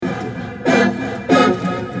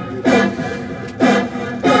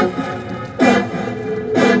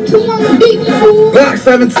Glock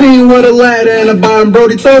 17 with a ladder and a bottom.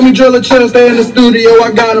 Brody told me drill a chill, stay in the studio.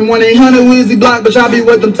 I got him 1-800 Wheezy Block, bitch. I be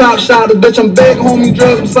with them top shotters. Bitch, I'm big, homie,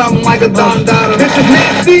 drills him something like a Don Dada. Bitch, is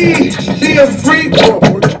nasty, she a freak.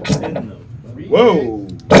 Whoa.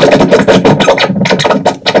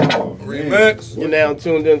 Remix. You're now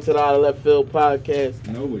tuned into the Out of Left Field podcast.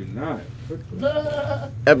 No, we're not.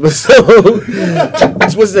 Episode.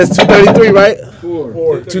 What's this? 233, right?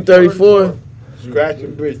 234.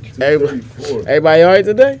 Scratching bridge. Everybody all right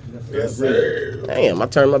today? Yes, sir. Damn, I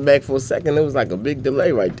turned my back for a second. It was like a big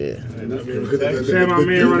delay right there. Sam, my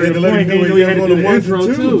man running the point. He knew he had to do the intro,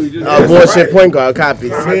 too. Oh, bullshit point guard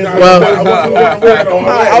copies. Well,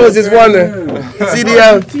 I was just wondering.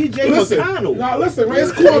 CDL. TJ McConnell. No, listen, man,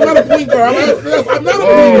 it's cool. I'm not a point guard. I'm not a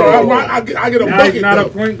point guard. I get a bucket. Not a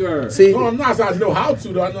point guard. See, no, I'm not. So I know how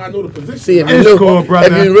to, though. I know the position. See, if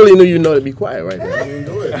you really knew, you know to be quiet right now.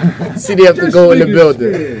 CDF to go in the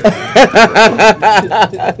building.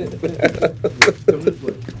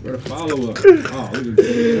 Follow up.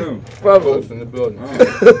 Brother. In the building.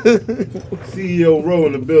 CEO Rowe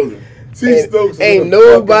in the building. Ain't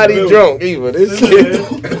nobody drunk either. This shit.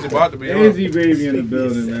 It's about to be Angie baby in the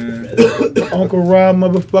building, man. Uncle Rob,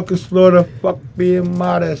 motherfucking Slaughter, fuck being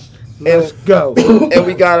modest. Let's go. And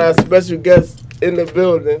we got our special guest in the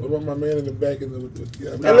building. What about my man in the back? And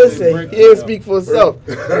listen, he didn't speak for himself.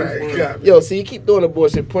 Yo, see, you keep doing the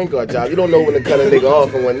bullshit point guard job. You don't know when to cut a nigga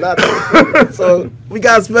off and when not to. So, we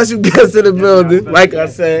got a special guest in the building. Like I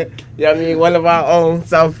said, I mean, one of our own,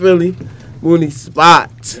 South Philly, Mooney Spot.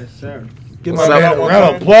 Yes, sir. Give my man a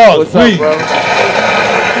round of applause, What's please. up, bro?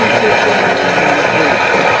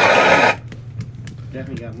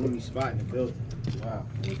 Definitely got Mooney Spot in the building. Wow.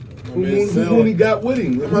 Who got with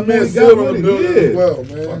him? My man Sil in the building as well,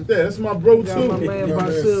 man. Fuck that. That's my bro, too. My man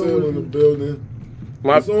Sil in the building.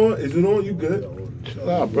 It's on? Is it on? You good? Chill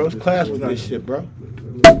out, bro. It's class with this shit, bro.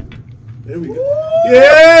 There we go.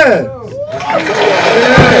 Yeah!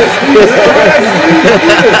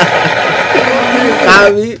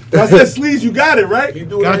 I said sleeves, you got it, right? He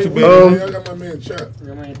do got it, you, baby. I got my man Chop. I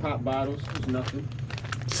got my pop bottles. It's nothing.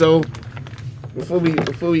 So, before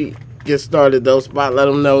we get started though, Spot, let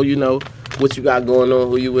them know, what you got going on,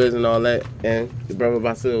 who you is and all that, and your brother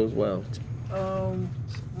Basil as well.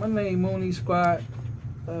 My name Mooney Spot,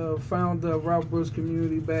 founder of Ralph Brooks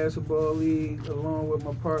Community Basketball League, along with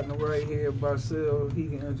my partner right here, Basil. He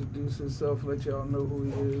can introduce himself, let y'all know who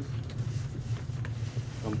he is.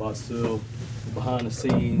 I'm Basil, behind the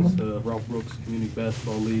scenes, Ralph Brooks Community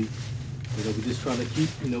Basketball League. We're just trying to keep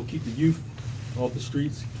the youth off the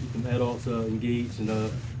streets, keep them head off engaged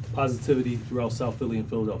and positivity throughout South Philly and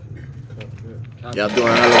Philadelphia. Y'all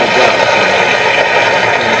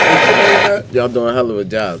doing a hell of a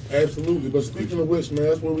job. Absolutely. But speaking of which, man,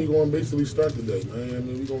 that's where we're going to basically start today, man. I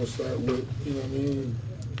mean, we're going to start with,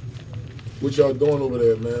 what y'all doing over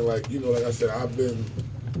there, man. Like, like I said, I've been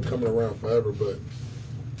coming around forever, but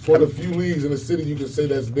it's one of the few leagues in the city you can say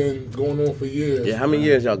that's been going on for years. Yeah, how many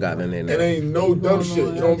years y'all got in there now? It ain't no dumb shit.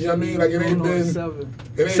 You know what I mean? Like, it ain't been... 7.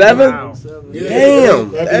 Seven? Wow. Yeah,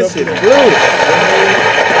 damn, that shit flew.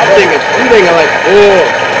 I'm thinking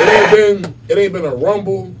 4. It ain't been a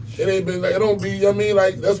rumble. It ain't been like, it don't be,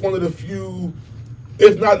 like, that's one of the few,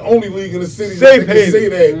 if not only league in the city that can say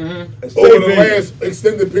that over the last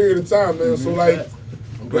extended period of time, man. So, like, I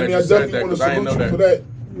definitely want to salute you for that.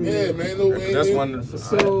 Yeah, man. No way. That's one.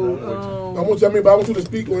 So, I want you to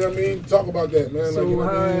speak on, talk about that, man. So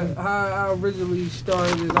like, how I originally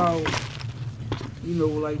started out,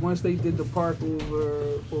 like once they did the park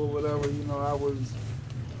over or whatever, I was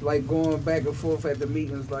like going back and forth at the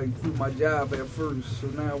meetings, like through my job at first. So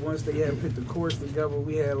now once they had put the course together,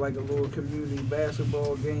 we had like a little community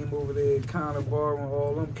basketball game over there. Connor Barr and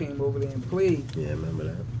all them came over there and played. Yeah, I remember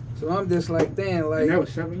that. So I'm just like, damn, like... And that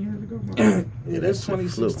was 7 years ago? Yeah, that's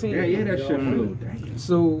 2016. Yeah, that shit flew.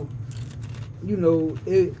 So,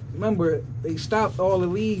 remember, they stopped all the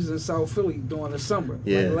leagues in South Philly during the summer.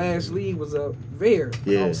 Yeah. Like, the last league was up there,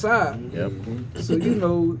 outside. Yep.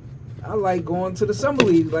 So, I like going to the summer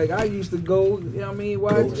league. Like, I used to go,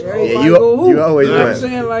 watch everybody go hoop. You always know what I'm went.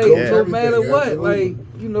 saying? Like, no matter what. Absolutely. Like,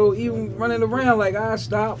 even running around, like, I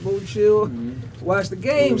stop, go chill, watch the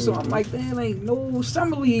game. So I'm like, damn, ain't no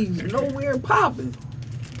summer leagues, nowhere popping.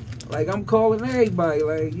 Like, I'm calling everybody.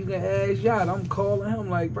 Like, you can ask Yacht. I'm calling him.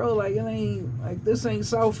 Like, bro, like, it ain't, like, this ain't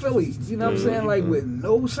South Philly. You know what I'm saying? Like, with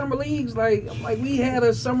no summer leagues. Like, I'm like, we had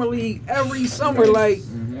a summer league every summer, like,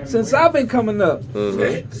 since I've been coming up.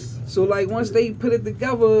 So, like, once they put it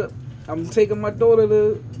together, I'm taking my daughter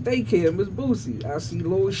to daycare, Miss Boosie. I see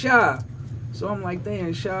Lil Shy. So I'm like,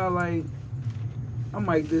 damn, Shy, like, I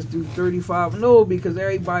might just do 35-0 because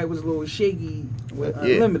everybody was a little shaky with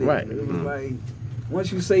unlimited. Right. It was like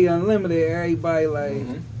once you say unlimited, everybody like.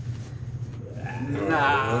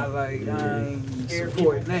 Nah, like I ain't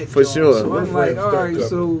supporting that. For joint. sure. So I'm like, all right,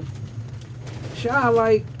 so Shy,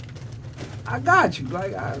 like, I got you.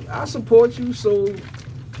 Like, I support you. So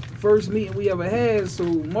first meeting we ever had. So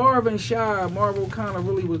Marv and Shy, Marvel kind of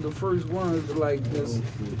really was the first ones to like just.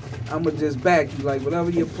 I'ma just back you. Like whatever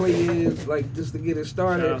your play is, like just to get it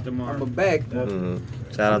started. Shout out to Marv. I'ma back you.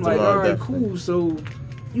 Shout out I'm to like, Marv. all right, definitely. cool. So,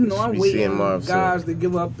 you know, I'm Be waiting seeing Marv guys soon. to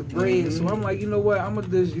give up the bread. So I'm like, you know what? I'm gonna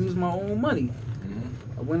just use my own money.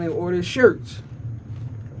 I went and ordered shirts.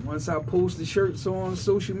 Once I post the shirts on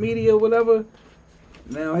social media or whatever,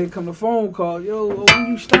 now here come the phone call. Yo, when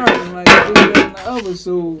you starting? Like this, that, and the other.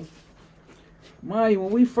 So, mind you,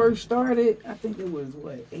 when we first started, I think it was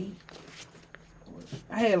what 8.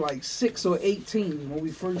 I had like 6 or 8 teams when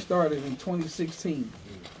we first started in 2016.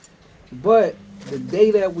 But the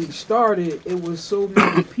day that we started, it was so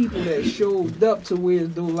many people that showed up to where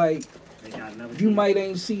though like you might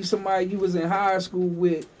ain't see somebody you was in high school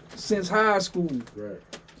with since high school. Right.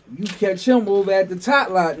 You catch him over at the top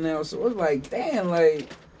lot now. So it's like, damn, like,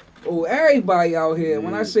 everybody out here.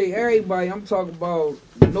 When I say everybody, I'm talking about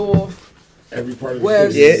North, Every part of the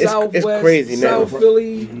West, city. Yeah, Southwest, it's crazy now. South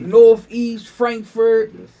Philly, Northeast,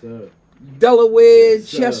 Frankfurt, Yes, sir. Delaware, Yes,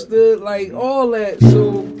 sir. Chester, like all that.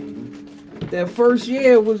 So that first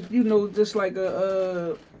year was, you know, just like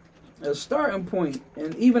a starting point.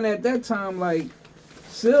 And even at that time, like,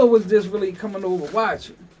 Sil was just really coming over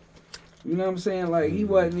watching. You know what I'm saying? Like, he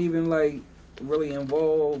wasn't even, like, really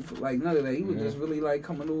involved, like, none of that. He was just really, like,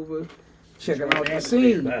 coming over, checking out the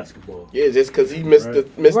scene. Basketball. Yeah, just because he missed Right.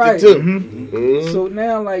 Right. it too. Mhm. So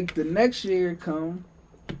now, like, the next year come,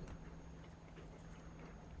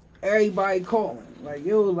 everybody calling. Like,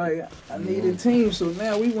 yo, like, I need a team. So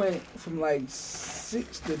now we went from, like,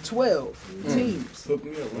 6 to 12 teams. Hook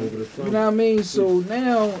me up over the summer. You know what I mean? So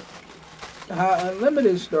now, how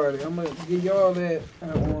Unlimited started, I'm going to give y'all that.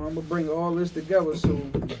 I'm going to bring all this together. So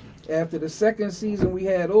after the second season we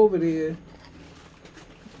had over there,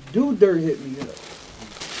 Dude Dirt hit me up.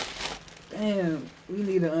 Damn, we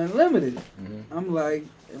need an Unlimited. I'm like,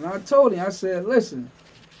 and I told him, I said, listen,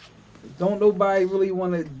 don't nobody really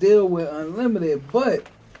want to deal with Unlimited, but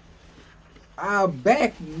I'll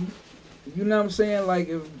back you. You know what I'm saying? Like,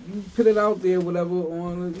 if you put it out there, whatever,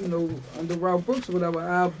 on, you know, under Ralph Brooks or whatever,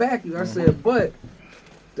 I'll back you. I said, but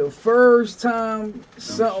the first time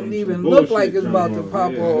something even look like it's about to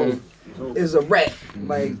pop off is a rap.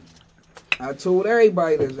 Like, I told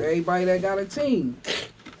everybody this, everybody that got a team.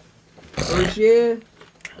 First year,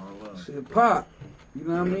 shit pop. You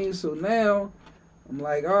know what I mean? So now, I'm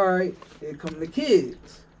like, all right, here come the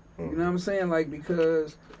kids. You know what I'm saying? Like,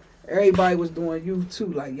 because everybody was doing youth too.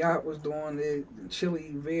 Like, Yacht was doing it,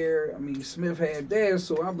 Chili, Veer, I mean, Smith had theirs.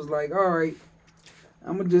 So I was like, all right,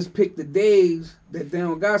 I'm going to just pick the days that they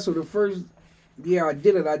don't got. So the first year I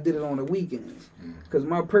did it on the weekends. Because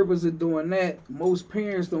my purpose of doing that, most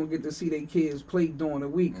parents don't get to see their kids play during the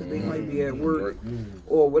week because they might be at work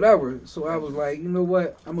or whatever. So I was like, you know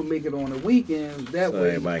what? I'm going to make it on the weekends. That So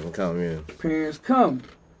way everybody can come in. parents come.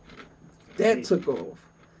 That took off.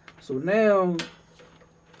 So now,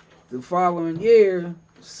 the following year,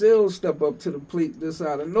 Sil step up to the plate this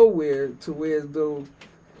out of nowhere to where as though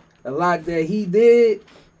a lot that he did,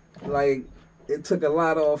 like, it took a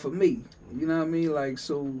lot off of me. You know what I mean? Like,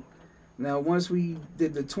 so now once we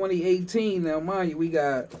did the 2018, now mind you, we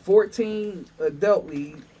got 14 adult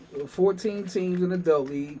league, 14 teams in adult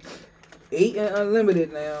league, 8 in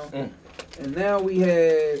unlimited now, and now we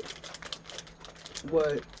had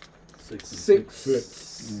what?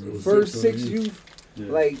 Six. First 6 youth,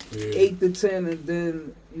 Yeah. like Yeah. 8 to 10, and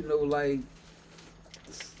then you know, like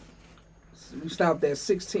we stopped at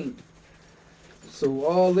 16. So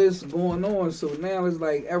all this going on, so now it's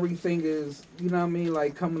like everything is, you know what I mean,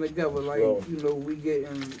 like coming together. Like, you know, we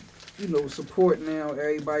getting, you know, support now.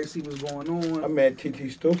 Everybody see what's going on. I mad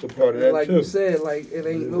TT Stokes a part of that Like too. you said, like it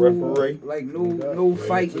ain't no, Referee. like no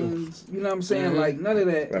fightings. You know what I'm saying? Like none of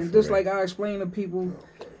that. And just like I explain to people,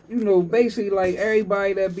 you know, basically like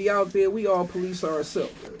everybody that be out there, we all police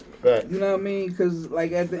ourselves. Fact. You know what I mean? Because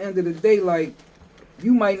like at the end of the day, like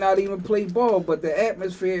you might not even play ball, but the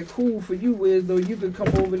atmosphere cool for you is though you can come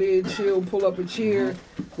over there, chill, pull up a chair,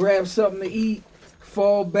 grab something to eat,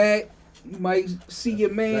 fall back. You might see your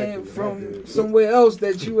man from somewhere else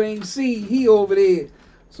that you ain't see. He over there.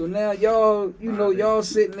 So now y'all, you know, y'all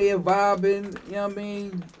sitting there vibing, you know what I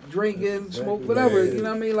mean, drinking, smoke, whatever, you know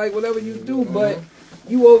what I mean, like whatever you do, but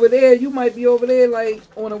you over there, you might be over there like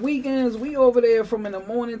on the weekends, we over there from in the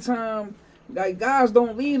morning time, like guys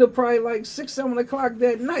don't leave to probably like 6, 7 o'clock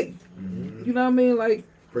that night. You know what I mean? Like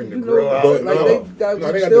Bring the you grill know, out. like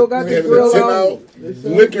No, they still got the grill out.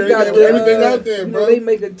 Liquor, they got everything out there, You bro. know, they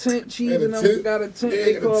make a tent, cheese, Yeah, and the them tent- got a tent. yeah,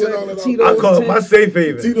 They the call tent it all the that out Tito's I call it tent. my safe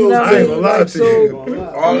haven. You know what I I ain't mean? gonna lie Like, to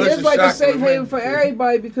you. it's like a safe haven for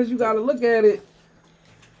everybody because you got to look at it.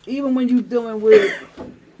 Even when you dealing with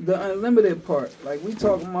the unlimited part, like we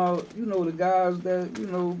talking about, you know, the guys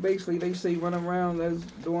that basically they say run around that's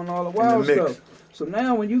doing all the wild mix. stuff. So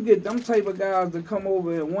now when you get them type of guys to come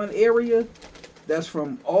over in one area, that's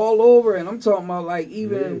from all over, and I'm talking about like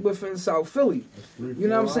even within South Philly. You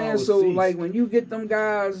know what I'm saying? So like when you get them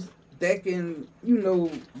guys that can,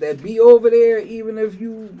 that be over there, even if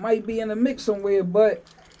you might be in a mix somewhere, but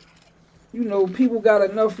people got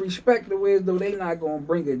enough respect to where though they not gonna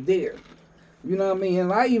bring it there. You know what I mean?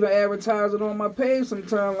 And I even advertise it on my page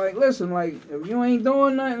sometimes. Like, listen, like if you ain't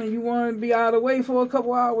doing nothing and you want to be out of the way for a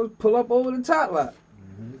couple hours, pull up over the top lot.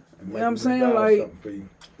 You know what I'm saying? Like,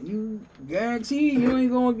 you guarantee you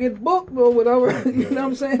ain't gonna get booked or whatever. You know what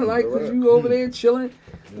I'm saying? Like, cause you over there chilling,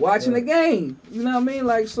 watching the game. You know what I mean?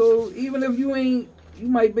 Like, so even if you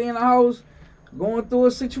might be in the house going through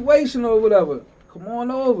a situation or whatever. Come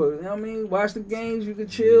on over, you know what I mean? Watch the games, you can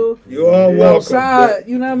chill. You all welcome. Outside,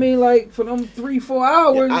 you know what I mean? Like for them 3-4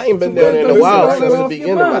 hours. Yeah, I ain't been down there in a while since the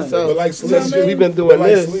beginning myself. But like we've been doing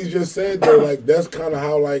this. Like Slee just said though, like that's kind of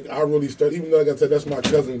how like I really started. Even though like I said, that's my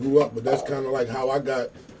cousin grew up, but that's kind of like how I got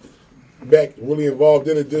back really involved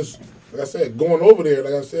in it. Just like I said, going over there,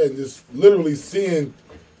 like I said, just literally seeing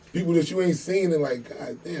people that you ain't seen and like,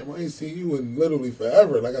 God damn, I ain't seen you in literally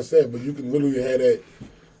forever. Like I said, but you can literally have that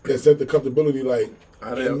sense of comfortability, like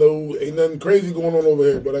ain't nothing crazy going on over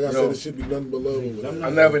here, but like I said, it should be nothing but love over there. I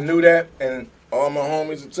never knew that, and all my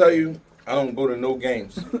homies will tell you, I don't go to no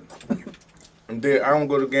games. I don't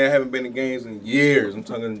go to games. I haven't been to games in years. I'm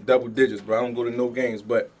talking double digits, but I don't go to no games.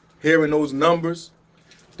 But hearing those numbers,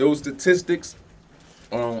 those statistics,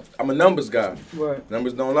 I'm a numbers guy. Right.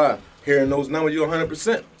 Numbers don't lie. Hearing those numbers, you're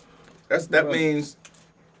 100%. That means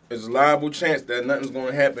there's a liable chance that nothing's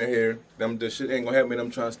gonna happen here. The shit ain't gonna happen.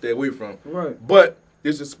 I'm trying to stay away from. Right. But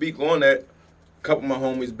just to speak on that, a couple of my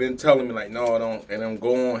homies been telling me like, no, don't, and I'm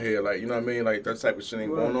go on here, like, you know what I mean, like that type of shit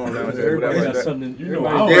ain't going on down here, whatever like that. Something,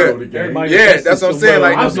 That's what I'm saying.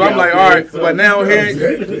 Like, so I'm like, all right, but now here,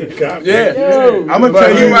 I'm gonna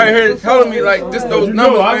tell you right here, telling me like, just those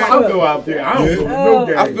numbers, man. I'll go out there. I don't go to no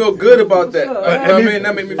game. I feel good about that. You know what I mean?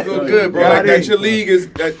 That made me feel good, bro. Like that your league is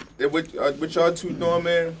that with y'all two doing,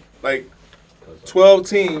 man. Like 12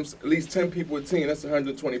 teams, at least 10 people a team. That's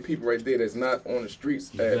 120 people right there. That's not on the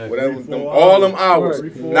streets at whatever all them hours.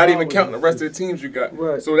 Not even counting the rest of the teams you got.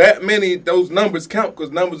 Right. So that many, those numbers count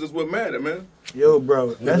because numbers is what matter, man. Yo,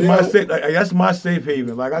 bro, that's my safe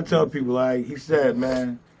haven. Like I tell people, like he said,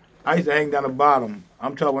 man, I used to hang down the bottom.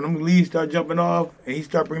 I'm talking when them leads start jumping off and he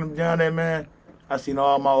start bringing them down there, man. I seen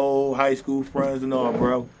all my old high school friends and all,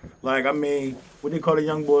 bro. Like I mean, what they call the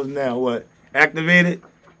young boys now? What? Activated?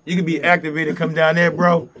 You can be activated, come down there,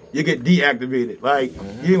 bro. You get deactivated. Like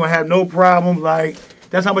you ain't gonna have no problem. Like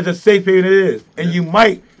that's how much a safe haven it is, and you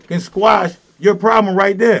can squash your problem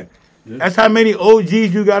right there. That's how many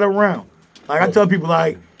OGs you got around. Like I tell people,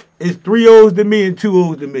 like it's 3 O's to me and 2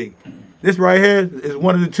 O's to me. This right here is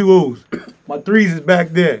one of the 2 O's. My 3's is back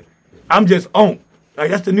there. I'm just on. Like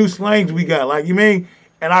that's the new slangs we got. Like you mean,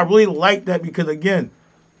 and I really like that because again,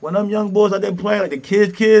 when them young boys out there playing, like the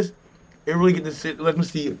kids. It really get to sit, let them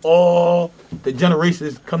see all the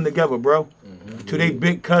generations come together, bro. To their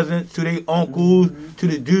big cousins, to their uncles, to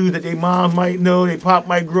the dudes that their moms might know, they pop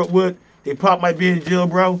might grow up with, they pop might be in jail,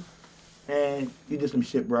 bro. And you did some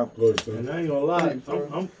shit, bro. And I ain't gonna lie,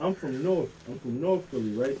 I'm from North. I'm from North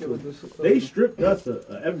Philly, right? So they stripped us of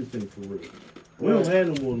everything for real. We don't have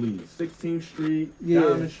no more leads. 16th Street,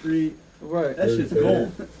 Diamond Street. Right. That shit's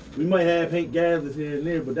gone. We might have Hank Gathers here and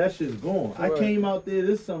there, but that shit's gone. I came out there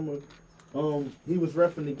this summer. He was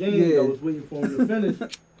reffing the game. I was waiting for him to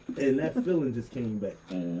finish, and that feeling just came back.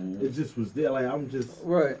 It just was there. Like I'm just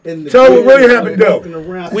in the tell what really happened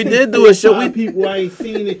though. We did do a show. We people I ain't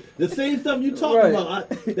seen it. The same stuff you talking about.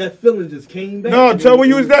 That feeling just came back. No, tell where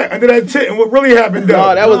you was that under that tent and what really happened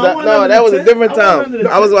though. No, that was a different time.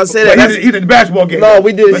 I was about to say that. He did the basketball game. No,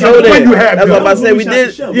 we did a show there. That's what I'm about to say. We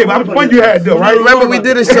did. Yeah, but the point you had though, right? Remember we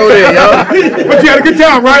did a show there, yo. But you had a good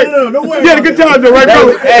time, right? You had a good time though, right,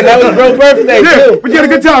 bro? And that was Bro's birthday too. But you had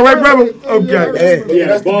a good time, right, brother?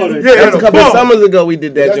 Okay. That's a couple of summers ago we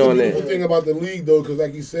did that joint there. That's the thing about the league, though, because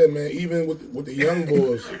like you said, man, even with the young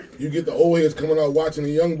boys, you get the old heads coming out watching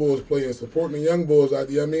the young boys play and supporting the young boys out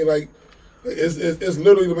there. I mean, like, it's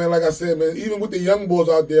literally, man, like I said, man, even with the young boys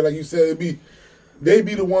out there, like you said, it'd be they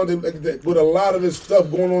be the ones that with a lot of this stuff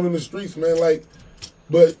going on in the streets, man. Like,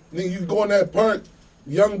 but then you go in that park,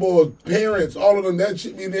 young boys, parents, all of them, that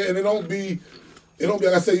shit be there, and it don't be like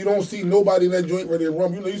I said, you don't see nobody in that joint ready to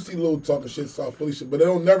rumble. You know, you see little talking shit, soft Philly shit, but they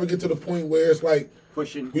don't never get to the point where it's like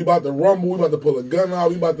pushing. We about to rumble, we about to pull a gun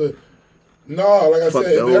out, we about to. No, like I said,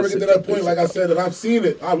 if they ever get to that point, like I said, and I've seen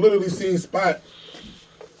it, I've literally seen Spot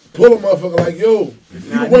pull a motherfucker like, yo, you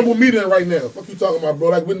can rumble me then right now. Fuck you talking about, bro?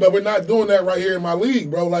 Like, we're not doing that right here in my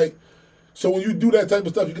league, bro. Like, so when you do that type of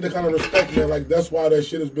stuff, you get that kind of respect, man. Like, that's why that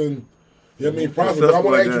shit has been, you know what I mean, prosperous. But I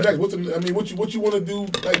want to ask you next, what you want to do,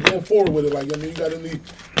 like, going forward with it? Like, I mean, you got any,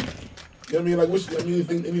 you know what I mean,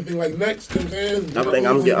 like, anything like next, you know what I'm saying? I think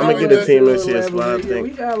I'm going to get a team this year, Spot, I think.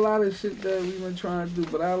 We got a lot of shit that we've been trying to do,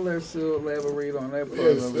 but I'll let Sil elaborate on that part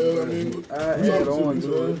of it. I mean, I add on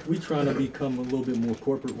to it. We trying to become a little bit more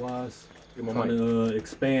corporate-wise, trying to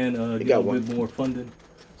expand, get a little bit more funding,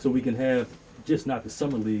 so we can have just not the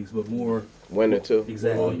summer leagues, but more winter too.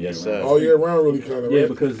 Exactly. Yes, sir. All year round, really, kind of. Yeah, right?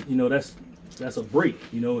 because that's a break.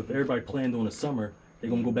 You know, if everybody planned on the summer, they're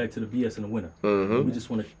gonna go back to the BS in the winter. Mm-hmm. We just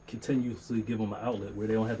want to continuously give them an outlet where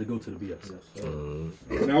they don't have to go to the BS.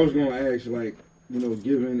 And I was gonna ask, like, you know,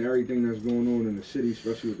 given everything that's going on in the city,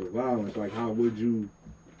 especially with the violence, like, how would you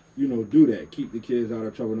do that? Keep the kids out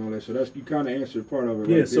of trouble and all that. So that's, you kind of answered part of it.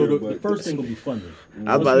 Yeah. Right so there, the first thing will be funding.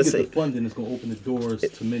 I was about to say the funding is gonna open the doors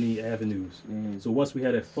to many avenues. So once we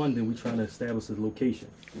have that funding, we're trying to establish a location.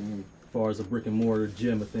 As far as a brick and mortar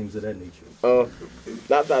gym or things of that nature.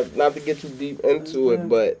 Not to get too deep into it,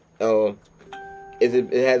 but has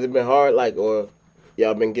it been hard, like, or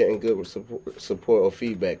y'all been getting good support or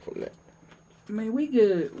feedback from that? I mean, we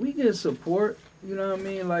get support, you know what I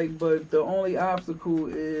mean? Like, but the only obstacle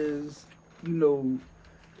is, you know,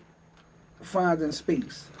 finding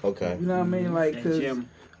space. Okay. You know what I mean? Like, cause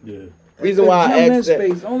Reason why I asked that.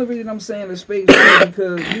 Space. The only reason I'm saying the space is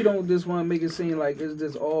because you don't just want to make it seem like it's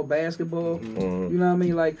just all basketball. You know what I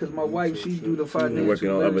mean? Like, cause my wife, she do the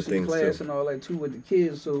financial literacy class and all that too with the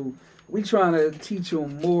kids. So we trying to teach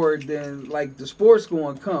them more than like the sports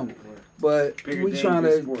going to come. But we trying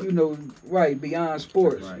to, you know, beyond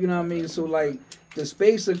sports. You know what I mean? So like the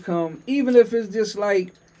space will come, even if it's just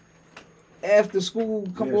like after school,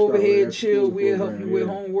 come over here and chill, we'll help you with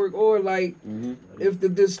homework, or like if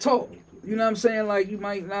this talk. You know what I'm saying? Like, you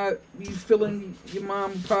might not be feeling your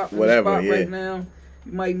mom and pop in the spot right now.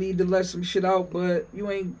 You might need to let some shit out, but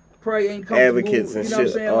you probably ain't comfortable. Advocates and you know what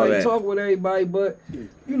I'm saying? Like, that. talk with everybody, but,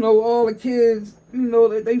 you know, all the kids, you know,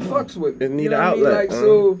 that they fucks with. They need you know an what outlet. I mean? Like,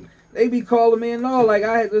 so they be calling me and all. Like,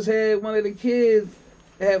 I just had one of the kids,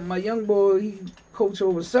 had my young boy, he coach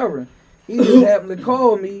over Severn. He just happened to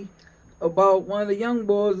call me about one of the young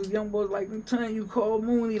boys. The young boys like, I'm telling you, call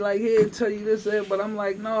Mooney, like, here, tell you this, that. But I'm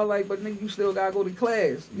like, no, like, but nigga, you still gotta go to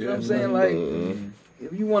class. You know what I'm saying? Like,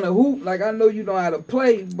 if you want to hoop, like, I know you know how to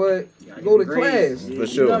play, but go to class. For You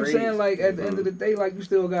sure. know what I'm saying? Like, at the end of the day, like, you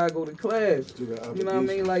still gotta go to class. You know what I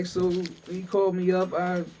mean? Like, so he called me up,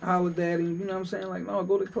 I hollered at him, you know what I'm saying? Like, no,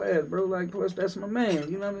 go to class, bro. Like, plus, that's my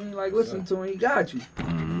man. You know what I mean? Like, listen to him, he got you.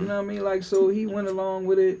 You know what I mean? Like, so he went along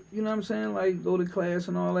with it, you know what I'm saying? Like, go to class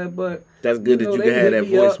and all that, but that's good that you can have that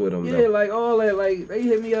voice with them, yeah, though. like, all that, like, they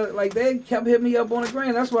hit me up, like, they kept hitting me up on the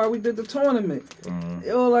gram. That's why we did the tournament.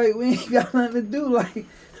 Yo, like, we ain't got nothing to do, like,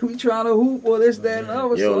 we trying to hoop or this, that, and the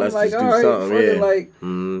other. Yo, so I'm like, all right, fuck it. Like,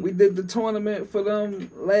 we did the tournament for them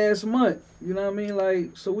last month. You know what I mean?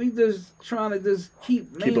 Like, so we just trying to just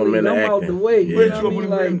keep them out the way. You know what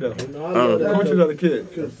I mean? Like, coaches or the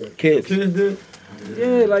kids? Kids did?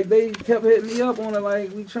 Yeah, like they kept hitting me up on it,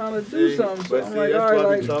 like we trying to do something. So I'm like, all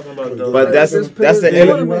right, like. But that's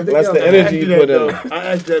the energy you put in.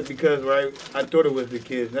 I asked that because, right, I thought it was the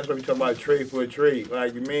kids. That's why we talking about trade for a trade.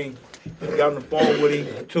 Like, you mean, I got on the phone with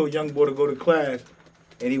him, told a young boy to go to class,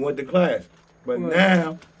 and he went to class. But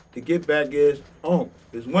now, the get back is,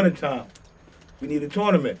 it's wintertime. We need a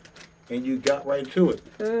tournament. And you got right to it.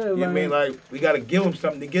 Yeah, you know what I mean? Like, we got to give them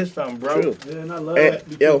something to get something, bro. True. Yeah, and I love that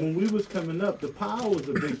because when we was coming up, the power was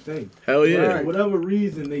a big thing. Hell yeah. For whatever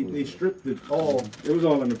reason, they stripped it all. It was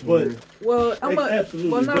all in the play. Well,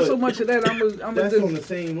 absolutely. Not so much of that. That's on the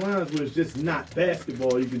same lines where it's just not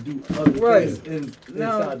basketball. You can do other things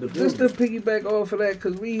inside the building. Just to piggyback off of that,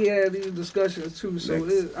 because we had these discussions too. So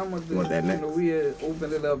I'm gonna we had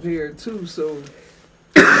opened it up here too. So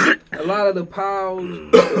a lot of the piles,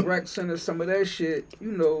 the rec center, some of that shit,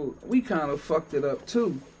 you know, we kind of fucked it up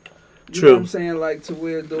too. You know what I'm saying? Like, to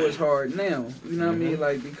where though it's hard now. You know what I mean?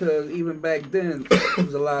 Like, because even back then, there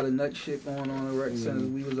was a lot of nut shit going on in rec centers.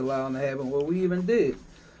 We was allowed to have them. Well, we even did.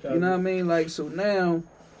 You know what I mean? Like, so now,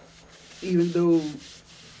 even though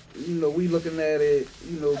you know, we looking at it,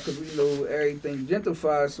 you know, because we know everything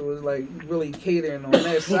gentrified, so it's like really catering on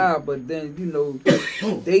that side. But then, you know,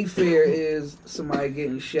 they fear is somebody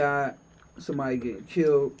getting shot, somebody getting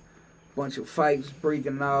killed, bunch of fights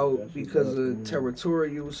breaking out because of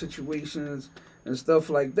territorial situations and stuff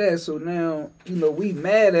like that. So now, you know, we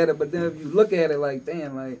mad at it, but then if you look at it like,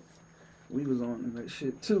 damn, like, we was on that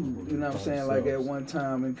shit too, you know what I'm saying? Like at one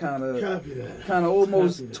time and kind of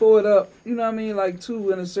almost tore it up, you know what I mean? Like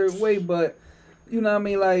too in a certain way, but you know what I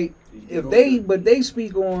mean? Like if they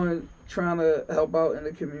speak on trying to help out in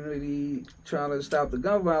the community, trying to stop the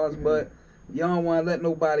gun violence, but y'all don't want to let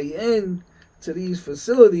nobody in to these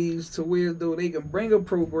facilities to where though they can bring a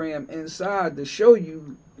program inside to show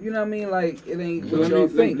you, you know what I mean? Like it ain't what y'all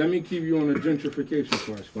think. Let me keep you on the gentrification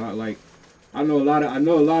part, Spot. Like I know a lot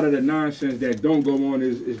of the nonsense that don't go on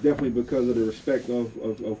is definitely because of the respect of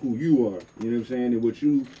who you are. You know what I'm saying? And what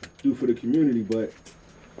you do for the community. But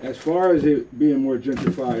as far as it being more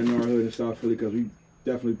gentrified in our hood in South Philly, because we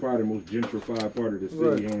definitely probably the most gentrified part of the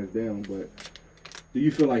city, hands down. But do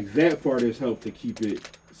you feel like that part has helped to keep it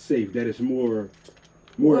safe? That it's more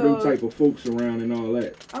of them type of folks around and all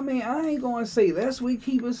that? I mean, I ain't gonna say that's what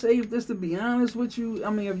keep it safe. Just to be honest with you, I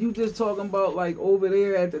mean, if you just talking about like over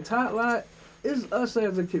there at the top lot, it's us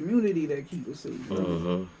as a community that keep it safe.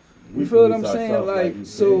 You feel what I'm saying? Like,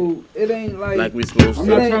 so it ain't like we supposed to. I'm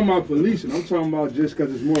not talking about policing. I'm talking about just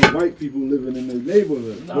because it's more white people living in the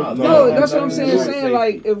neighborhood. No, that's what I'm saying. Saying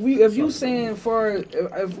like if you saying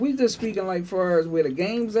if we just speaking like far as where the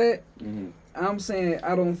game's at. I'm saying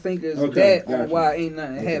I don't think it's on why ain't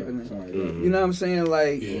nothing happening. Sorry, you know what I'm saying?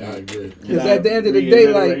 Like, yeah, I agree. Because at the end of the day,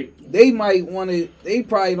 like they might want it. They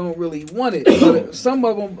probably don't really want it. But some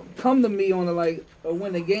of them come to me on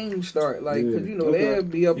when the game start, like because you know they'll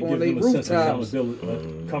be up on their rooftops.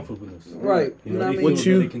 Comfortableness. Right. You know, they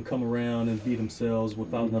feel they can come around and be themselves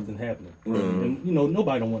without nothing happening. And you know,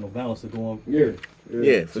 nobody don't want no violence to go on.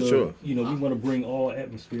 Yeah, for sure. You know, we want to bring all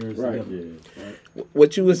atmospheres together. Yeah.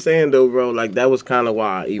 What you were saying though, bro, like that was kind of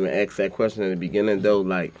why I even asked that question in the beginning though.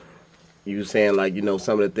 Like you were saying, like, you know,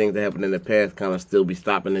 some of the things that happened in the past kind of still be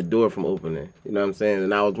stopping the door from opening. You know what I'm saying?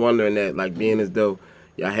 And I was wondering that, like, being as though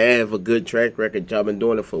y'all have a good track record, y'all been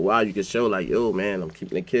doing it for a while, you can show like, yo, man, I'm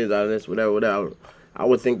keeping the kids out of this, whatever. I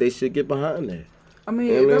would think they should get behind that. I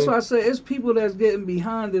mean, that's why I say it's people that's getting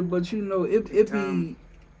behind it, but you know, it be,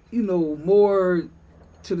 you know, more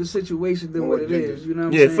to the situation than what it is. You know what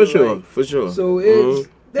I'm saying? Yeah, for sure. So it's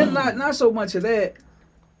then not so much of that.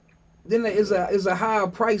 Then it's a higher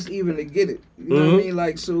price even to get it. You know what I mean?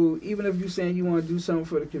 Like, so even if you're saying you want to do something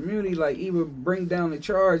for the community, like even bring down the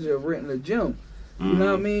charge of renting a gym. You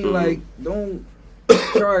know what I mean? Like, don't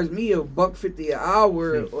charge me $1.50 an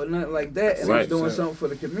hour or nothing like that, and I'm doing something for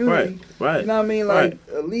the community. Right. You know what I mean? Like,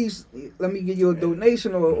 at least let me give you a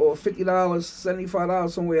donation or $50,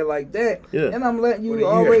 $75 somewhere like that. Yeah. And I'm letting you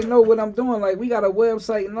already know what I'm doing. Like, we got a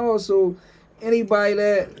website and all, so anybody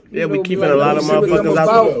that we keeping a lot of motherfuckers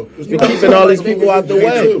out. We keeping all these people out the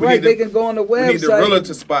way. Right, they can go on the website. We need the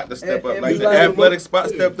realtor spot to step up. Like the athletic spot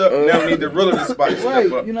stepped up. Now we need the realtor spot to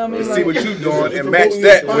step up. You know what I mean? See what you doing and match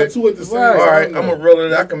that with. All right, I'm a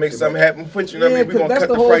realtor. I can make something happen for you. You know what I mean? We gonna cut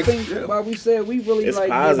the price. That's the whole thing. Why we said we really it's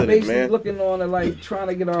like positive, basically man. looking on it like trying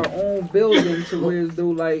to get our own building to where as though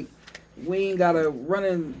like we ain't gotta run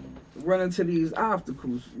into these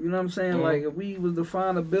obstacles. You know what I'm saying? Like if we was to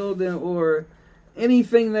find a building or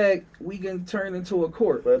anything that we can turn into a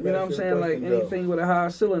court. You know what I'm saying? Like anything with a high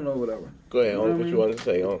ceiling or whatever. Go ahead, what you want to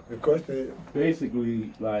say, The question is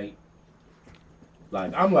basically like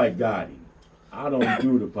I'm like Gotti. I don't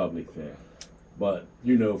do the public thing. But,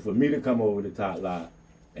 you know, for me to come over the top lot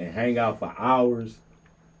and hang out for hours,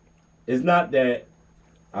 it's not that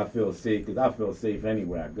I feel safe, because I feel safe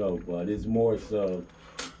anywhere I go, but it's more so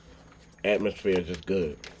atmosphere is just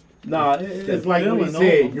good. Nah, it's like what he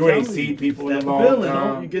said. You ain't see people in a long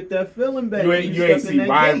time. You get that feeling back. You ain't see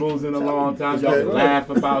rivals in a long time. Y'all laugh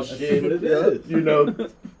about shit. You know,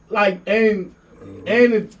 like and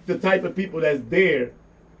the type of people that's there,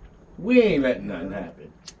 we ain't letting nothing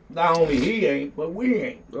happen. Not only he ain't, but we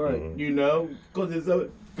ain't. Right. You know, because it's a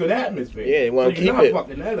good atmosphere. Yeah, we want to keep it.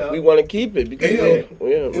 Fucking that up. We want to keep it because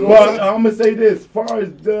Well, I'm gonna say this: as far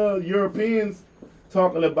as the Europeans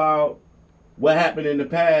talking about what happened in the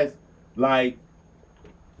past, like,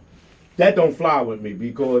 that don't fly with me,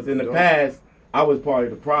 because in the past, I was part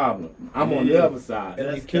of the problem. I'm on the other side.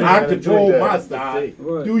 I control my side,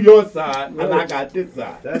 do your side, and I got this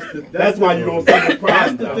side. That's why you don't see the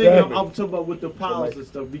problem. That's the thing I'm talking about with the powers and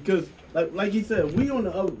stuff, because, like he said, we on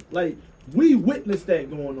the other, like, we witnessed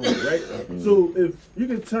that going on, right? So if you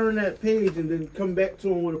can turn that page and then come back to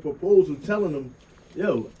him with a proposal telling them,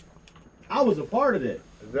 yo, I was a part of that.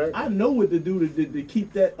 Exactly. I know what to do to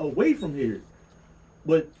keep that away from here.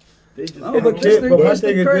 But they just. Oh, but this the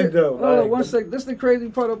crazy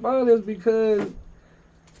part about it is because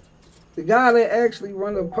the guy that actually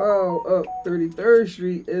run a pile up 33rd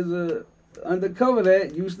Street is a undercover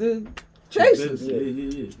that used to chase us. Yeah.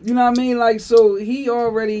 You know what I mean? Like, so he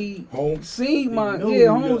already seen my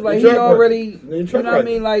Holmes. Like he Exactly. already, you know what I Right.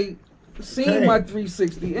 mean? Like seen my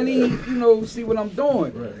 360, and he, see what I'm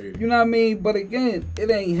doing. Right. You know what I mean? But again,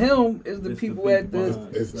 it ain't him. It's the people at the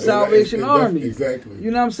It's- Salvation it's- Army. Exactly.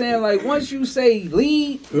 You know what I'm saying? Like once you say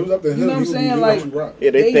lead, It was up to him. you know what I'm saying? Like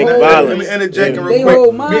Yeah, they think hold- violence. Let me interject Yeah. real they quick. whole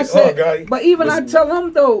Oh, mindset. God. But even I tell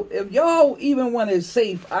them though, if y'all even want it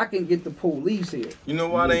safe, I can get the police here. You know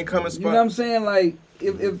why they ain't coming, You know what I'm Spot? saying? Like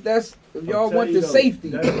if y'all I'll want tell the you safety,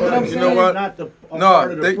 though, you know what I'm You saying? know what? Not the No,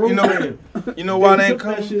 part of the they- you know- program. You know why they ain't took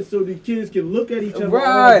that coming? shit so the kids can look at each other all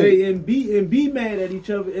Right. day and be mad at each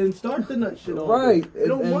other and start the nut shit all Right, day. They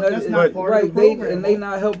don't and want, that- that's not part right. of the They program. and they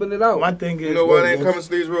not helping it out. My thing is, You know why they ain't coming,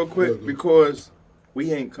 Sleeves, real quick? Because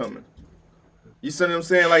we ain't coming. You see what I'm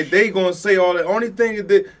saying? Like, they gonna say all that. Only thing is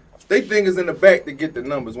that they think is in the back to get the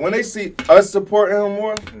numbers. When they see us supporting him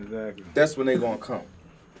more, exactly. that's when they gonna come.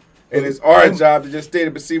 And it's our job to just stay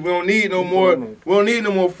there. But see, we don't need no more. We don't need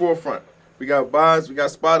no more forefront. We got Bonds, we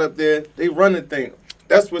got Spot up there. They run the thing.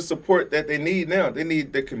 That's what support that they need now. They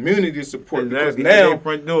need the community support Exactly. because now,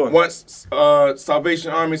 Front door. once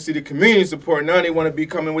Salvation Army see the community support, now they want to be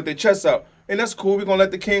coming with their chests out, and that's cool. We're gonna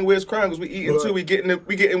let the king wear his crown because we eating too. We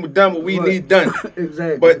getting done what we need done.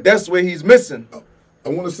 Exactly. But that's where he's missing. I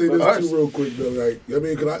want to say For this us. too real quick though. Like, I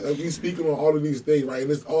mean, we speaking on all of these things, right? And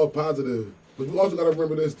it's all positive. But we also got to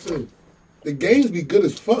remember this too. The games be good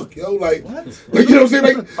as fuck, yo. Like, you know what I'm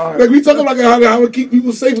saying? Like we talking about how to keep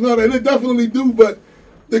people safe and all that. And they definitely do, but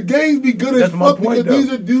the games be good That's as my fuck point, because these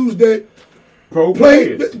though. are dudes that Pro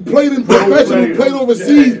played players. in professional, players. played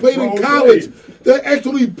overseas, Yeah, played pro in college. players. That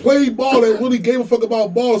actually played ball. That really gave a fuck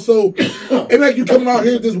about ball. So, and like you coming out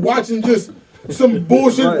here just watching just some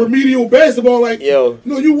bullshit remedial basketball. Like, Yo.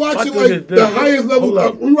 no, you watching My thing like is the this. highest level. Hold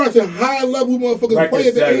up. We watching high level motherfuckers Like play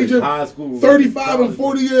at the age of high school, 35 and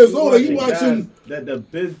 40 years old. Like you guys watching.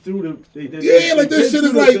 that been through the Yeah, like this shit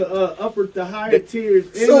is like- the higher tiers,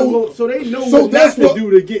 and So- so they know so what that's not what- to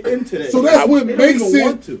do to get into that. So that's what They don't makes even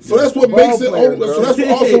want it. to. So that's what Ball makes it. player, bro. So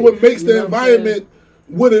that's also what makes You the know what I'm saying? environment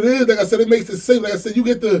what it is. Like I said, it makes it safe. Like I said, you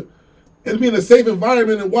get to be in a safe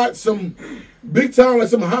environment and watch some big time, like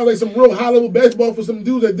some real high level basketball for some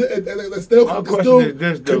dudes that still My can question still is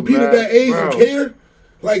this, though, compete at man. that age and Bro. care.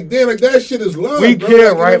 Like damn, like that shit is love. We bro. care, Like, you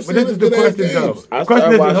know right? what I'm But this saying? is the It's good-ass question, though. games. I The question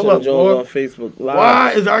started is, watching hold up, Jones boy. on Facebook Live.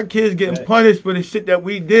 Why is our kids getting punished for the shit that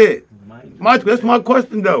we did? That's my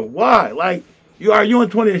question though. Why? Like, you on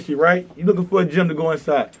 20th Street, right? You looking for a gym to go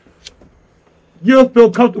inside. You'll feel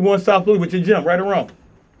comfortable in South Philly with your gym, right or wrong?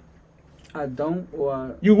 I don't,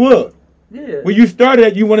 or You would. yeah. When you started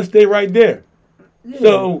at, you want to stay right there. Yeah.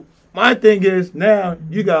 So my thing is now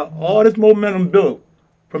you got all this momentum built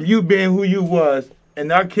from you being who you was,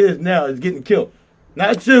 and our kids now is getting killed.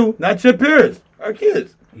 Not you, not your peers, our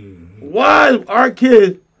kids. Why is our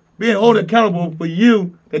kids being held accountable for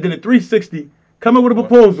you that did a 360, come up with a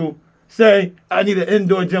proposal, say, I need an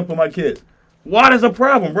indoor gym for my kids? Why that's a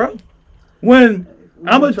problem, bro? When I'm We've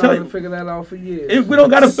gonna been tell trying you, to figure that out for years. we don't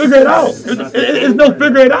gotta figure it out. It's no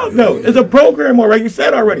figure it out though. It's a program already. You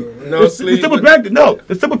said already. No, the Sleeve, simple but- fact is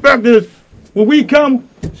the simple fact is when we come,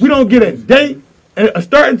 we don't get a date, and a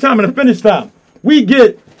starting time and a finish time. We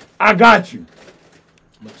get, I got you.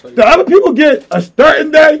 The other people get a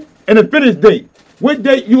starting day and a finish date. What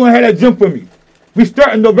date you gonna have that gym for me? We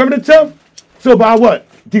start in November the 10th. So by what?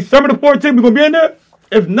 December the 14th, we gonna be in there?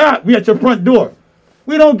 If not, we at your front door.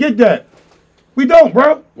 We don't get that. We don't,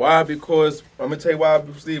 bro. Why? Because I'm gonna tell you why,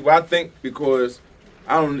 Steve. Why I think because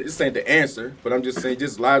this ain't the answer, but I'm just saying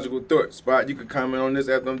just logical thought. Spot, you could comment on this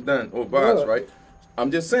after I'm done. Or Vibes, right?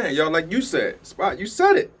 I'm just saying, y'all, like you said, Spot, you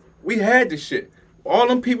said it. We had this shit. All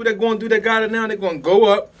them people that going to do that got it now, they're going to go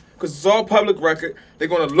up because it's all public record. They're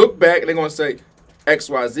going to look back and they're going to say,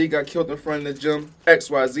 XYZ got killed in front of the gym.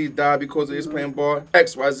 XYZ died because of his playing ball.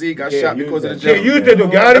 XYZ got shot because of the Yeah, gym. you did,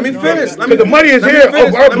 guy. Let me finish. Because the money is here.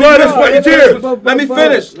 Our blood is sweat and tears. Let me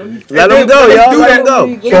finish. Let them go, y'all. Let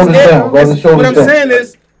them go. Shoulders down, brother. What Shoulders I'm down. saying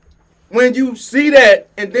is, when you see that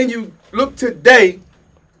and then you look today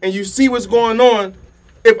and you see what's going on,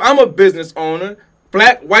 if I'm a business owner,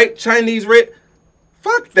 black, white, Chinese, red,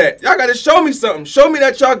 fuck that. Y'all got to show me something. Show me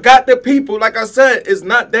that y'all got the people. Like I said, it's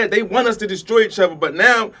not that. They want us to destroy each other. But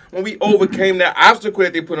now, when we overcame that obstacle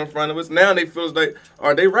that they put in front of us, now they feel like,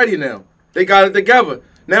 are they ready now? They got it together.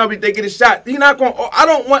 Now they get a shot. You're not going. I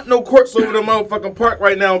don't want no courts over the motherfucking park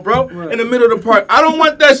right now, bro. In the middle of the park. I don't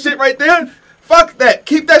want that shit right there. Fuck that.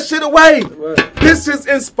 Keep that shit away. This is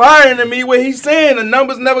inspiring to me what he's saying. The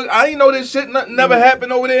numbers never, I ain't know this shit never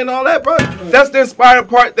happened over there and all that, bro. That's the inspiring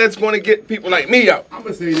part that's going to get people like me out. I'm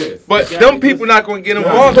going to say this. But them people not going to get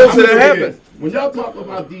involved until that happens. When y'all talk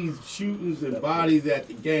about these shootings and bodies at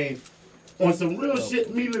the game, on some real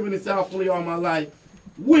shit, me living in South Philly all my life,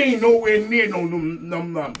 we ain't nowhere near no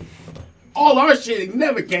numbers. All our shit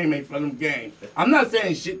never came in from them games. I'm not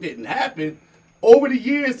saying shit didn't happen. Over the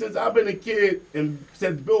years since I've been a kid and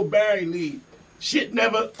since Bill Barry lead, shit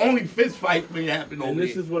never, only fist fights been happening over there. And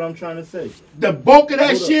this is what I'm trying to say. The bulk of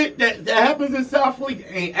that shit that happens in South Philly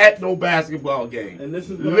ain't at no basketball game. And this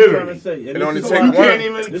is what I'm trying to say. It only take one.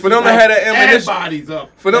 For them to have that ammunition.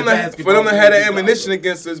 For them to have that ammunition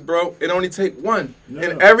against us, bro, it only take one.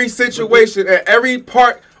 In every situation, at every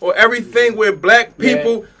part or everything where black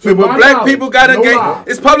people, people got a game,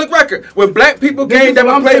 it's public record. When black people game that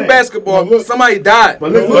we play basketball, somebody died.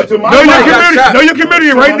 But listen, know your community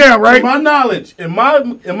right now, right? To my knowledge, in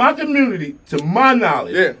my community, to my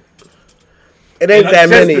knowledge, it ain't that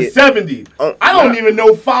many. Since the 70s. I don't even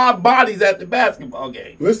know 5 bodies at the basketball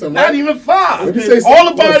game. Listen, not even 5. All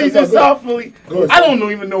the bodies in South Philly, I don't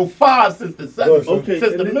even know 5 since the 70s. Okay,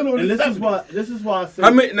 since the middle of the 70s. This is why I say. I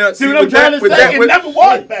mean, now, see what I'm trying to say? It never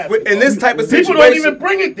was basketball. In this type of situation, people don't even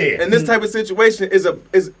bring it there. In this type of situation, we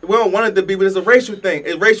don't want it to be, but it's a racial thing.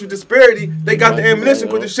 It's racial disparity. They got the ammunition,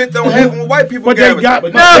 but the shit don't happen when white people got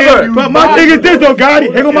it. But my thing is this though,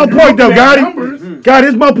 Gotti. Here go my point though, Gotti. God,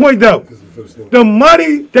 here's my point though. The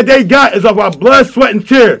money that they got is of our blood, sweat, and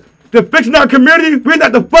tears. To fixing our community, we're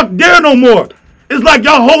not the fuck there no more. It's like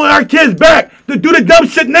y'all holding our kids back to do the dumb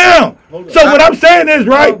shit now. So what I'm saying is,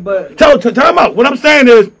 right? Time out. What I'm saying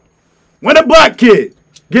is, when a black kid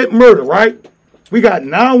get murdered, right? We got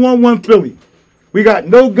 911 Philly. We got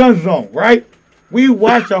no gun zone, right? We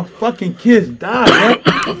watch our fucking kids die, right?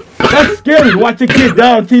 That's scary to watch your kid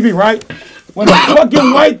die on TV, right? When a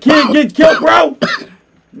fucking white kid get killed, bro,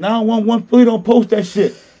 911 Philly don't post that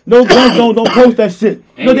shit. No gun zone don't post that shit.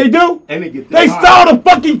 You know what they do? They solve the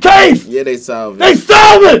fucking case. Yeah, they solve it. They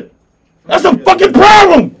solve it. That's a fucking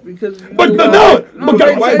problem. But time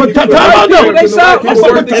out though. They solve the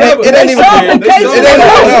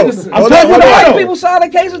cases. White people solve the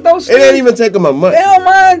cases. Those it ain't even take them a month. They don't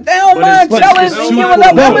mind telling and giving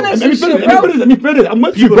up evidence and shit, bro. Let me finish. I'm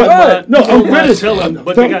with you, bro. No, I'm finished.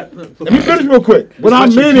 Let me finish real quick. What I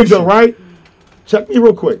mean is though, right? Check me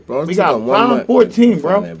real quick. Bro, we got 514,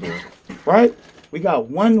 bro. Right? We got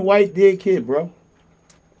one white dead kid, bro.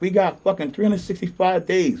 We got fucking 365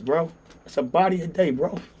 days, bro. That's a body a day,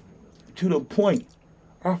 bro. To the point,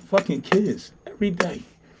 our fucking kids, every day.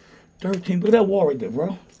 13, look at that wall right there,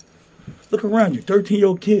 bro. Look around you,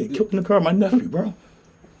 13-year-old kid killed in the car, my nephew, bro.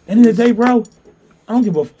 End of the day, bro, I don't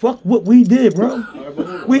give a fuck what we did, bro.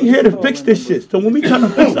 We here to fix this shit. So when we trying to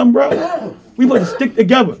fix something, bro, we want to stick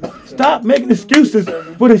together. Stop making excuses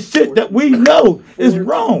for the shit that we know is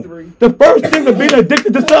wrong. The first thing to being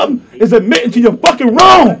addicted to something is admitting to you're fucking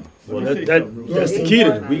wrong. Well, that's the key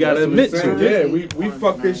to it. We gotta admit to it. Yeah, we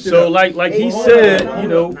fucked this shit So up. like he said, you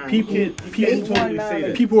know,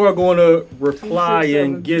 people are going to reply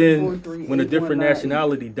and get in when a different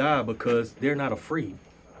nationality die because they're not afraid.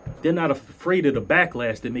 They're not afraid of the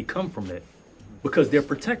backlash that may come from that because they're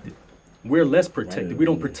protected. We're less protected. We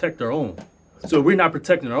don't protect our own. So if we're not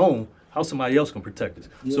protecting our own, how somebody else can protect us?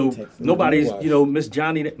 So nobody's, Mr.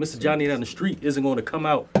 Johnny down the street isn't going to come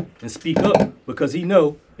out and speak up because he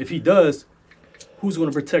know if he does, who's going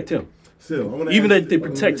to protect him? Even if they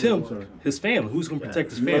protect him, his family, who's going to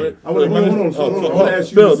protect his family? I want to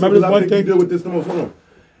ask you, because I think you deal with this the most. Hold on.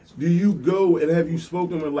 Do you go and have you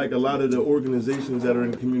spoken with like a lot of the organizations that are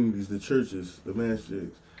in the communities, the churches, the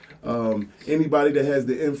masjids, anybody that has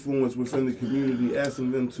the influence within the community,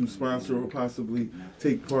 asking them to sponsor or possibly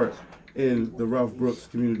take part in the Ralph Brooks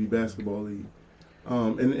Community Basketball League?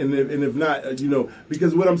 And if not,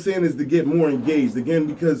 because what I'm saying is to get more engaged again,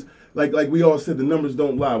 because like we all said, the numbers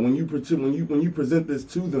don't lie. When you present this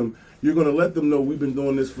to them, you're going to let them know we've been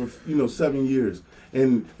doing this for 7 years.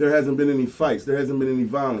 And there hasn't been any fights. There hasn't been any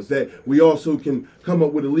violence. That we also can come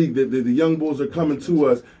up with a league. That the young bulls are coming to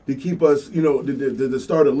us to keep us, to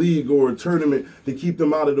start a league or a tournament to keep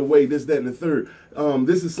them out of the way. This, that, and the third.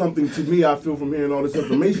 This is something to me. I feel from hearing all this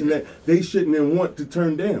information that they shouldn't even want to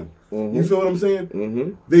turn down. Mm-hmm. You feel what I'm saying?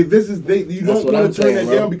 Mm-hmm. You don't want to turn that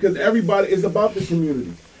down because everybody is about the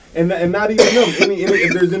community. And not even them.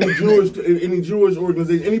 If there's any Jewish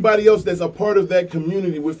organization, anybody else that's a part of that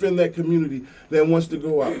community, within that community, that wants to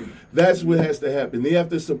go out, that's what has to happen. They have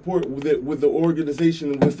to support with the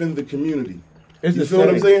organization within the community. You feel what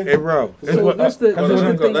I'm saying? Hey, bro. So that's the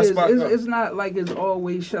thing is, it's not like it's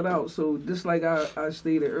always shut out. So just like I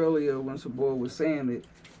stated earlier when Sabor was saying it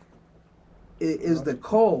is the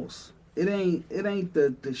cause. It ain't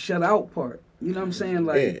the shut out part. You know what I'm saying?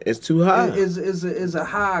 Like it's too high. It's a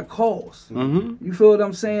high cost. Mm-hmm. You feel what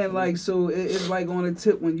I'm saying? Like so, it's like on the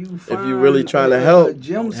tip when you find if you're really trying to help a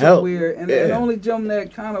gym somewhere, and the only gym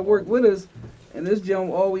that kind of work with us, and this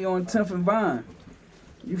gym all we on 10th and Vine.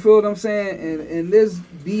 You feel what I'm saying? And this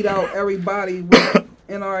beat out everybody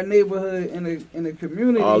in our neighborhood in the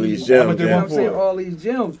community. All these gyms. You know what I'm saying? All these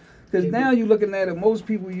gyms. Because now you're looking at it, most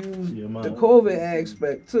people use the COVID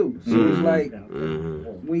aspect too. So it's like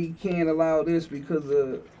we can't allow this because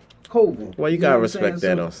of COVID. Well, you gotta respect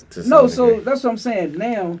that. So that's what I'm saying.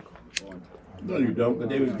 Now. No, you don't. But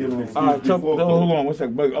they was giving us. Hold on one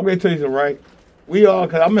second. I'm gonna tell you something, right? We all,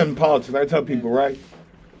 cause I'm in politics. I tell people, right?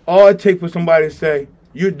 All it takes for somebody to say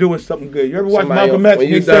you're doing something good. You ever watch Malcolm X? When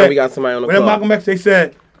you done, we got somebody on the call. When Malcolm X, they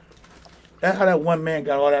said that's how that one man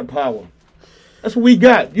got all that power. That's what we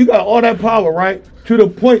got. You got all that power, right? To the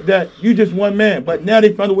point that you just one man. But now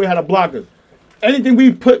they found a way how to block us. Anything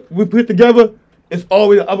we put together, it's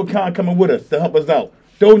always the other kind coming with us to help us out.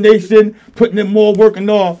 Donation, putting in more work and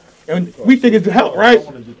all. And we think it's help, right?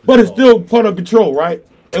 But it's still part of control, right?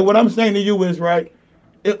 And what I'm saying to you is, right,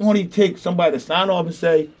 it only takes somebody to sign off and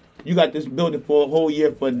say, you got this building for a whole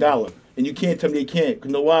year for $1. And you can't tell me they can't. Because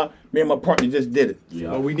you know why? Me and my partner just did it.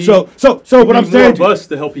 Yeah. We need, so what I'm saying. More of us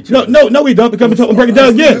to help each other. No, we don't. Because we're talking, break it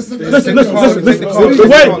down again. Listen. The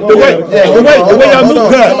way y'all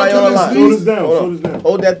move, guys. Slow this down.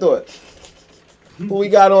 Hold that thought. Who we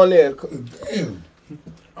got on there? Damn.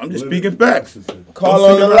 I'm just speaking facts. Call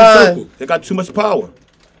on the line. They got too much power.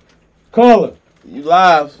 Caller. You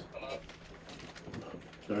live.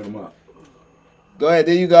 Start them up. Go ahead.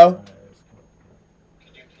 There you go.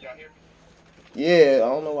 Yeah, I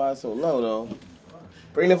don't know why it's so low though.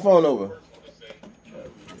 Bring the phone over.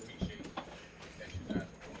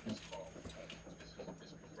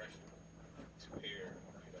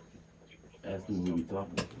 Ask them who we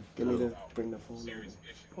talking. Give me the. Bring the phone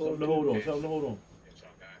over. Hold on. Tell them to hold on.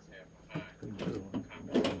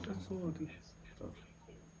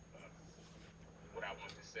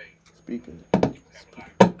 Speaking.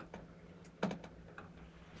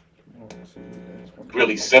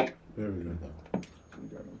 Really simple.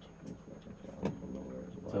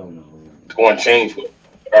 It's going to change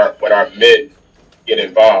what our men get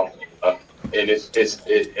involved, and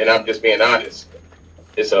and I'm just being honest.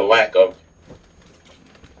 It's a lack of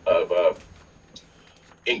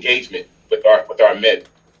engagement with our men,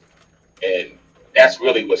 and that's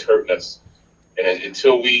really what's hurting us. And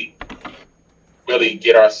until we really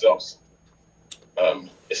get ourselves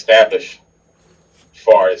established, as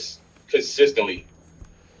far as consistently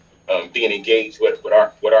being engaged with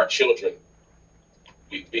our children,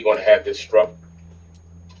 we're going to have this struggle.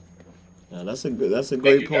 Yeah, that's a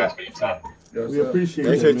great point. We appreciate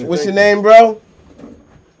it. What's your name, bro?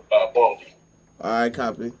 Baldy. All right,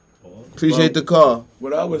 copy. Appreciate the call.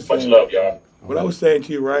 What I was Much saying, love, y'all. What I was saying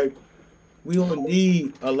to you, right? We don't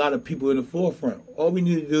need a lot of people in the forefront. All we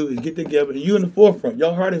need to do is get together, and you in the forefront.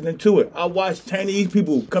 Y'all heard us into it. I watch Chinese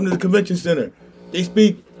people come to the convention center. They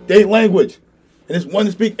speak their language, and it's one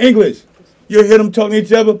to speak English. You hear them talking to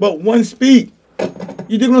each other, but one speak.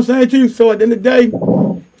 You dig what I'm saying to you? So at the end of the day,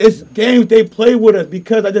 it's games they play with us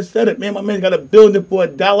because I just said it. Man, my man got a building for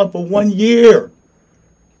 $1 for 1 year.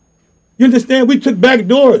 You understand? We took back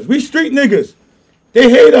doors. We street niggas. They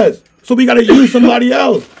hate us. So we got to use somebody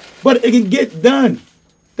else. But it can get done.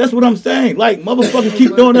 That's what I'm saying. Like, motherfuckers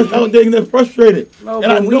keep throwing us out there and they're frustrated. No,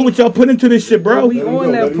 and I know what y'all put into this shit, bro. We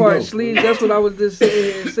on that part, Sleeve. That's what I was just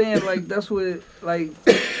saying. Like, that's what, like,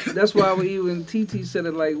 that's why we even TT said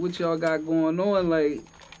it, like, what y'all got going on, like,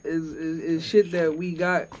 is shit that we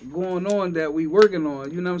got going on that we working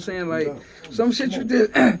on. You know what I'm saying? Like, some shit you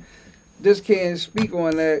just can't speak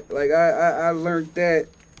on that. Like, I learned that.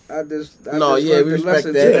 I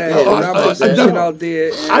respect that. Out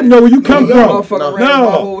there I know where you come from. My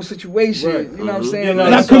whole situation. Right. You know what I'm saying?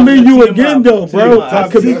 And I commend you again, though, bro.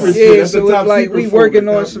 So it's like we working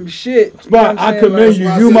on some shit. Spot, I commend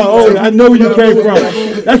you. You my old. I know where you came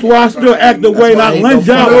from. That's why I still act the way I lunge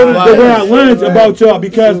out the way I lunge about y'all,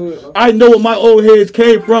 because I know where my old heads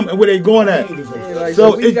came from and where they going at. Like,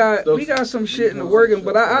 so we got some shit in the working,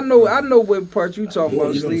 but I know what part you talking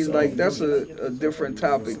about, Sleeve. Like, that's a different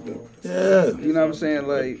topic though. Yeah. You know what I'm saying?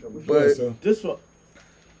 Like, but this one.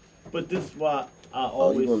 But this is why I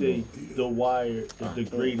always say The Wire is the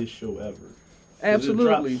greatest show ever.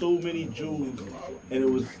 Absolutely. It dropped so many jewels,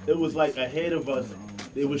 and it was like ahead of us.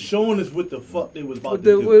 They was showing us what the fuck they was about to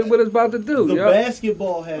do. What it's about to do. The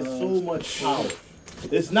basketball has so much power.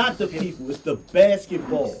 It's not the people, it's the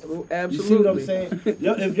basketball. Absolutely. You see what I'm saying?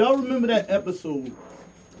 If y'all remember that episode,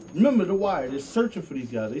 remember The Wire, they're searching for these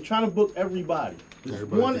guys. They're trying to book everybody. There's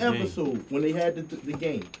one episode when they had the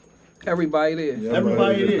game. Everybody there.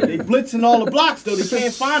 Everybody there. They blitzing all the blocks though. They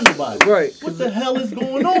can't find nobody. Right. What the hell is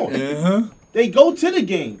going on? They go to the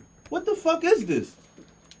game. What the fuck is this?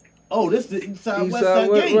 Oh, this the Eastside West Side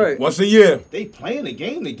game. Right. Once a year. They playing the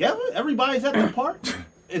game together. Everybody's at the park,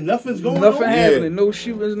 and nothing's going on. Nothing happening. No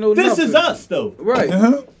shootings. No. This nothing. is us though. Right.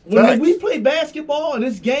 When we play basketball and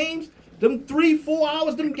it's games, them 3-4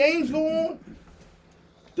 hours, them games go on.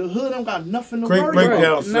 The hood don't got nothing to worry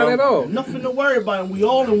about. Not at all. Nothing to worry about. And we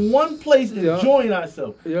all in one place enjoying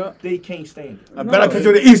ourselves. Yeah. They can't stand it. I bet I catch you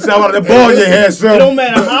on the east side out of the ball you had, son. It don't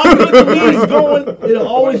matter how good the league's going, it'll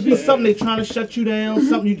always be something they trying to shut you down,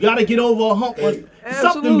 something you gotta get over a hump or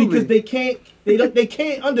something because they can't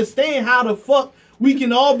understand how the fuck we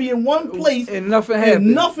can all be in one place and nothing happens.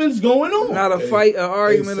 And nothing's going on. Not a fight, an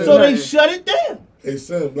argument. So they shut it down. Hey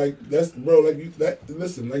Sam, like that's bro, like you that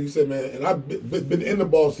listen, like you said, man, and I've been in the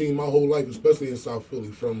ball scene my whole life, especially in South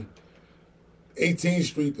Philly, from 18th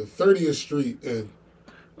Street to 30th Street and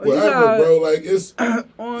wherever, bro. Like it's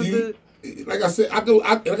like I said,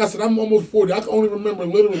 I'm almost 40. I can only remember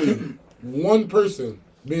literally one person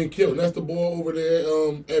being killed, and that's the boy over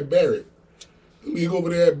there at Barrett. The league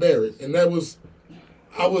over there at Barrett, and I was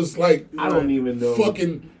like, I don't even know.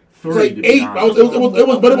 Fucking Three, like 8. It was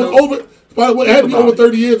over. Spot, it had to be over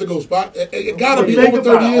 30 years ago, Spot. It gotta be over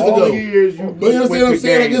 30 years ago. But you understand what I'm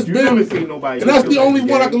saying? Like it's been, and that's the only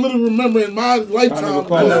one I can literally remember in my lifetime.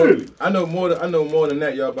 I know more than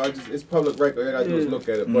that, y'all. But it's public record. All I gotta do is look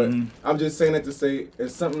at it. But I'm just saying that to say,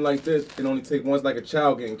 if something like this, it only take one, like a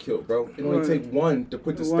child getting killed, bro. It only take one to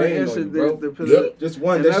put the stain on you, bro. Just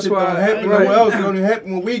one. That shit don't happen nowhere else. It only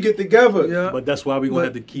happen when we get together. But that's why we gonna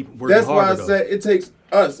have to keep working That's why harder, I said it takes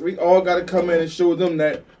us. We all gotta come in and show them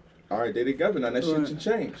that. All right, they together now. That shit should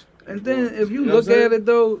change. And then if you look at it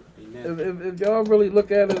though, if y'all really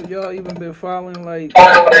look at it, y'all even been following like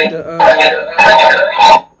the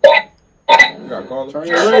turn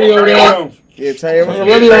your radio down. Yeah, turn your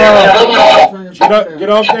radio down. Get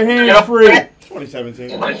off the hands free.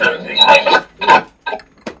 2017.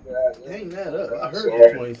 Hang that up. I heard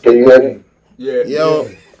 2017. Can you hear me? Yeah. Yo.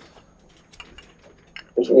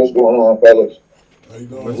 What's going on, fellas? How you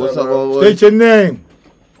doing? What's up, State your name.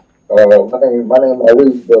 My name is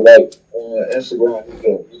Reese, but like on Instagram, you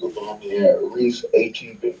can follow me at Reese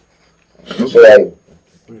HEB. So like,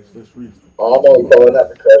 I'm only calling up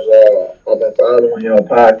because I've been following your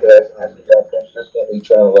podcast and I see y'all consistently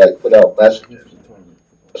trying to like put out messages.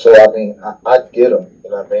 So I mean, I get them. You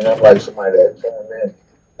know what I mean? I'm like somebody that tunes in,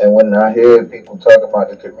 and when I hear people talking about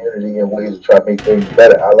the community and ways to try to make things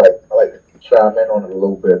better, I like to chime in on it a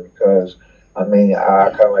little bit because I mean, I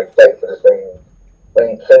kind of like fight for the same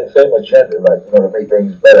agenda, like, you know, to make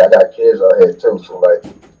things better. I got kids out here too, so like,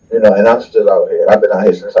 you know, and I'm still out here. I've been out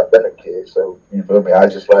here since I've been a kid, so you feel me? I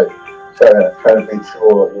just like try to make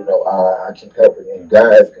sure, you know, I keep helping and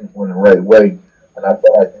guide people in the right way. And I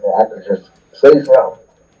feel like, you know, I could just say something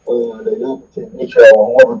they can get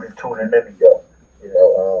y'all, whoever be tuning in to y'all. You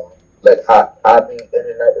know, like I be in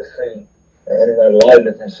and out the city and in and out a lot of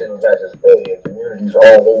different cities, not just Bay and communities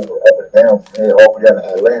all over, up and down from here, all the way down to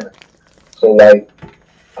Atlanta. So like,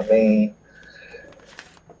 I mean,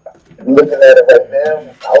 looking at it right now,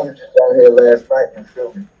 I was just out here last night in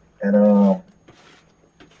Philly, and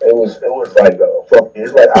it was like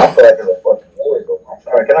it's like I feel like it's a fucking war zone. I'm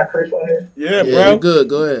sorry, can I curse on here? Yeah, bro. Good,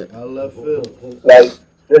 go ahead. I love Phil. Like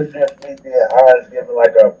this just me being honest, giving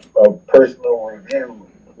like a personal review.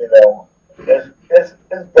 You know, it's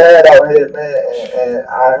bad out here, man. And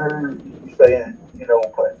I heard you saying, you know,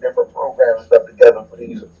 putting different programs and stuff together for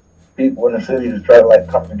these people in the city to try to like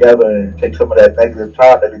come together and take some of that negative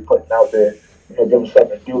time that they're putting out there, you know, give them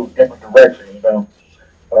something to do, different direction, you know.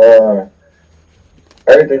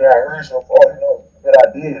 Everything that I heard so far, you know, good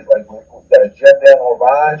ideas. Like we got a jet down on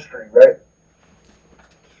Vine Street, right?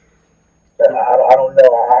 I don't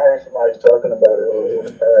know. I heard somebody talking about it in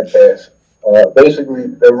the podcast. Basically,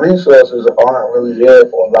 the resources aren't really there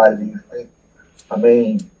for a lot of these people. I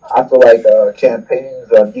mean, I feel like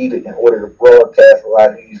campaigns are needed in order to broadcast a lot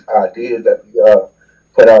of these ideas that we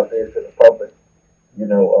put out there to the public. You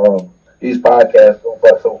know, these podcasts go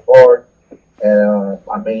but so far, and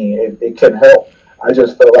I mean, it can help. I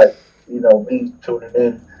just feel like, you know, me tuning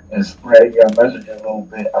in and spread your message a little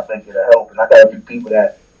bit, I think it'll help. And I got a few people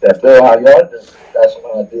that feel how y'all do. That's some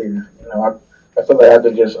ideas. You know, I feel like I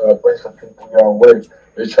could just bring some people y'all way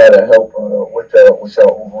to try to help with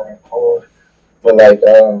your overall cause. But like,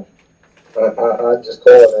 I just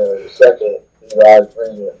called in a second. You know, I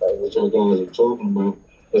agree with like what y'all guys are talking about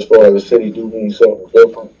as far as the city do need something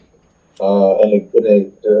different.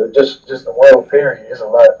 Just the world period. There's a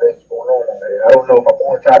lot of things going on there. I don't know if I'm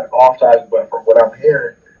on topic, off topic, but from what I'm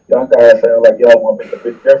hearing, y'all guys sound like y'all want to make a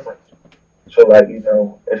big difference. So like, you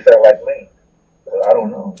know, it sound like me. So I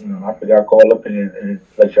don't know. You know, I figure I'll call up and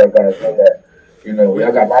let y'all guys know that. You know,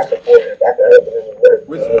 y'all got my support. If I can help in any way.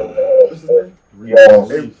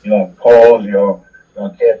 Y'all calls, y'all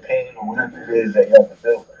campaign, or whatever it is that y'all can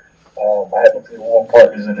do. I have a few more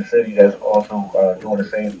partners in the city that's also doing the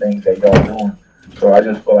same things that y'all doing. So I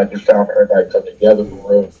just feel like it's time for everybody to come together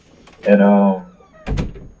for real.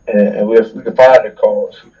 And we can find the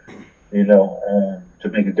cause, you know, to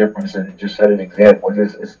make a difference and just set an example.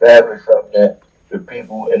 Just establish something that the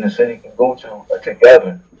people in the city can go to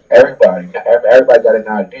together. Everybody got an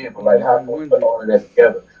idea, but like how can we put all of that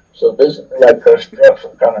together? So basically, like construct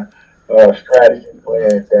some kind of strategy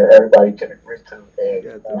plan that everybody can agree to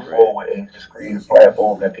and move forward and just create a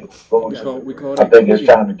platform that people can go to. I think it's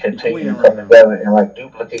time to continue to come together and like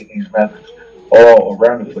duplicate these methods all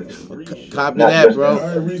around the place. Copy that, bro.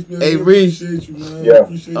 Hey, Reese. Yeah.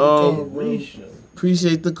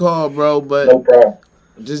 Appreciate the call, bro. But no problem.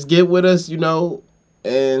 Just get with us, you know,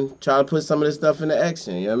 and try to put some of this stuff into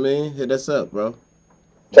action. You know what I mean? Hit us up, bro.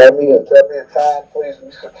 Tell me a time, please.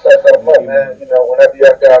 We set something up, man. You know, whenever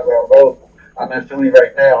y'all guys are available. I'm in Philly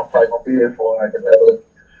right now. I'm probably gonna be here for like another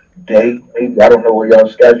day. Maybe I don't know where y'all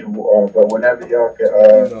schedule are, but whenever y'all can,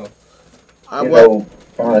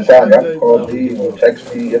 find a time, y'all can call me or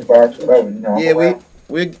text me, inbox, whatever. You know, yeah,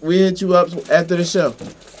 we hit you up after the show.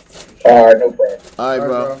 All right, no problem. All right,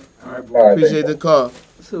 bro. All right, appreciate the call.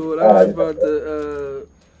 So what I was about to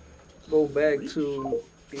go back to,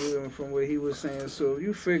 even from what he was saying. So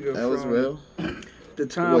you figure that was real. The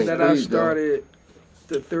time that I started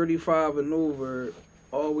the 35 and over,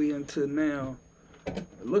 all the way until now,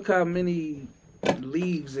 look how many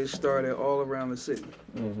leagues they started all around the city.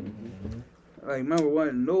 Like, remember,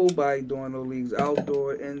 wasn't nobody doing no leagues,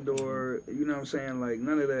 outdoor, indoor, you know what I'm saying? Like,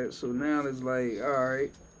 none of that. So now it's like, all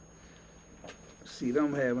right, see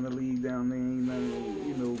them having a league down there, ain't nothing,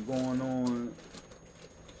 you know, going on.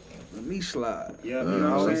 Let me slide. Yeah, you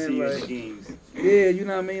know what I'm saying? Like, yeah, you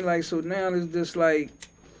know what I mean? Like, so now it's just like,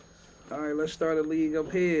 all right, let's start a league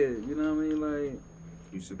up here. You know what I mean? Like,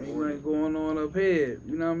 ain't nothing going on up here.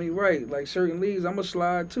 You know what I mean? Right. Like, certain leagues, I'm going to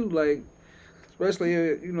slide too. Like, especially,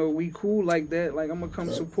 you know, we cool like that. Like, I'm going to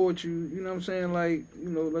come support you. You know what I'm saying? Like, you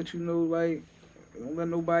know, let you know, like, don't let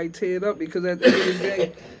nobody tear it up. Because at the end of the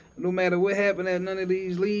day, no matter what happened at none of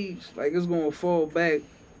these leagues, like, it's going to fall back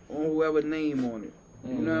on whoever name on it.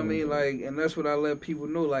 You know what I mean? Like, and that's what I let people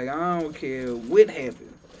know. Like, I don't care what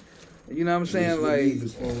happened. You know what I'm saying? Like,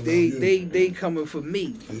 they coming for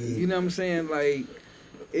me. You know what I'm saying? Like,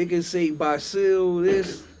 it can say Basil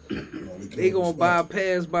this. They gonna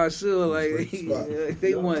bypass Basil. Like,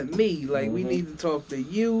 they want me. Like, we need to talk to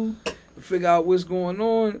you, figure out what's going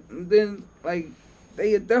on. And then, like,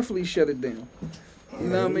 they definitely shut it down. You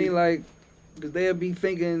know what I mean? Like, because they'll be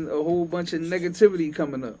thinking a whole bunch of negativity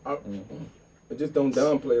coming up. I just don't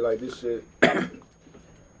downplay like this shit.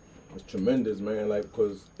 It's tremendous, man. Like,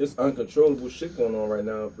 because it's uncontrollable shit going on right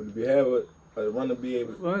now. But if you have be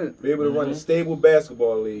able to run a stable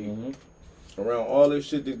basketball league around all this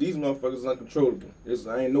shit, these motherfuckers is uncontrollable.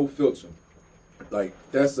 I ain't no filter. Like,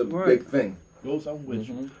 that's a big thing. Ghost, I'm with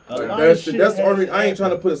you. That's already. I ain't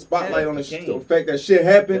trying to put a spotlight on the fact that shit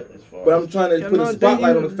happened, but I'm trying to put a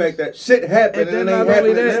spotlight on the fact that shit happened and it ain't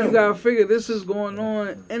happening now. You gotta figure this is going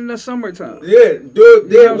on in the summertime. Yeah,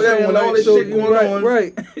 dude. Yeah, when all this shit going on,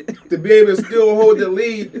 right? To be able to still hold the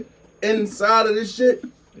lead inside of this shit.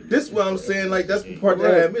 This is what I'm saying. Like, that's the part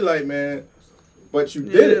that had me like, man. But you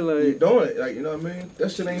did it. Like, you doing it. Like, you know what I mean?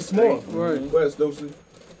 That shit ain't small. Right. Go ahead, Stokesy.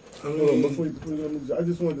 Before you, I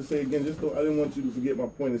just wanted to say again, I didn't want you to forget my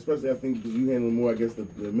point, especially I think because you handle more, I guess, the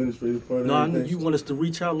administrative part. No, I know you want us to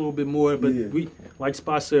reach out a little bit more, but we, like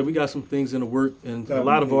Spot said, we got some things in the work, and a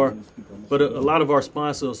lot of our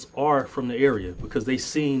sponsors are from the area because they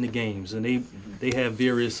seen the games and they have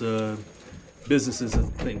various businesses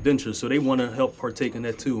and ventures, so they want to help partake in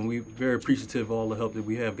that too, and we're very appreciative of all the help that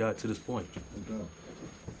we have got to this point.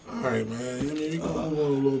 All right, man. I mean, we can move on a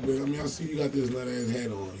little bit. I mean, I see you got this nut ass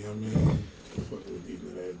hat on. You know what I mean?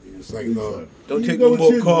 It's like, no. Don't take no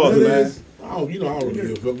more calls, man. I don't really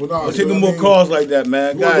give a fuck. But Don't take no more calls like that,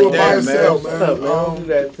 man. God damn, man.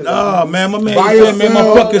 Nah, man, my man said, man, my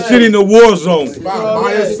fucking city in the war zone.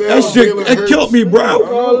 That shit killed me, bro.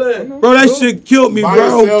 Bro, that shit killed me, bro. Buy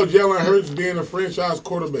or sell Jalen Hurts being a franchise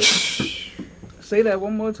quarterback. Say that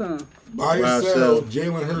one more time. Buy or sell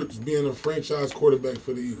Jalen Hurts being a franchise quarterback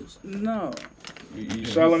for the Eagles. No. You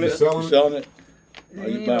selling it? Selling it? He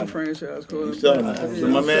ain't no franchise quarterback. You selling it? So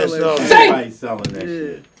my man selling it. Everybody's selling that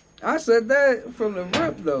shit. I said that from the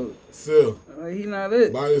rip though. Sell. He not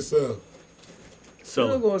it. Buy or sell.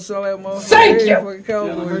 Still gonna sell that motherfucker. Thank you. Fucking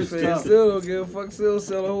Cowboys fan. Still don't give a fuck. Still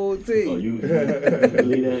sell the whole team. Oh, you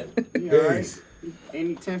believe that? You alright? Ain't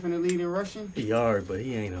he 10th in the lead in rushing? He are, but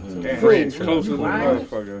he ain't a franchise. Close to the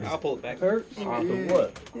motherfucker. I'll pull it back. Hurt?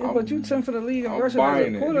 What? Yeah, but you 10th for the league in rushing as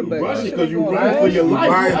buying a it. quarterback. Rushing because you run for your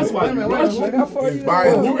life. That's why you rushing. How far you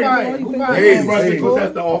buying going? Who buying rushing because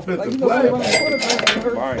that's the offensive play. Like, quarterback and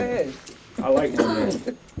hurt Buying. fast. I like my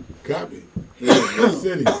man. Copy.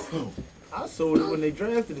 City. I sold it when they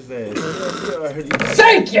drafted his ass.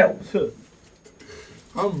 Thank you.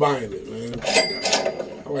 I'm buying it, man.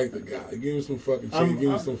 I like the guy. Give him some fucking change.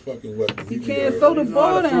 Give him some fucking weapons. He can't throw the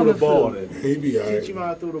ball down the field. He be alright. Teach him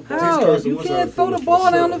how to throw the ball. How? You can't throw the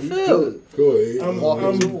ball down the field. Go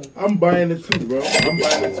ahead. I'm buying it too, bro. I'm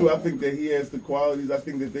buying it too. I think that he has the qualities. I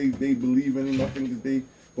think that they believe in him. I think that they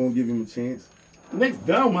gonna give him a chance. Next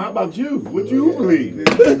down, how about you? What you believe?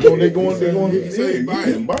 They going. Say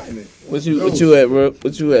I'm buying it. What you at, bro?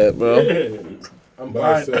 What you at, bro? I'm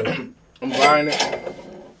buying it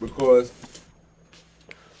because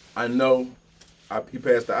I know he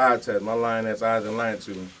passed the eye test. My line has eyes and line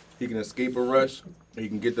to him. He can escape a rush, and he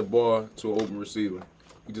can get the ball to an open receiver.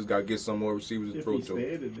 He just got to get some more receivers to throw to.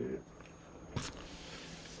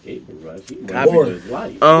 Escape a rush.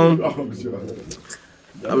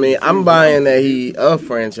 I mean, I'm buying that he a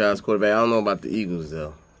franchise quarterback. I don't know about the Eagles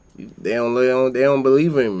though. They don't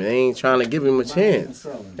believe in him. They ain't trying to give him a chance.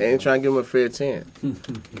 They ain't trying to give him a fair chance.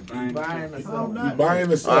 Buying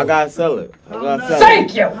the sell. I gotta sell it.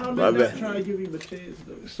 Thank you. I'm not trying to give him a chance,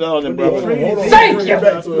 though. Selling it, bro. Thank you.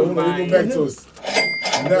 Go back to us.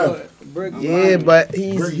 No. Yeah, but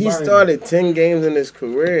he started 10 games in his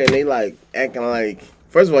career, and they like acting like.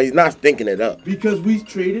 First of all, he's not stinking it up. Because we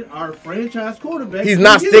traded our franchise quarterback. He's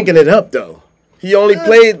not stinking it up though. He only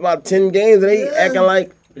played about 10 games, and they acting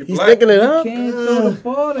like he's stinking it up. He can't throw the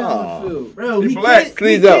ball down the field. Bro, he black.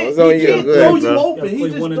 Please don't. It's on you. Go throw ahead, you bro. open. He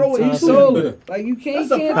just throw it. He sold it. Like you can't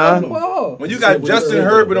throw the ball. When you got Justin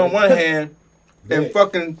Herbert on one hand and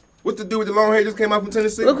fucking what's the dude with the long hair just came out from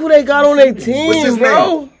Tennessee? Look who they got on their What's team, his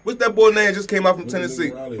bro. name? What's that boy name just came out from Tennessee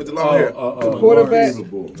with the long hair? Quarterback.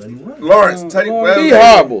 Lawrence. Teddy. He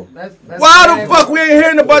horrible. Why the fuck we ain't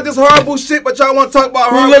hearing about this horrible shit, but y'all want to talk about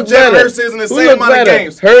Who horrible look Jalen better? Hurts is in the Who same look amount of better?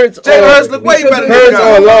 games? Hurts Jalen or Hurts look way better than Hurts this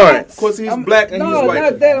guy. or Lawrence? Of course, he's black and he's No, white.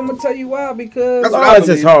 not that. I'm gonna tell you why. Because That's what I Lawrence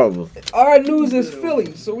is believe. horrible. our news is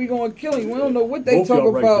Philly, so we gonna kill him. We don't know what they Both talk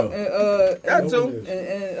y'all right, about. Got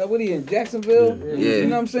to. And what he in Jacksonville? Yeah. You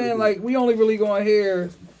know what I'm saying? Like we only really gonna hear,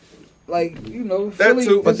 like That Philly.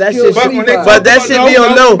 too. But that just shit- kill But when they Philly But talk that about shit him, be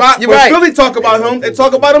on no. when You're right. Philly talk about him, they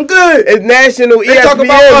talk about him good. It's national They ESPN. talk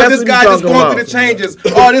about, oh, That's this what guy you just talking going about. through the changes.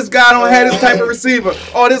 Oh, this guy don't have this type of receiver.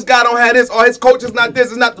 Oh, this guy don't have this. Oh, his coach is not this.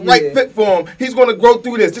 It's not the right fit for him. He's going to grow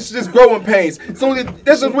through this. This is just growing pains. So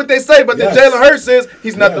this is what they say. But then Jalen Hurts says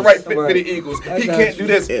he's not the right fit for the Eagles. He can't do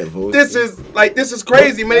this. This is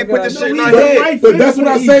crazy, man. They put this shit in our head. But that's what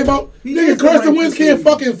I say about nigga. Carson Wentz can't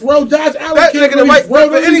fucking throw. Josh Allen That can't nigga the right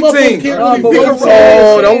really fit for any team.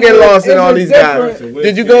 Oh, don't get lost in all these guys.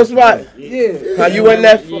 Did you go Spot? Yeah. How you went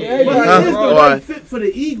that? But Huh? he's the All right right. fit for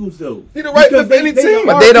the Eagles, though. He's the right fit for any team.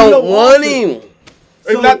 But they don't want him.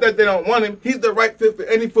 It's not that they don't want him. He's the right fit for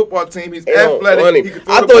any football team. He's They don't want athletic. him. He can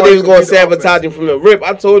throw I the thought ball, they he was can going to get the sabotage offense. him from the rip.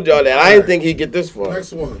 I told y'all that. I didn't think he'd get this far.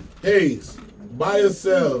 Next one. Hayes. Buy or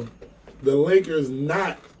sell. The Lakers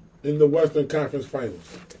not in the Western Conference Finals.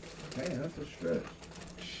 Man, that's a stretch.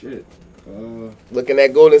 Shit. Looking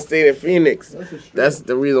at Golden State and Phoenix. That's a stretch. That's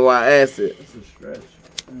the reason why I asked it. That's a stretch.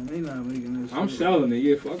 They not making this. I'm selling it.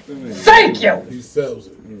 Yeah, fuck them. Man. Thank you. He sells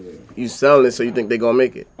it. You selling it, so you think they gonna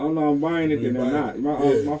make it? Oh no, I'm buying it. Then they're not. My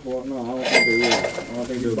fault. No, I don't think they will. I don't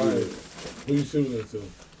think they'll Buy do it. it. Who you shooting it to?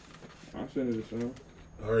 I'm sending it to them.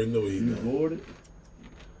 I already know what he doing. Bored it?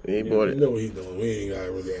 He bought You it. know what he doing. We ain't got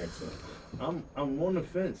to really ask him. I'm on the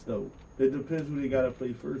fence though. It depends who they gotta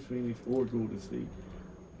play first, Phoenix or Golden State.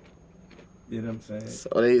 You know what I'm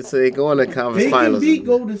saying? So they go in the conference They can finals. beat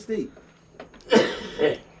Golden State.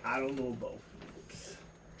 I don't know about.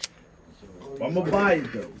 I'm gonna buy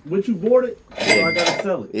it though. What you bought it? So I gotta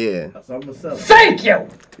sell it. Yeah. So I'm gonna sell it. Thank you.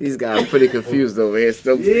 These guys are pretty confused over here.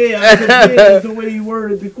 Still. Yeah, I confused. That's the way you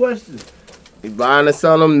worded the question. You buying or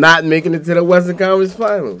selling them, not making it to the Western Conference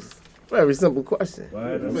Finals? Very simple question.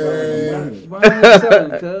 Man.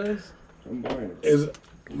 Is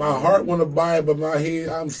my heart want to buy it, but my head,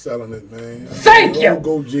 I'm selling it, man. Thank you. Don't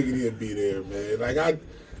go jiggity and be there, man. Like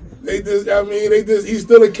he's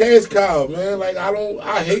still a cash cow, man. Like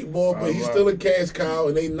I hate ball, but he's still a cash cow,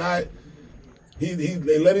 and they let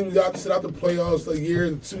him sit out the playoffs a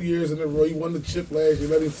year, 2 years in a row. He won the chip last year.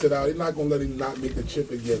 Let him sit out. They're not gonna let him not make the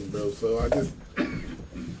chip again, bro. So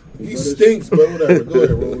he stinks, but whatever. Go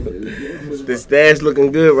ahead, Roll. The stash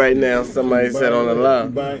looking good right now. Somebody said on the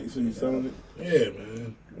line. So you selling it? Yeah,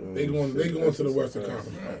 man. They going to the Western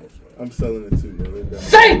Conference Finals. I'm selling it too, man.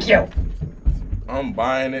 Thank you. I'm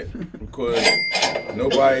buying it because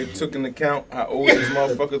nobody took into account how old these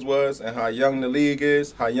motherfuckers was and how young the league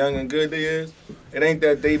is, how young and good they is. It ain't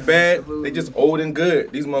that they bad, they just old and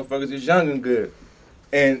good. These motherfuckers is young and good.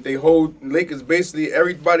 And they hold Lakers basically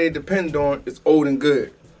everybody they depend on is old and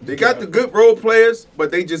good. They got the good role players, but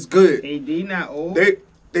they just good. AD not old.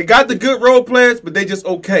 They got the good role players, but they just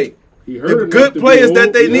okay. The enough good to players be that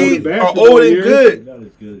old. they He need hurt are basketball old and years. good. Not as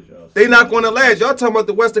good as y'all. They not going to last. Y'all talking about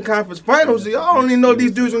the Western Conference Finals. Y'all don't even know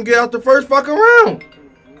these dudes gonna get out the first fucking round.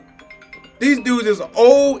 These dudes is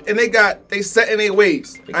old and they set in their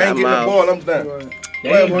ways. I ain't getting the ball. I'm done.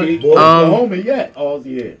 They ain't beat Oklahoma yet all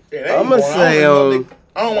year. I'm gonna say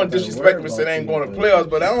I don't want to disrespect them and say they ain't going to playoffs,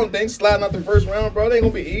 but I don't think sliding out the first round, bro, they ain't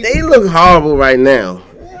gonna be easy. They look horrible right now.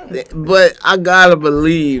 But I gotta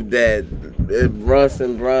believe that Russ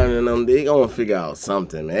and Brian and them, they gonna figure out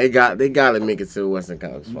something, man. They gotta make it to the Western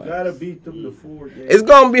Conference You Finals. gotta beat them the 4 games. It's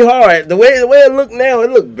gonna be hard. The way it look now,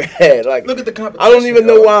 it look bad. Like look at the competition. I don't even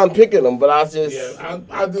know why I'm picking them, but I'm just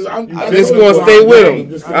gonna stay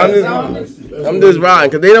with them. I'm just riding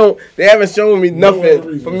because they haven't shown me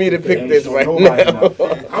nothing for me to pick this right now.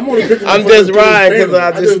 I'm just riding because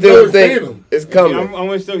I just still think it's coming. I'm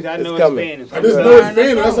with Stokes. I know It's coming. it's I just know it's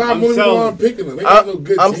Phantom. That's how I'm picking them. They got no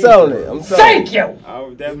good I'm team. selling it. I'm selling Thank it. you. I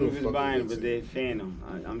would definitely was buying it, but they Phantom.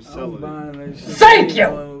 I'm selling it. Thank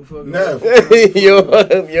you. Nev.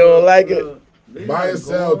 you don't like it? Buy or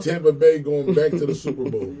sell, Tampa Bay going back to the Super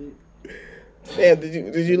Bowl. Damn,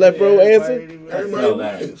 did you let bro answer?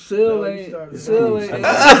 Still ain't.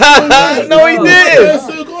 No, he did.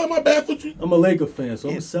 Still going. My bad. What you? I'm a Laker fan, so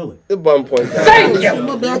I'm gonna sell it. The bum point. Thank you.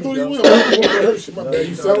 My bad. I thought he went. My bad.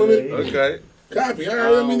 You selling it? Okay. Copy. All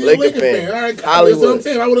right. I mean, you're a Laker Laker fan. fan. All right. Copy. That's Hollywood. what I'm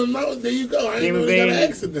saying. I would have known. There you go. I ain't really got an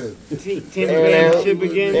accident. Tampa Bay chip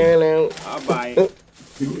again. I'll buy it.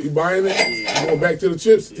 You buying it? You going back to the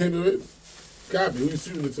chips? Tampa Bay. Copy. Who you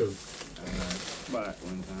shooting it to? Buy it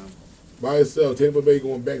one time. Buy or sell. Tampa Bay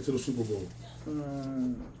going back to the Super Bowl.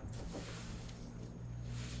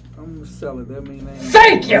 I'm gonna sell it. That mean ain't.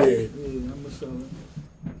 Thank you. Yeah, I'm gonna sell it.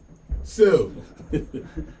 Sell.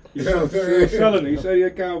 He's selling it. He said he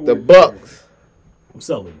a Cowboy. The Bucks. I'm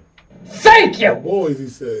selling it. Thank you. Boys, he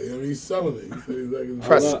said. I mean, he's selling it. He said he's like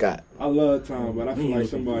Prescott. I love Tom, but I feel like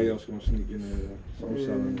somebody else gonna sneak in there. So I'm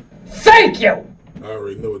selling it. Thank you. I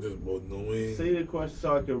already know what this boy doing. Say the question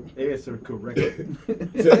so I can answer correctly.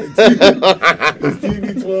 Is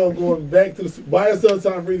TB12 going back to the buy or sell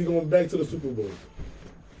Tom Brady going back to the Super Bowl?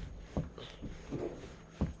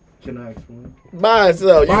 Can I explain? Buy or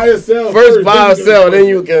sell. Buy or sell. First buy or then you sell, can then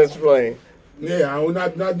you can explain. Yeah, you're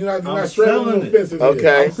not I'm straddling selling no it. fences.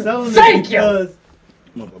 Okay. I'm selling Thank it you. because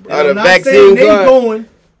the I'm not vaccine saying they card. going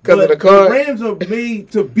Because of but the card. Rams are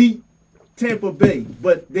made to beat Tampa Bay,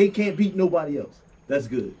 but they can't beat nobody else. That's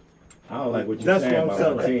good. I don't like what you're That's saying what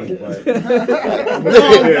about I'm my selling. team, but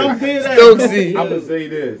I'm dead ass. Stokesy. I'm gonna say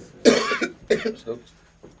this.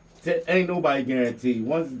 Ain't nobody guaranteed.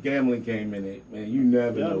 Once gambling came in it, man, you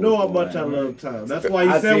never Y'all know. know how what's much I going on. love time. That's why he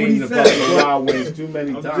I said what seen he the said. Buffalo Wild Wings too many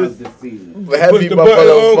I'm times just- this season. Heavy the Buffalo button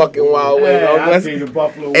on. fucking Wild Wings. Yeah, I Let's- seen the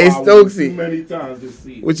Buffalo Hey, Wild Wings too Stokesy. many times this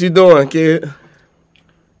season. What you doing, kid?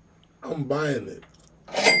 I'm buying it.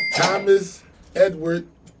 Thomas Edward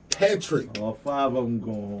Patrick All 5 of them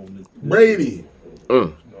going home. Brady.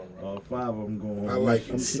 Mm. All 5 of them going home. I like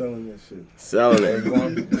I'm it. selling that shit. Selling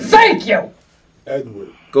it. Thank you. Edward.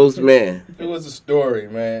 Ghost Man. It was a story,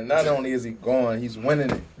 man. Not only is he gone, he's winning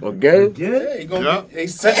it. Again? Yeah, he gonna be,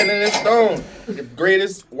 he's setting it in stone. The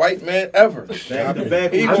greatest white man ever. Back to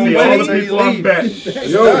back. He I gonna see win all it the till he people I'm leave. betting.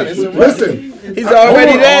 Yo, listen. He's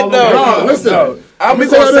already that, No, though. listen. I'm Let me gonna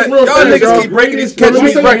tell you this say, real y'all fast, niggas y'all. keep breaking these Let catch me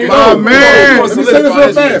me say- breaking. no, man. Let me say this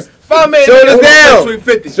real fast. Shoulders down.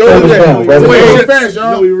 Shoulders down. Wait, fast,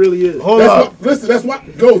 y'all. No, he really is. Hold up. Listen, that's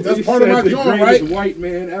what goes. That's part of my joint, right? White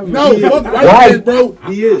man ever. No, fuck white man, bro.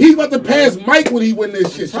 He is. He's about to pass Mike when he win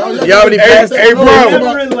this shit. Y'all already passed. Hey, bro.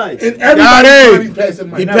 And everybody passing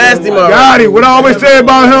Mike. He passed him already. Got it. What I always say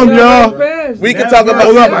about him, y'all. We can talk about.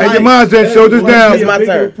 Hold up. I your mindset. Shoulders down. It's my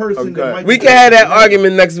turn. Okay. We can have that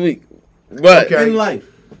argument next week. But In life.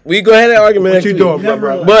 we go ahead and argument What next you week. doing,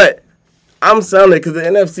 bro? But I'm selling it because the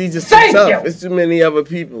NFC just too tough. It's too many other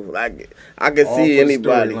people. Like I can see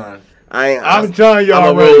anybody. I'm telling y'all,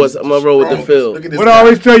 I'm gonna roll with the field. What I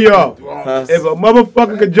always tell y'all, if a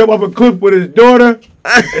motherfucker can jump off a cliff with his daughter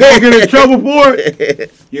and he get in trouble for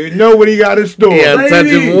it, you know what he got in store. Yeah,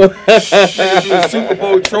 untouchable. The Super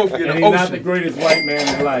Bowl trophy in And the he's not the ocean. greatest white man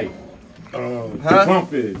in life.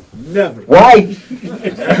 Trump is. Never. Right.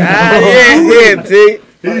 Yeah, T.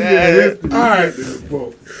 All right.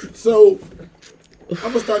 So I'm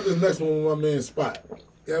gonna start this next one with my man Spot.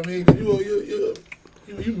 You know what I mean?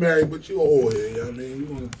 You married, but you old here. You know what I mean? You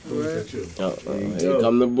want to throw this at you. Here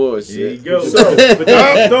come the bullshit. There you go. So,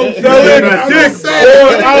 Don't sell it, dick, boy.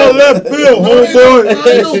 Out of left field,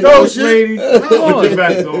 homeboy. Don't ladies. Put your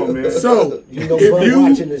vest on, man. So, if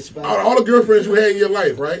you, out of all the girlfriends you had in your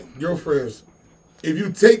life, right? Girlfriends, if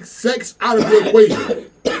you take sex out of the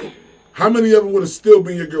equation, how many of them would have still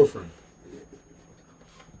been your girlfriend?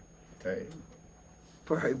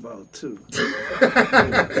 Probably about 2.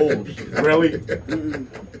 Oh, really?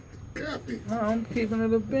 No, I'm keeping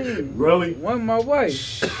it a bean. Really? One my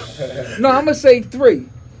wife. No, I'm gonna say 3.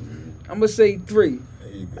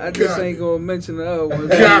 I just ain't gonna mention the other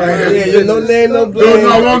ones. Yeah, no name, no blame.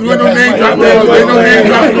 No name dropping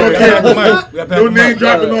no name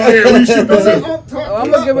dropping on air. We shoot this in.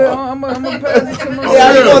 I'm gonna give it. I'm gonna pass it to my. Yeah,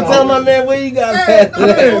 I'm gonna tell my man where you got that.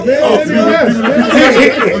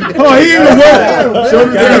 Oh, he in the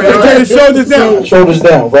world. Shoulders down. Shoulders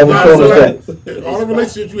down, brother. Shoulders down. All the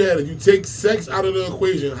relationships you had, if you take sex out of the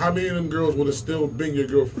equation, how many of them girls would have still been your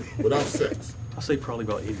girlfriend without sex? I'll say probably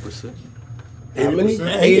about 80%. How many?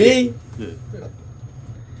 80? Yeah.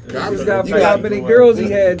 I just gotta figure out how many girls he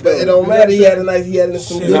had. But it don't matter. He had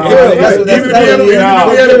some good Nah, girls. That's what that's telling you. You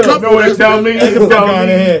know what they tell me?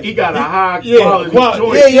 He got a high quality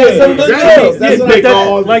choice. Yeah, some good girls. That's what I'm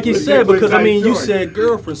That, like you said, because I mean, you said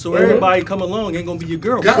girlfriend, so everybody come along ain't gonna be your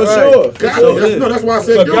girlfriend. For sure. That's why I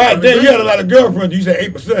said God girlfriend. damn, you had a lot of girlfriends. You said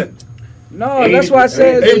 8%. No, that's why I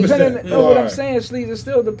said 80%. depending. No, what I'm saying, Sleeves, is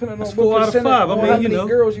still depending on That's what 4 out of percentage 5. I on mean, how you many know.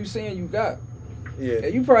 girls you saying you got. Yeah.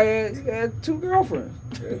 You probably had 2 girlfriends.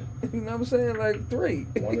 You know what I'm saying? Like 3.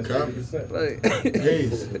 Like,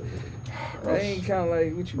 I ain't count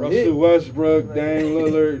like what you Russell did. Westbrook, Dame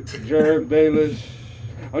Lillard, Jared Bayless.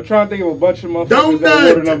 I'm trying to think of a bunch of motherfuckers Don't that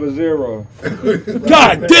nut. were the number 0.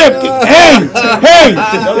 God damn. Hey.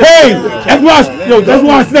 That's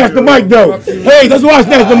why I snatched the mic, though. Hey, that's why I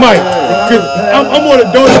snatched the mic. 'Cause I'm on the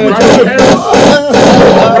door with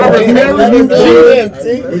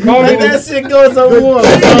Let that shit go some more.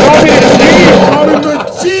 Call him the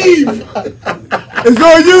chief. It's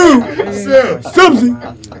on you. Subsy.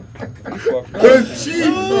 The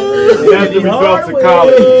chief. That's the results of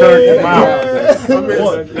college. You turned him out.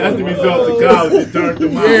 That's the results of college. You turned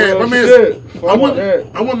him out. Yeah, my man.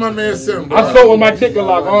 I want my man Sim, bro. I saw with my ticket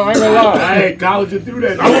lock on. I ain't gonna lie. I ain't college to do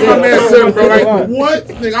that. I want my man Sim, bro. Like, what?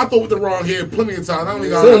 Nigga, I thought with the wrong head plenty of times. I don't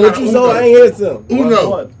even got What you saw? I ain't hear some.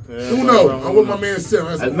 Uno. I'm with my man Sim.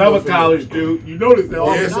 That's Another college dude. You notice that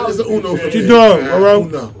all Yeah, it's an Uno for What you me. doing, bro?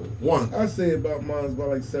 Uno. 1. I say about mine's about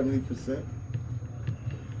like 70%.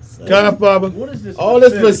 Godfather. What is this? All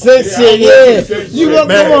this percent shit, yeah. You look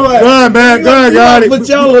Man, on. go on, man. Got it. Put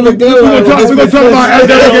y'all on the good. We're gonna talk about after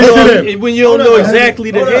that get to them. When you don't know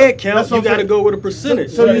exactly the head count, you got to go with a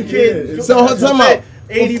percentage. So you can't. So talking about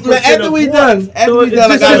 80% after we done, I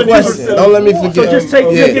got a 70%. question. Don't let me forget. So just take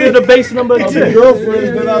it to the base number 10.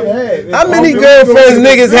 Girlfriends that I've had. How many girlfriends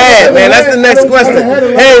niggas had, man? That's the next question.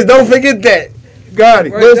 Hey, don't forget that. Got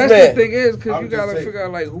it. Right, that's the thing is, because you gotta figure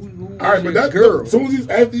out like who All right, but that's girl. as soon as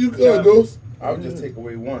after you goes. I would just take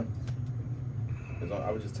away 1.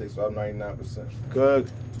 I would just take, so I'm 99%.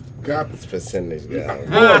 Good. It's percentage, I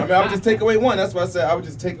mean, I would just take away 1. That's why I said I would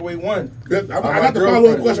just take away 1. I got the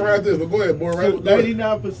follow-up question right after this, but go ahead, boy. Right?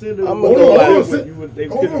 99% of I'm gonna go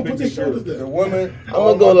like. Hold on, put your shoulders The down. woman, I'm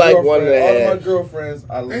gonna go like 1.5. all of my girlfriends,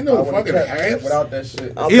 I Ain't no would've fucking kept halves. without that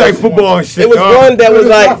shit. He like football and shit, It was dog. one that was It's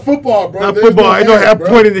like. not football, bro. Not There's football. no Ain't no half, half bro.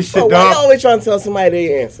 point in this shit, Oh, why you dog. always trying to tell somebody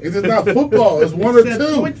their answer? It's just not football. It's 1 or 2.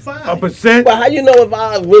 0.5. A percent. But how you know if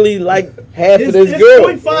I really like half of this It's girl?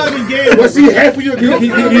 0.5 in game. Was she half of your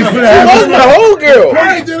girlfriend? He's wasn't the whole girl.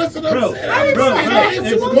 Right, dude, that's what I'm saying.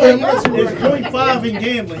 It's 0.5 in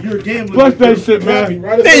gambling. You're a gambler. Plus that shit, man.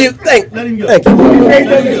 There you think. Let him go. Thank you.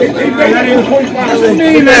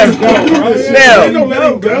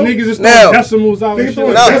 Niggas is Now. throwing decimals out. and shit.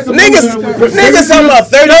 Niggas talking about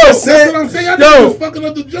 30%. That's what I'm saying. Yo, fucking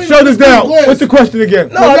up the drink. shut this down. What's the question again?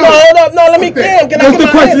 No, hold up. No, let me damn. Can I What's get the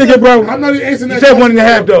my question answer? again, bro? I'm not even answering You that. said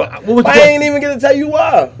 1.5 though. What was the I question? ain't even gonna tell you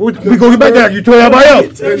why. We gonna get back down. You told everybody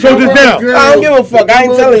else. Shut this down. I don't give a fuck. I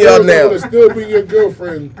ain't telling y'all now. Would still be your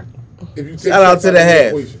girlfriend if you take Shout out to the half.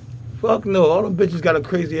 equation. Fuck no. All them bitches got a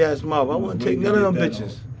crazy ass mouth. I wouldn't take none of them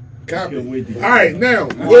bitches. Copy. All right, now.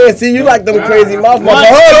 Yeah, see, you like them crazy mouth.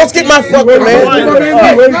 Oh, don't skip my fucking man.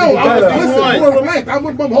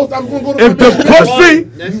 If the pussy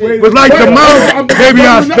was like the mouth, maybe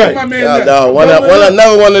I'll stay.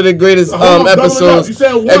 Another one of the greatest episodes.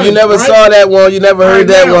 If you never saw that one, you never heard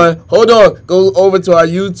that one. Hold on, go over to our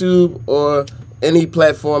YouTube or any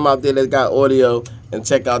platform out there that got audio and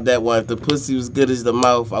check out that one. If the pussy was good as the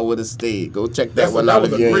mouth, I would have stayed. Go check that one out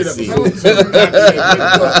if you ain't seen it.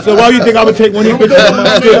 So why you think I would take one of these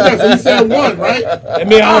bitches? You said one, right? I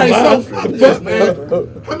mean, so fuck this, man.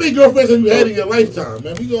 How many girlfriends have you had in your lifetime,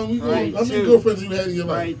 man? We going. How many girlfriends have you had in your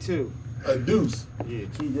life? Right, two. A deuce. Yeah,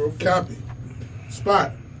 2 girlfriends. Copy.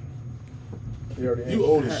 Spot. You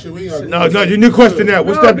old as shit. We ain't No, you new question now.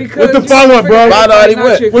 What's No, the follow up, bro? Spot already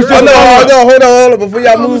went. What's your Hold on, before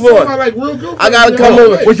y'all move on. I gotta come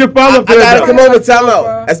over. What's your follow up? I gotta come over, time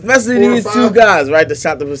out. Especially these two guys, right, that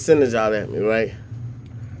shot the percentage out at me, right?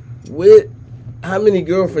 How many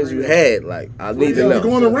girlfriends you had? Like, I need to know. We're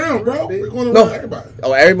going around, bro. We're going around with everybody.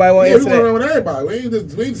 Oh, everybody want to answer we're going around with that? everybody. We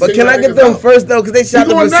ain't But can I get them first, though? Because they shot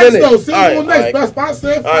the percentage. Next, though. See, All going next. Best Spot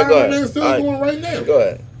said 5 minutes still going right now. Go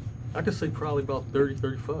ahead. I could say probably about 30,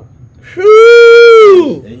 35.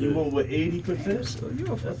 Whew. And you went with 80%?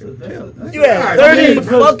 You had 30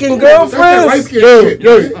 fucking girlfriends?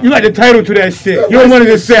 Yo, you like the title to that shit. You don't want to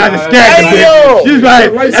just say I just stacked the bitch. She's like,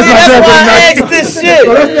 that's why I asked this shit.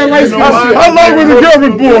 How long was the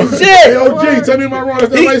girlfriend for? Shit. Yo, G, tell me my wrong. That's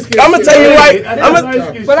that light skin. I'm gonna tell you right.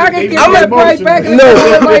 But I can get that right back in the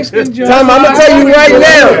light skin job. Tom, I'm gonna tell you right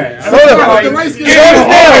now. Hold up. Shoulders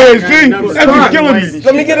down.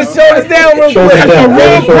 Let me get a shoulders down real quick. That's a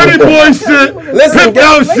real pretty boy shit. Listen,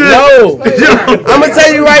 no. I'm gonna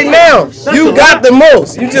tell you right now. You got the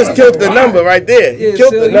most. You just killed the number right there. You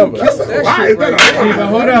killed the number.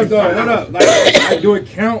 Hold up. Like, do it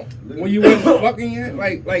count when you wasn't fucking yet?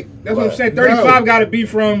 Like that's what I'm saying. 35 got to be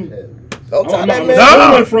from. Don't tell that man.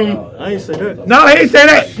 I ain't say that. No, he ain't say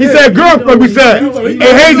that. He said girlfriend. We said. Hey,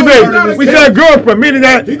 Hazy baby. We said girlfriend, meaning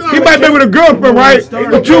that he might be with a girlfriend, right,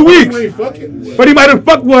 for 2 weeks. But he might have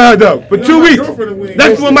fucked with her though for 2 weeks.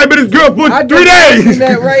 Next one might be his girl for 3 days.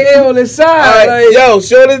 That right there on the side. All right, yo,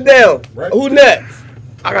 shoulders down. Who next?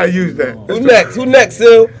 I gotta use that. Who next,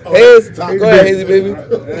 Sil? Hazy. Go ahead, Hazy baby.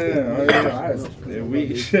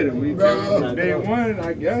 We day one,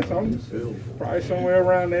 I guess. I'm probably somewhere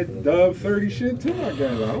around that Dub 30 shit too, I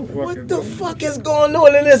guess. What the fuck is going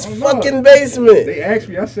on in this fucking basement? They asked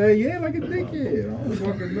me, I said, yeah, like a dickhead. I don't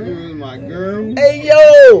fucking know. My girl. Hey,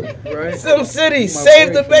 yo. Sim City,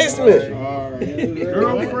 save the basement.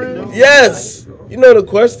 Girlfriend? Yes. You know the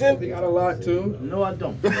question? They got a lot too. No, I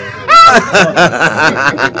don't.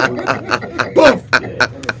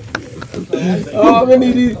 How many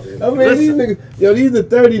of these niggas? Yo, these are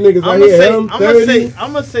 30 niggas right here.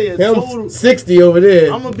 I'm gonna say a total 60 over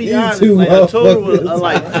there. I'm gonna be these honest, two like a total of motherfuckers.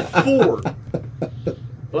 like 4.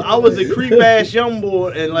 Well, I was a creep ass young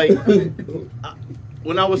boy, and like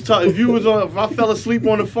when I was talking, if I fell asleep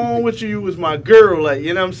on the phone with you, you was my girl, like,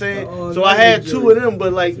 you know what I'm saying? So I had 2 of them,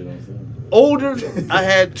 but like older, I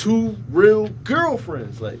had 2 real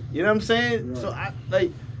girlfriends, like, you know what I'm saying? So I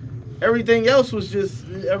like. Everything else was just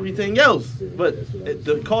everything else, but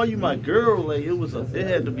to call you my girl, like it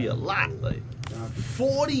had to be a lot, like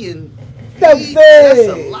 40 and 80, that's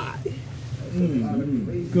a lot.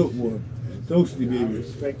 Good one. Toasty baby.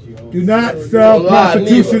 Do not sell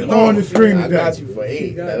prostitution on the stream today. I got you for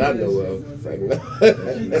 8 that I know of.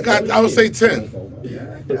 I would say 10.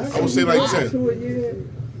 I would say like 10.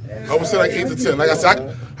 I would say like 8 to 10. Like I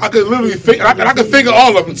said, I could literally think. I could think of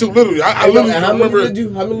all of them too. Literally, I literally remember.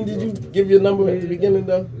 How many did you give your number at the beginning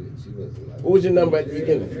though? What was your number at the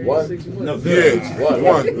beginning? 1? No, yeah,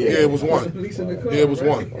 1. Yeah, it was 1. Yeah, it was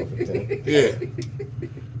 1. Yeah.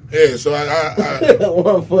 Yeah, so I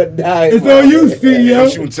 1 foot dying. It's on you, CEO. I'm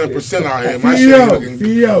shooting 10% out here. My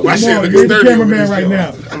CEO, my shit looking you're the sturdy. cameraman right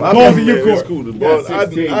now. Balls in your court.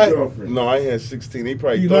 No, I had 16. He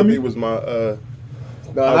probably thought he was my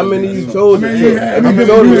No, how many you told it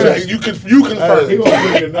to? You confirm.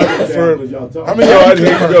 How many?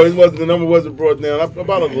 The number wasn't brought down.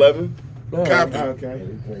 About 11. Copy. Okay.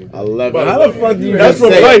 11. How the fuck do you That's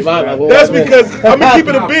from say life. it? That's because I'm gonna keep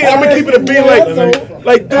it a beat. I'm gonna keep it a beat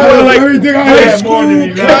like doing like high school,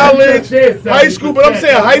 college, high school. But I'm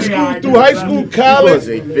saying high school through high school, college.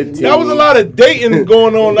 That was a lot of dating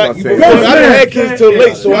going on. Like I didn't have kids till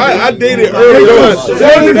late, so I dated early on. Show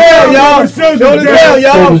it down, y'all. Show it down,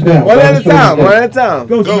 y'all. One at a time. One at a time.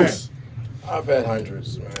 Ghost. I've had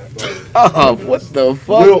hundreds, man. Oh, what the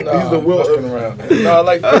fuck? He's the Will around. No,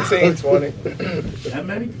 like 15, 20. That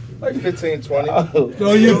many? Like 15, 20.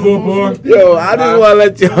 So you boy. Yo, I just want to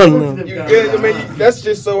let y'all know. You get, I mean, that's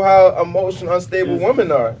just so how emotional, unstable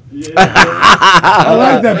women are. I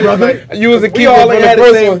like that, brother. You was a We keeper all for ain't the had the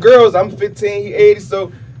first same one. girls. I'm 15, he 80,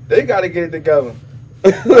 so they got to get it together. So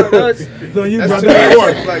you That's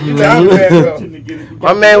brother. like, you know,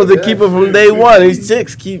 My man was a keeper from day one. These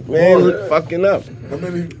chicks keep, man, fucking up. How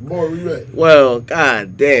many more were you at? Well,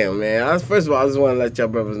 god damn, man. First of all, I just want to let y'all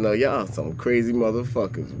brothers know y'all some crazy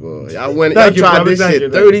motherfuckers, boy. Y'all tried this shit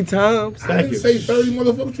 30 times. I didn't say 30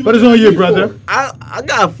 motherfuckers. What is on you, brother? I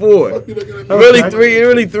got 4. Fuck you looking at me.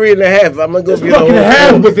 Really 3.5. I'm gonna go get Fucking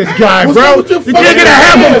half with this guy, bro. You can't get a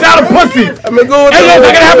half without a pussy. I'm gonna go with Hey, yo, can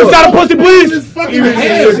I get a half without a pussy, please?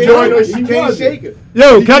 She can't shake it.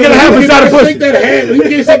 Yo, can I get a half without a pussy? Shake that hand. You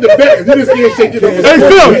can't shake the back. You just can't shake it.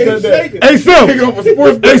 Hey, Phil.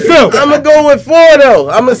 Hey, Phil. I'm gonna go with 4 though.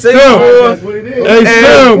 I'm gonna say 4. Hey,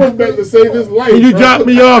 Phil. To save his life. Can you drop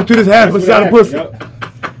me off to this half without a pussy?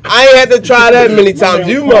 I ain't had to try that many times.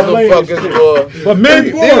 You motherfuckers, boy. But maybe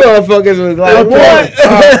You motherfuckers was like, what?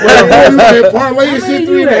 Parlay and shit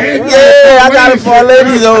 3.5. Yeah, I gotta parlay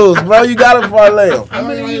these hoes, bro. You gotta parlay them.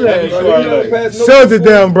 Shut it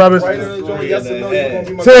down, brothers. See,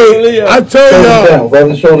 I told y'all,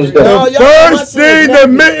 the first thing to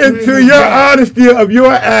admit into your honesty of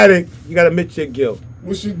your addict, you gotta admit your guilt.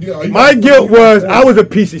 My guilt was I was a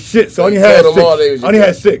piece of shit, so I only had 6. I only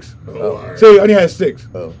had 6. See, I only had 6.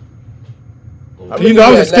 You know, I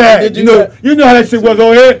was a skag. You know how that shit was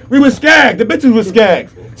over here. We was skag. The bitches was skags.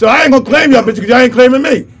 So I ain't gonna claim y'all bitches because y'all ain't claiming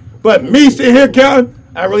me. But me sitting here counting,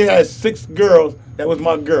 I really had 6 girls. That was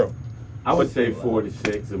my girl. I would say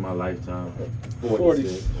 46 in my lifetime.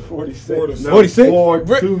 46. 46. 4,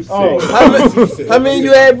 2, 6. How many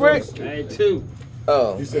you had, Brick? I had 2.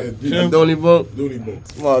 Oh. You said Dooney Book? Dooney Book.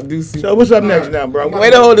 Come on, Deucey. So what's up next now, bro?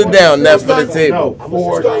 Way to hold it down, Ness, for the table.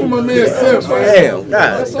 Start with my man Sim, man. Damn,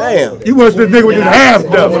 god damn. You must be nigga with his half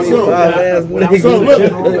though.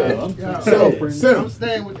 Sim.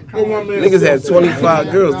 Niggas had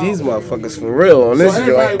 25 girls. These motherfuckers for real on this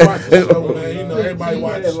everybody joint. watch the show, man. You know, everybody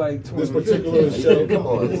watch this particular show. Come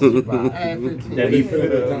on.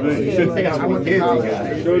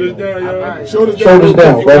 Shoulders down, y'all. Shoulders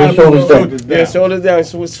down, brother. Shoulders down. Yeah, shoulders down.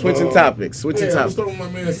 Switching topics. Switching Yeah, let's topics. start with my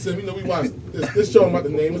man Sim. You know, we watch this show. I'm about to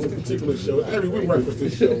name. It's a particular show. We reference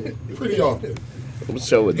this show pretty often. What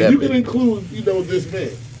show would And that you can be? include, this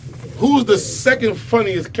man. Who's the second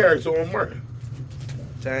funniest character on Martin?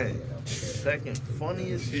 Dang. Second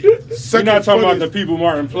funniest. You're not talking about the people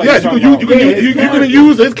Martin plays. Yes, you can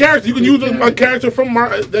use his character. You can use a character from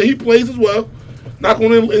Martin that he plays as well. Not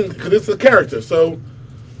going to, because it's a character. So,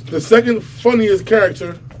 the second funniest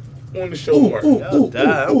character on the show, Martin. I'm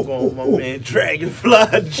going with my man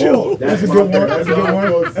Dragonfly Joe. That's a good one. That's a good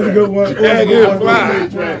one. That's a good one. Dragonfly.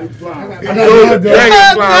 Dragonfly. Hold on,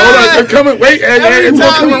 they're coming. Wait, it's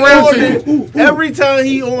all coming around to you. Every time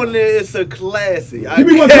he on there, it's a classic. Give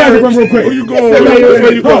me one classic one real quick. Where you going?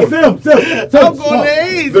 Where you going? I'm going to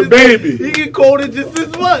A's. The baby. He can quote it just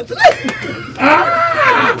as much.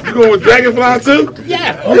 You going with Dragonfly too?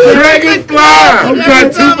 Yeah. Dragonfly. I'm trying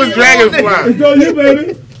to for Dragonfly. It's on you,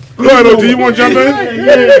 baby. Go ahead, OG. You want to jump in?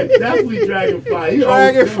 Yeah, definitely Dragonfly.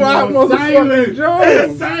 Dragonfly,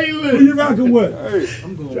 motherfucker. Silent. Who you rocking with?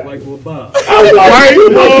 I'm going White Boy Bob. White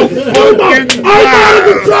fucking I'm out of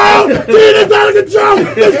control. Dude, it's out of control.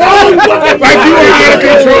 It's all fucking like you are out of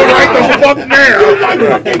control right the fuck now. Oh my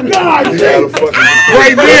fucking God, shit.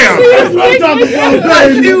 Right now. That's what I'm talking about,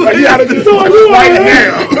 baby. You out of control right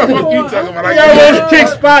now. What you talking about? He almost kick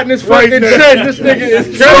spot in this fucking shit. This nigga is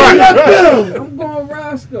killing. I'm going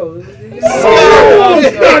Roscoe. Roscoe.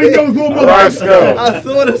 I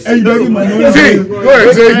saw the Hey, you better get my money. T, go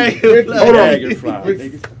ahead, T. Hold on.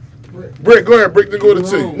 Brick, go ahead. Brick, then go to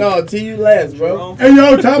T. No, T, you last, bro. Hey,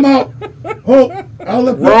 yo, time out. Hold. I'll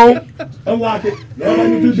let Rome. unlock it. Y'all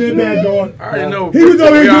like you too bad, dog. I already know. He was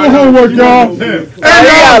over here doing homework, y'all. Hey,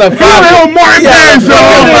 y'all. You know Martin Bands,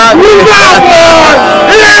 y'all. We got one.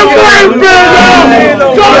 It ain't Martin Bands,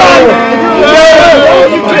 y'all. Come on.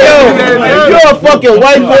 You're a fucking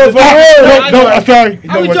white boy for real. No, I'm sorry.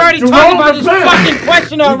 I was already talking about this fucking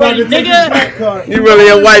question already, nigga. You really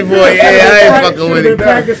a white boy? Yeah, I ain't fucking with him.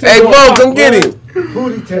 Hey, Bo, come get him.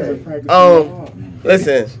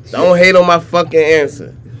 Listen, don't hate on my fucking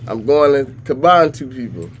answer. I'm going to combine two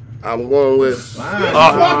people. I'm going with. Come on!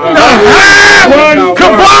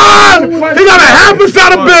 He got a half a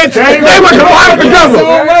shot of bitch. They went to fight together.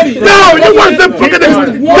 No, you want the fucking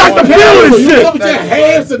got the feeling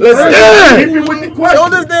shit. Listen, show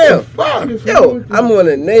this down. Yo, I'm on a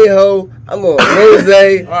Neho. I'm on Rose.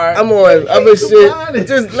 I'm on other shit.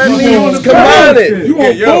 Just let me combine it. You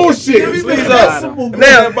on bullshit?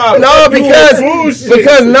 Now, no, because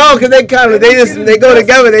they kind of they go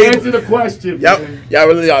together. They answer the question.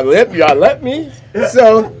 Y'all let me.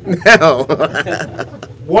 So now,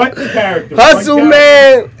 what character? Hustle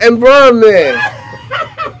Man and Braun Man.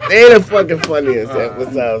 They ain't the fucking funniest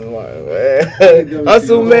besides one, man.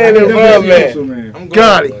 Hustle Man and Braun Man.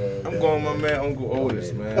 Got it. I'm going with my man Uncle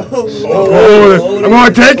Otis, man. Otis. I'm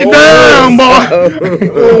gonna take it down, boy. I'm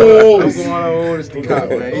going on Otis the cop,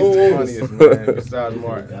 man. He's the funniest, man. Besides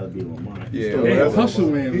Mark. Gotta be on mine. Yeah, Hustle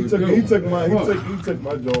Man. He took my joint.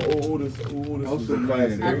 Otis. Hustle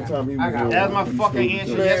Man. Every time he was That's my fucking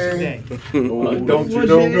answer yesterday. Don't you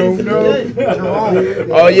know?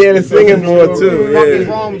 Oh yeah, the singing boy too. What is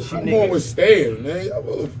wrong with you, I'm going with Stan, man.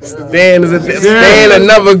 Stan is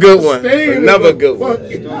another good one. Another good one.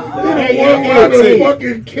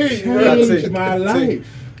 Fucking king. Changed my life.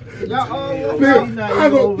 Y'all all you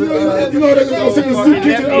know they're gonna sit in the soup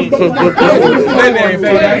kitchen.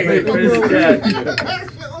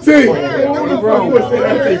 See, that's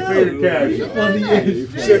their favorite character.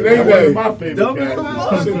 Shanae, my favorite character.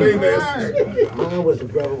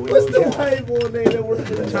 What's the white boy name that was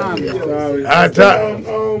in the Sean.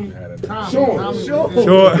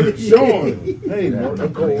 Hey, Mark,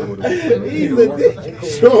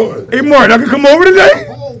 Hey, Mark, I can come over today?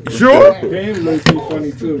 Sure. Pam looks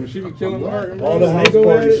funny too. She be killing Martin. All the house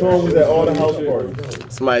parties. Sean was at all the house parties.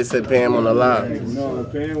 Somebody said Pam on the line. No,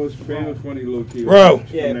 Pam was funny low key. Bro.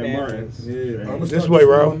 Yeah, Martin. Yeah. This way,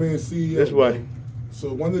 bro. CEO. This way.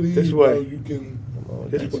 So one of these, This way. you can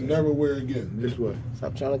never wear again. This way.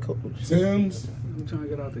 Stop trying to coach. Tim's, I'm trying to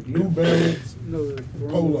get out the New Balance,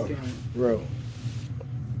 Polo. Bro.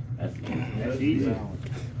 That's easy.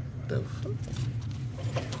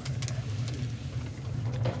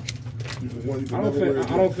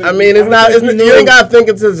 I mean, it's not. You ain't got to think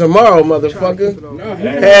until tomorrow, motherfucker.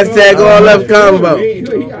 Hashtag all left combo.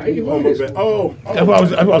 That's why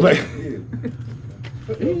I was like.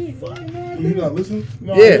 You not listening?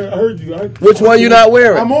 No, Yeah. I heard you. Which one you not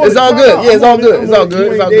wearing? It's all good. Yeah, it's all good. It's all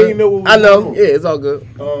good. It's all good. I know. Yeah, it's all good.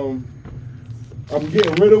 I'm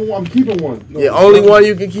getting rid of one. I'm keeping one. No, Yeah, only one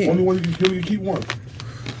you can keep. Only one you can kill. You keep one.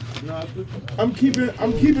 I'm keeping,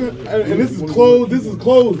 and this is closed. This is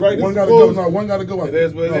closed, right? One gotta go. No, one gotta go. It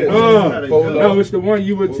is what it is. No, it's the one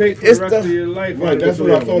you would take for the rest of your life. Right, that's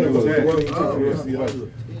what I thought it was. The one you take for the rest of your life.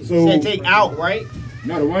 So said take out, right?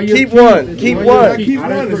 No, the one you keep one. Keep one. Keep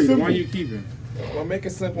one. The one you keeping. Well, make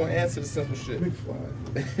it simple and answer the simple shit.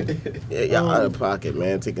 Yeah, y'all out of pocket,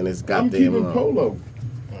 man. Taking this I'm goddamn keeping long. Polo.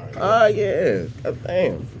 Yeah.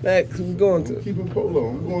 Damn. Next, who we going to? I'm keeping Polo.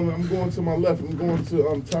 I'm going to my left. I'm going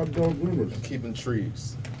to Top Dog Rumors. Keeping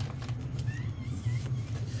trees.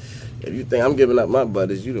 If you think I'm giving up my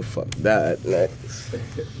butters, you the fuck died next.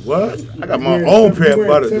 What? I got my own pair of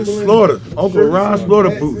butter. The Slaughter. Uncle Ron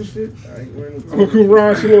Slaughter boots. Uncle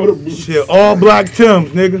Ron Slaughter boots. Shit, all black Timbs,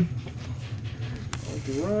 nigga.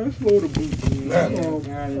 Uncle Ron Slaughter boots.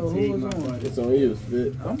 It's on you,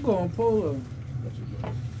 Spit. I'm going Polo.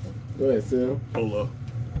 Go ahead, Sam. Polo.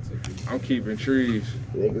 I'm keeping trees.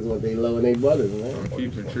 Niggas want they low and they butters, man. I'm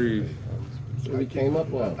keeping trees. So we came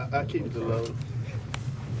up on. I keep it the low.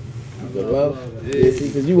 The love? Yeah, see,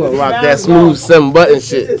 because you want to rock that smooth 7-button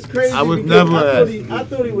shit. It's crazy. I was because never I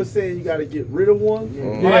thought he was saying you got to get rid of one.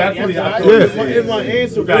 Yeah, that's what I thought. In my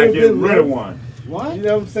answer, You gotta get rid of one. What? You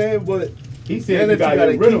know what I'm saying? But He said you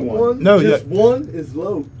gotta get rid of one. No, just one is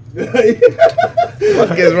low. What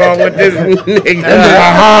is wrong with this nigga?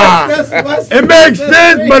 It makes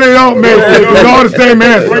sense, but it don't make sense. It's all the same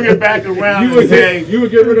answer. Bring it back around. You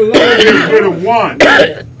would get rid of love. Get rid of one.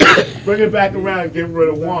 Bring it back around and get rid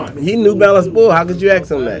of one. He New Balance bull. How could you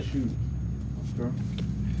ask him that?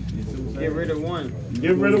 Get rid of one.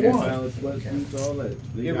 Get rid of one.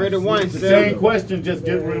 Get rid of one. The same question, just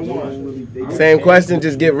get rid of one. Same question,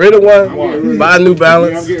 just get rid of one. Buy New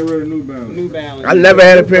Balance. I'm getting rid of New Balance. New Balance. I never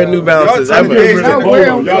had a pair of New Balances ever.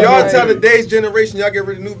 Y'all tell today's generation y'all get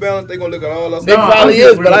rid of New Balance, they gonna look at all us. They probably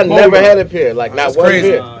is, but I never had a pair. Like not one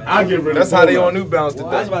crazy. pair. I get rid of. That's how they on New Balance today.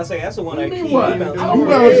 I was about to say that's the one I keep. New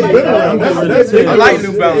Balance is better around. That's I like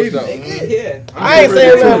New Balance though. Yeah. I ain't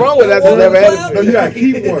saying nothing wrong with that. I just never had a No, pair. you gotta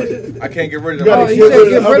keep one. I can't get rid of You gotta them. He said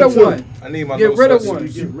get rid of one. I need my Get little rid of sweatsuit. one.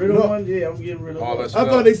 Get rid of one? Yeah, I'm getting rid of All one. that I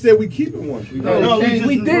thought they said we keeping one. No, just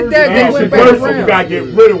we did reversed that. it. They It's went back reversal. We around. gotta get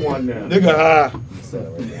rid of one now. Nigga high.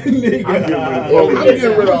 I'm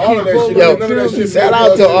getting rid of all of that shit. Yo, None of that shit. shout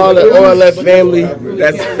out to all the OLF family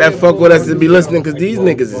that fuck with us to be listening, cause these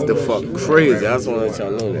niggas is the fuck crazy. I just wanna let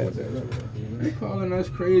y'all know that. You calling us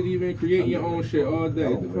crazy? You been creating your own shit all day.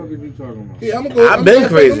 What the fuck are you talking about? Yeah, I'm gonna go. I've been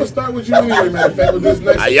crazy. I'm gonna start with you anyway, matter of fact, with this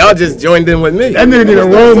next. Y'all just joined in with me. That nigga need a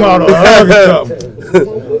role model.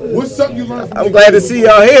 What's something you learned from I'm glad to see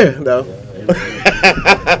y'all here, though.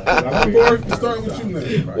 I'm going to start with you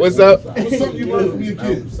now. What's up? What's something you learned from your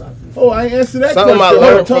kids? Oh, I ain't answered that Something question. I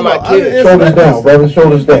learned from my kids. Shoulders down, brother.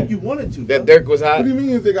 Shoulders down. You wanted to. That Dirk was hot. What do you mean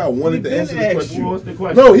you think I wanted to answer the asked question? you, what's the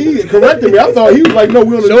question? No, he corrected me. I thought he was like, no,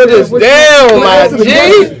 we on the Shoulders down, my G.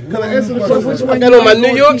 Can I answer the question? Which one? I got on my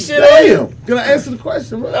New York shit on. Damn. Can I answer the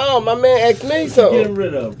question, bro? No, my man asked me Getting something.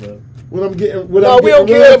 rid of, bro. What I'm getting? No, we don't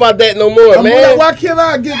care about that no more, man. Why can't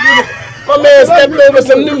I get rid of? My man stepped over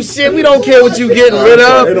some new shit. We don't care what you getting rid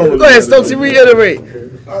of. Go ahead, Stokesy, reiterate.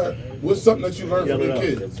 All right. What's something that you learned from your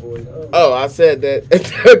kids? Oh, I said that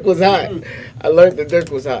Dirk was hot. I learned that Dirk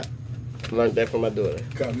was hot. I learned that from my daughter.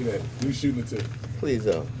 Copy that. You shooting it too. Please,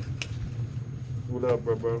 though. What up,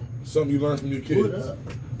 bro? Something you learned from your kids.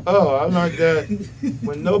 Oh, I learned that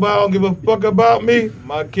when nobody don't give a fuck about me,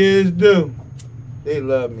 my kids do. They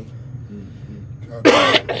love me.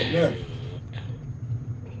 Yeah.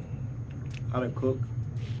 How to cook?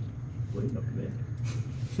 Wait a minute.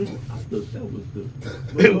 I thought that was the.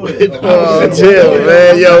 Oh, chill,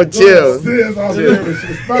 man. Yo, chill. That's all we hear is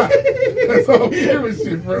shit. Spot. That's all we hear is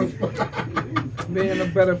shit, bro. Being a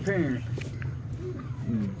better parent.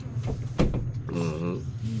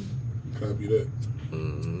 Copy that.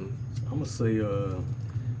 I'm gonna say,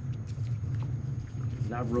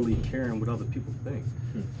 not really caring what other people think.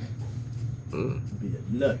 Be a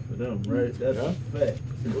nut for them, right? That's a fact.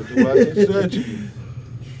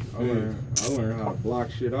 I learned how to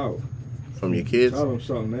block shit out. From your kids? Tell them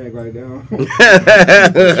something, they act like they don't. What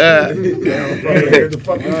the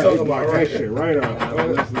fuck you talking about? That shit right out.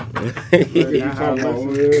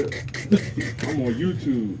 I'm on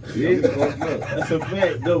YouTube. That's a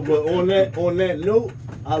fact, though. But on that note,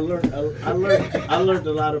 I learned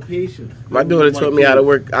a lot of patience. My daughter taught me how to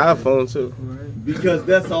work iPhone, too. Because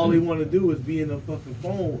that's all they want to do is be in the fucking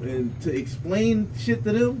phone, and to explain shit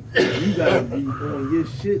to them, you gotta be on your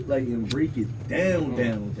shit like and break it down.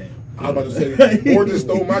 I'm about to say, or just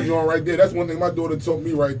stole my joint right there. That's one thing my daughter taught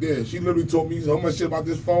me right there. She literally taught me so much shit about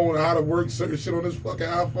this phone and how to work certain shit on this fucking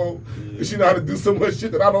iPhone. And she know how to do so much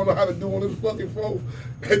shit that I don't know how to do on this fucking phone.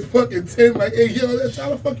 It's fucking 10, like, hey, yo, how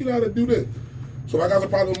the fuck you know how to do this? So if I got a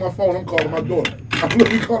problem with my phone, I'm calling my daughter. I'm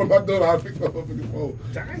literally calling my daughter how to fix my fucking phone.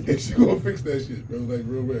 And she gonna fix that shit, bro. Like,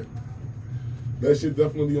 real bad. That shit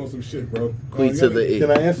definitely on some shit, bro. Queen to the E.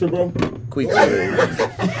 Can I answer, bro? Queen to the E.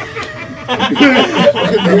 I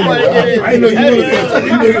know you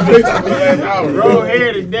niggas been talking for the last hour. Bro,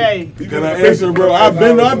 here today. Can I answer, bro? I've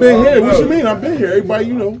been here. What you mean? I've been here. Everybody,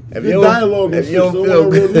 you know, If good you dialogue and if shit. you don't So feel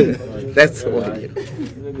whatever it is. good, that's the one.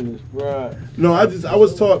 No, I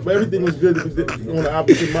was taught, but everything was good on the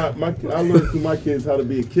opposite. I learned through my kids how to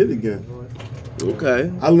be a kid again.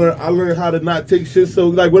 Okay. I learned how to not take shit so,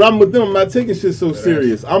 like when I'm with them, I'm not taking shit so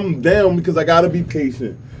serious. I'm down because I gotta be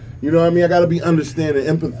patient. You know what I mean? I gotta be understanding,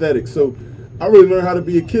 empathetic. So I really learned how to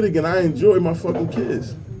be a kid again. I enjoy my fucking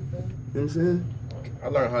kids. You know what I'm saying? I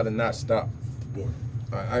learned how to not stop.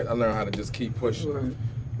 I learned how to just keep pushing.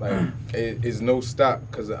 Like, it's no stop,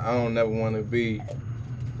 because I don't never want to be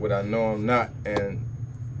what I know I'm not, and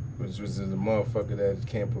which was a motherfucker that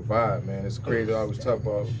can't provide, man. It's crazy. I always talk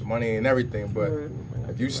about the money and everything, but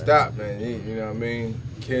if you stop, man, you know what I mean?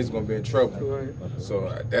 Kids gonna be in trouble. So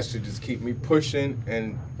that should just keep me pushing,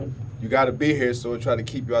 and you gotta be here, so it try to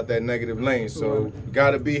keep you out that negative lane. So you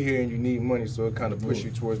gotta be here, and you need money, so it kind of push you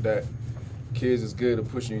towards that. Kids is good at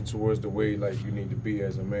pushing you towards the way like you need to be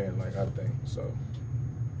as a man, like I think. So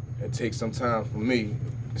it takes some time for me,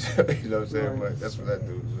 you know what I'm saying? But that's what I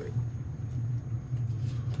do.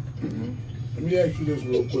 Let me ask you this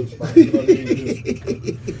real quick, Spike. You know what I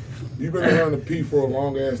mean? You've been around the P for a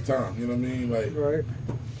long ass time. You know what I mean? Like,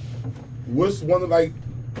 what's one of like,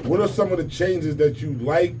 what are some of the changes that you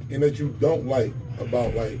like and that you don't like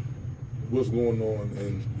about like what's going on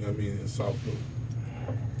in Southfield?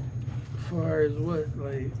 As far as what,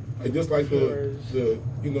 like just like the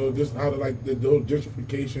just how the whole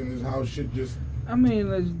gentrification is how shit just. I mean,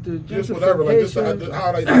 the gentrification. Just whatever, like just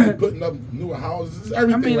how like putting up new houses,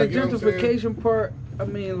 everything. I mean, like, the gentrification part. I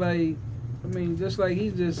mean, just like he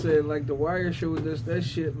just said, like the Wire showed us that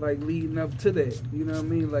shit, like leading up to that. You know what I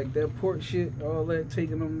mean? Like that port shit, all that,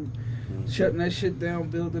 taking them, shutting that shit down,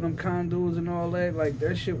 building them condos and all that. Like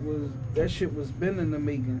that shit was been in the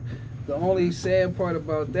making. The only sad part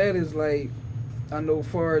about that is like, I know,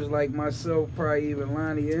 far as like myself, probably even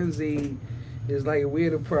Lonnie and Z, is like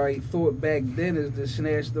we'd have probably thought back then is to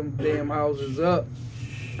snatch them damn houses up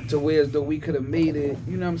to where as though we could have made it,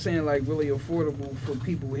 you know what I'm saying, like really affordable for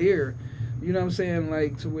people here. You know what I'm saying,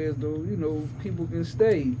 like to where as though, you know, people can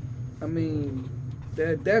stay. I mean,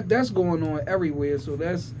 that's going on everywhere, so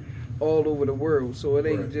that's all over the world. So it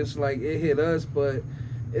ain't just like it hit us, but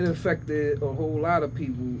it affected a whole lot of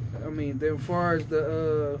people. I mean, then far as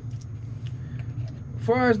the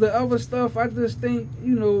other stuff, I just think,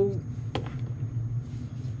 you know,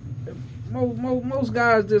 most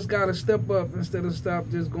guys just gotta step up instead of stop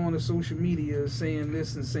just going to social media saying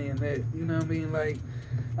this and saying that. You know what I mean? Like,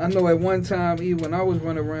 I know at one time, even when I was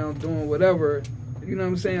running around doing whatever, you know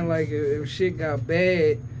what I'm saying? Like, if shit got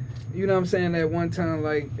bad, you know what I'm saying? At one time,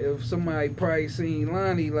 like, if somebody probably seen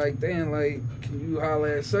Lonnie, like, damn, like, can you holler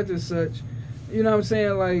at such and such? You know what I'm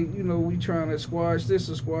saying? Like, you know, we trying to squash this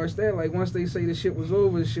or squash that. Like, once they say the shit was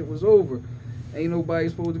over, the shit was over. Ain't nobody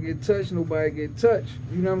supposed to get touched, nobody get touched.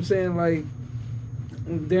 You know what I'm saying? Like,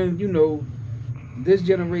 then, you know, this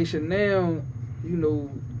generation now, you know,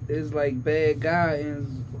 is like bad guy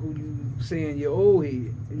and who you saying you're old head.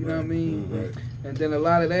 You know what I mean? Right. And then a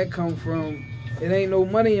lot of that come from, it ain't no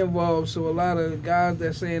money involved, so a lot of guys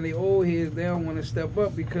that saying they old heads, they don't want to step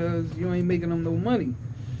up because you ain't making them no money.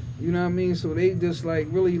 You know what I mean? So they just like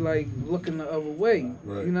really like looking the other way.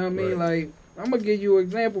 Right. You know what I mean? Like, I'm gonna give you an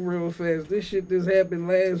example real fast. This shit just happened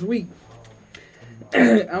last week.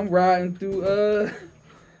 I'm riding through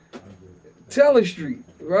Teller Street,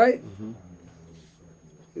 right?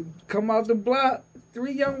 Come out the block,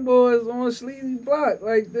 3 young boys on a sleazy block,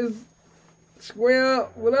 like this square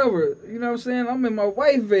up, whatever. You know what I'm saying? I'm in my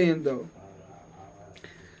white van though.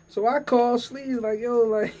 So I call Sleazy like, yo,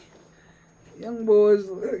 like, young boys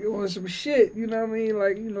on some shit, you know what I mean?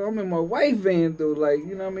 Like, you know, I'm in my white van though, like,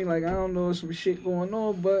 you know what I mean? Like, I don't know some shit going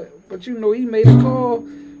on, but you know, he made a call,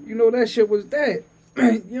 you know, that shit was that.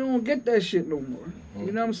 You don't get that shit no more.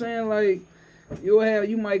 You know what I'm saying? Like,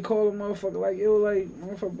 you might call a motherfucker like, yo, like,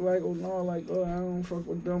 motherfucker like, oh no, like, oh, I don't fuck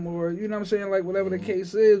with them, or, you know what I'm saying? Like, whatever the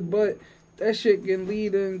case is, but that shit can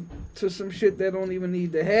lead into some shit that don't even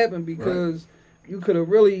need to happen because you could have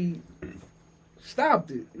really stopped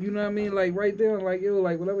it. You know what I mean? Like right there, like, yo,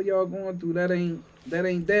 like whatever y'all going through, that ain't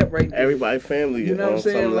that right there. Everybody family. You know what I'm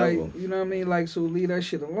saying? Like, level. you know what I mean? Like, so leave that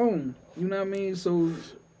shit alone. You know what I mean? So,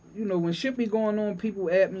 you know, when shit be going on, people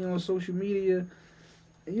at me on social media,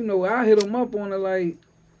 you know, I hit them up on it like,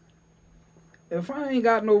 if I ain't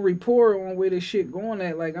got no rapport on where this shit going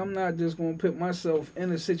at, like, I'm not just gonna put myself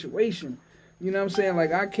in a situation. You know what I'm saying?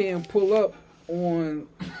 Like, I can't pull up on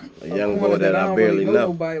a young boy that I barely know.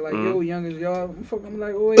 Nobody like, yo, young as y'all. I'm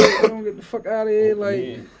like, oh yeah, don't get the fuck out of here.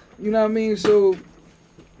 Like, you know what I mean? So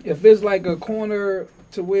if it's like a corner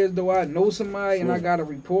to where though I know somebody and I got a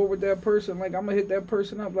rapport with that person, like I'm gonna hit that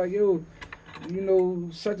person up like, yo, you know,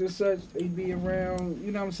 such and such, they be around,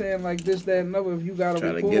 you know what I'm saying? Like this, that, and other. If you got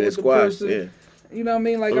a rapport with the person, you know what I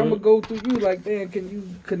mean? Like I'm gonna go through you, like, damn, can you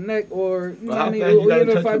connect, or you know what I mean? Or even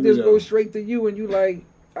if I just go straight to you and you like,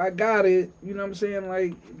 I got it, you know what I'm saying?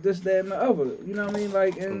 Like this, that, and the other, you know what I mean?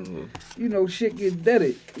 Like, and you know, shit get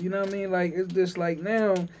deaded, you know what I mean? Like it's just like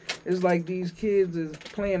now, it's like these kids is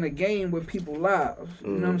playing a game with people's lives,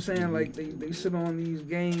 you know what I'm saying? Like they sit on these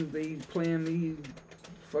games, they playing these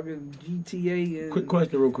fucking GTA and quick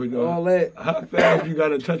question, real quick though. All that. How fast you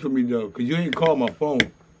got in touch with me though? Cause you ain't called my phone.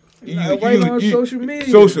 You on social media.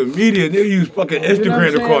 Social media, they use fucking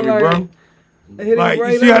Instagram to call me, bro. Like,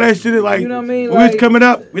 you see how that shit is like, you know what I mean? When it's coming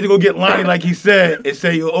up, we to go get Lonnie like he said and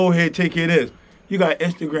say, yo, old head, take care of this. You got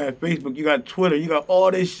Instagram, Facebook, you got Twitter, you got all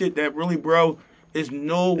this shit that really, bro, there's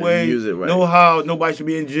no way, no how, nobody should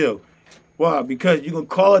be in jail. Why? Because you gonna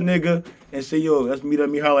call a nigga and say, yo, let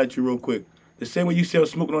me holler at you real quick. The same way you say I'm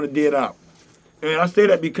smoking on a dead op. And I say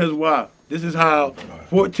that because why? This is how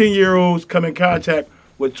 14-year-olds come in contact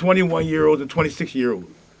with 21-year-olds and 26-year-olds.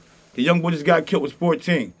 The young boy just got killed was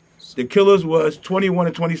 14. The killers was 21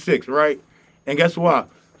 and 26, right? And guess what?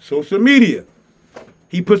 Social media.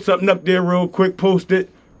 He put something up there real quick,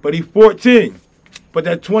 posted, but he's 14. But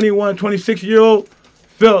that 21, 26-year-old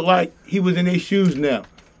felt like he was in their shoes now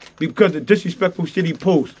because the disrespectful shit he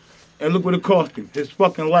posts. And look what it cost him, his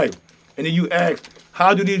fucking life. And then you ask,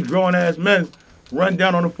 how do these grown-ass men run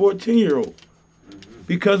down on a 14-year-old?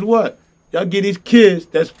 Because what? Y'all get these kids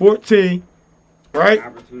that's 14, right?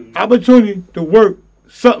 Opportunity to work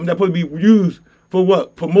something that supposed to be used for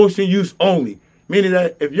what? Promotion use only. Meaning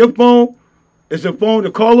that if your phone is a phone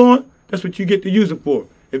to call on, that's what you get to use it for.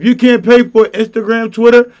 If you can't pay for Instagram,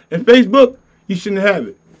 Twitter, and Facebook, you shouldn't have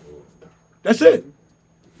it. That's it.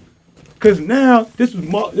 Because now, this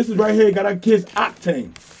is right here, got our kids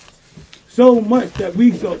octane. So much that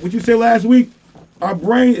what you said last week, our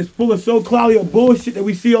brain is full of so cloudy of bullshit that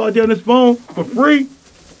we see all day on this phone for free,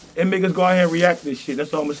 and make us go out here and react to this shit.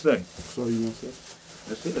 That's all I'm going to say. That's all you want to say?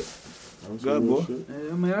 That's it. Good, boy.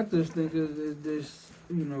 I mean, I just think it's this,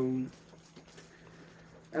 you know,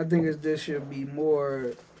 I think there should be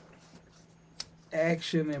more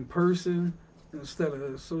action in person instead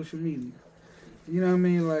of social media. You know what I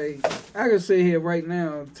mean? Like, I could sit here right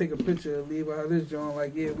now, take a picture, and leave out this joint,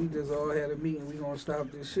 like, yeah, we just all had a meeting, we gonna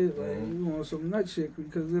stop this shit. Like, we want some nut shit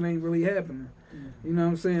because it ain't really happening. You know what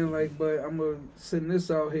I'm saying? Like, but I'm gonna send this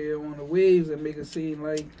out here on the waves and make it seem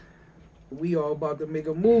like we all about to make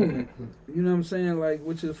a movement. You know what I'm saying? Like,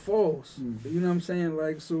 which is false. You know what I'm saying?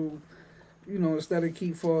 Like, so, you know, instead of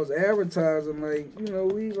keep false advertising, like, you know,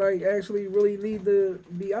 we, like, actually really need to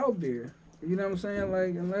be out there. You know what I'm saying? Like,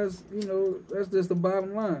 and that's, you know, that's just the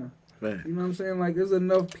bottom line. Man. You know what I'm saying? Like, there's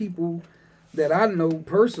enough people that I know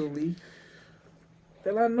personally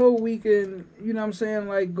that I know we can, you know what I'm saying,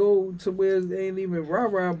 like, go to where it ain't even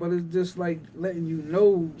rah-rah, but it's just, like, letting you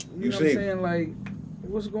know, you know what I'm saying, like,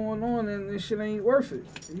 what's going on and this shit ain't worth it.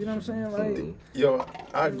 You know what I'm saying? Like, yo,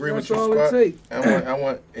 I agree with that's you, all it Scott. take. I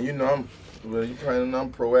want, and you know, well, you probably know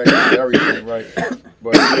I'm proactive in everything, right?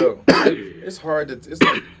 But yo, it's hard to, it's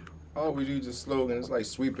like, all we use is slogan. It's like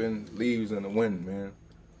sweeping leaves in the wind, man.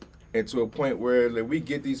 And to a point where like, we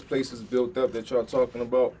get these places built up that y'all talking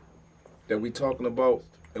about, that we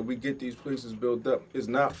get these places built up. It's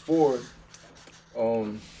not for,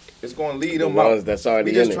 it's going to lead them out. That's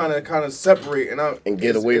already we just in trying to kind of separate and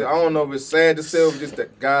get away. I don't know if it's sad to say, or just the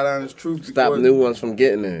God honest truth. Stop new ones from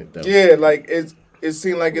getting there, though. Yeah, like it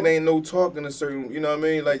seems like it ain't no talking a certain, you know what I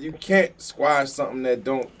mean? Like you can't squash something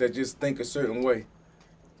that just think a certain way.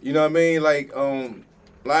 You know what I mean? Like, a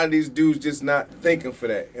lot of these dudes just not thinking for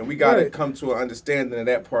that. And we got to come to an understanding of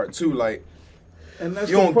that part, too. Like, and that's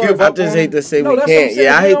you don't the part, give up I just hate to say no, we that's can't.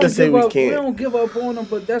 Yeah, I hate to say we We can't. don't give up on them,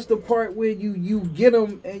 but that's the part where you get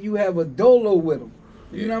them and you have a dolo with them.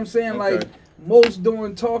 You know what I'm saying? Okay. Like, most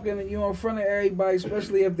doing talking and you in front of everybody,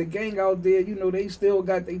 especially if the gang out there, you know, they still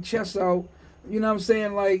got their chests out. You know what I'm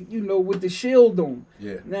saying? Like, you know, with the shield on.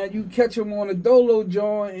 Yeah. Now you catch them on a dolo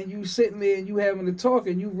joint and you sitting there and you having to talk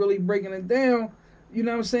and you really breaking it down. You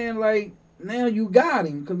know what I'm saying? Like, now you got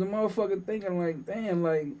him because the motherfucker thinking like, damn,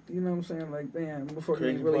 like, you know what I'm saying? Like, damn,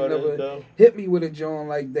 motherfucker ain't really never hit me with a joint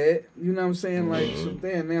like that. You know what I'm saying? Like, so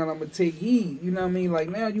damn, now I'm going to take heed. You know what I mean? Like,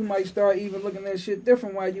 now you might start even looking at shit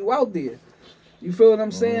different while you out there. You feel what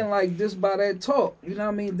I'm saying? Like, just by that talk. You know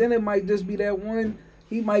what I mean? Then it might just be that one,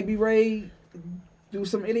 he might be ready do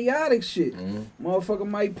some idiotic shit. Motherfucker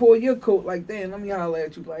might pull your coat like, damn, let me holler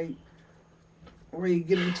at you. Like, ready to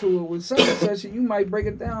get into it with such and such, and you might break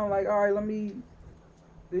it down like, all right,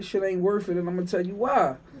 this shit ain't worth it, and I'm going to tell you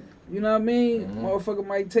why. You know what I mean? Motherfucker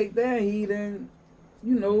might take that heat and,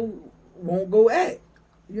 you know, won't go act.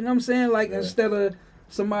 You know what I'm saying? Like, instead of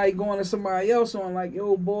somebody going to somebody else on like,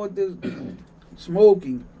 yo, boy, this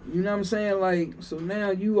smoking. You know what I'm saying? Like, so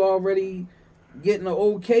now you already getting the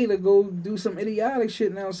okay to go do some idiotic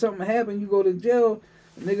shit. Now something happened, you go to jail,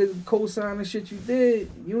 niggas co-sign the shit you did,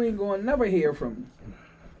 you ain't gonna never hear from them.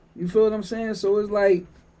 You feel what I'm saying? So it's like,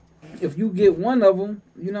 if you get one of them,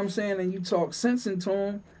 you know what I'm saying, and you talk sense into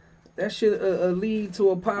them, that shit lead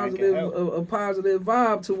to a positive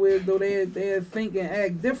vibe to where though they think and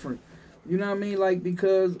act different. You know what I mean? Like,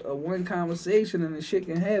 because of one conversation and the shit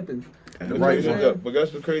can happen. Right, but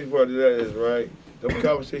that's the crazy part of that is, right, them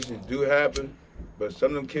conversations do happen, but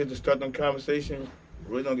some of them kids that start them conversations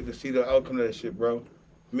really don't get to see the outcome of that shit, bro.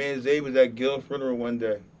 Me and Zay was at Gil's funeral one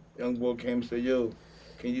day. Young boy came and said, yo,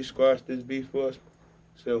 can you squash this beef for us?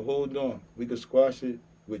 I said, hold on. We could squash it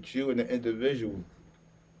with you and the individual,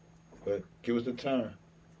 but give us the time,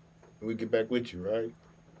 and we get back with you, right?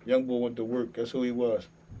 Young boy went to work. Guess who he was?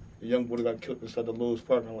 The young boy that got killed inside the Lowe's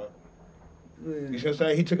parking lot. You see what I'm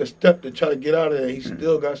saying? He took a step to try to get out of there. He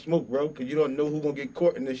still got smoked, bro, because you don't know who's going to get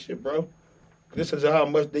caught in this shit, bro. This is how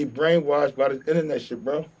much they brainwashed by this internet shit,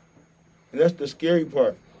 bro. And that's the scary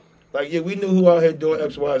part. Like, yeah, we knew who out here doing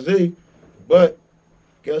X, Y, Z, but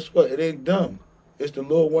guess what? It ain't dumb. It's the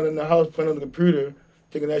little one in the house playing on the computer,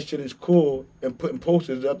 thinking that shit is cool and putting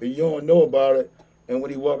posters up, and you don't know about it. And when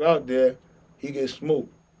he walk out there, he gets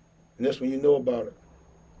smoked. And that's when you know about it.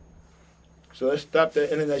 So let's stop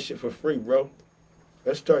that internet shit for free, bro.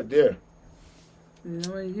 Let's start there.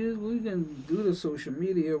 Yeah, I mean, we can do the social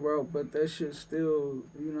media route, but that shit still,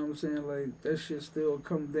 you know what I'm saying? Like, that shit still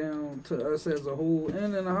come down to us as a whole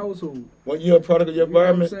and in the household. When you're a product of your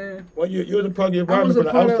environment, you know what I'm saying? when you're the product of your environment from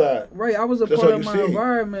the outside. Right, I was a That's part how of you my see it.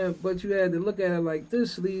 environment, but you had to look at it like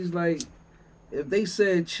this, Lee's like, if they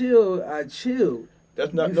said chill, I chilled.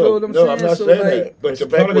 That's not, you feel what I'm saying? I'm not So, saying like, that. But the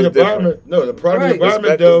respect product of was the different. environment, no, the product Right. of the environment,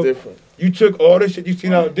 Respect was though, different. you took all this shit you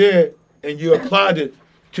seen out there and you applied it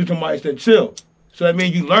to somebody that said chill. So that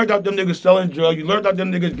means you learned out them niggas selling drugs, you learned out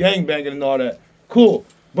them niggas gangbanging and all that. Cool.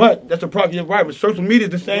 But that's a product of your environment. Social media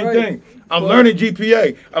is the same Right. thing. I'm But- learning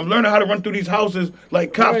GPA. I'm learning how to run through these houses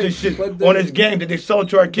like cops Right, and shit but on this game that they sell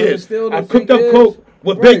to our kids. still the I cooked thing up is- coke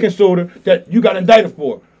with Right. baking soda that you got indicted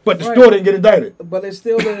for. But the Right. store didn't get indicted. But it's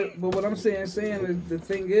still but what I'm saying is the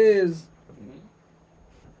thing is,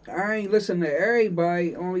 I ain't listen to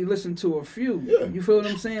everybody, only listen to a few. Yeah. You feel what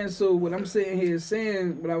I'm saying? So what I'm saying here is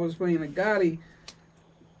saying, when I was playing the Gotti,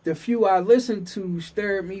 the few I listened to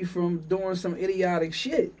stirred me from doing some idiotic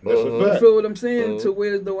shit. That's a You fact. feel what I'm saying? To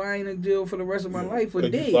where though I ain't in jail for the rest of my life for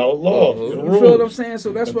Because dead. you follow laws, You the feel what I'm rules, saying?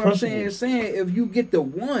 So that's the what I'm saying. principles. Saying if you get the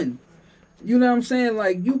one, you know what I'm saying?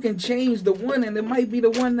 Like you can change the one, and it might be the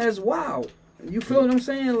one that's wild. You feel what I'm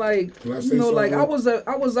saying? Like Can I you say know, like something?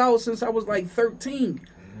 I was out since I was like 13.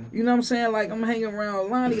 You know what I'm saying? Like I'm hanging around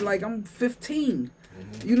Lonnie like I'm 15.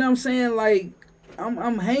 You know what I'm saying? Like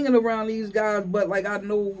I'm hanging around these guys, but like I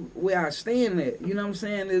know where I stand at. You know what I'm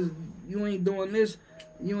saying? Is you ain't doing this,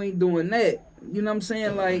 you ain't doing that. You know what I'm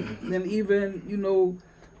saying? Like then even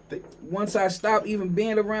once I stopped even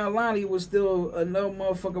being around Lonnie, was still another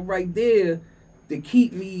motherfucker right there to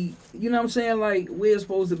keep me. You know what I'm saying? Like where it's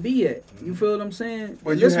supposed to be at. You feel what I'm saying?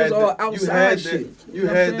 But And you this was had all that, outside shit. You know what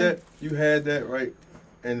I'm had saying? that. You had that right,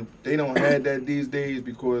 and they don't have that these days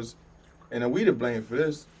because, and we to blame for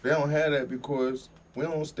this. They don't have that because we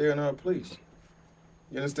don't stay in our place.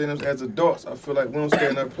 You understand? As adults, I feel like we don't stay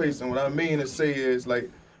in our place, and what I mean to say is like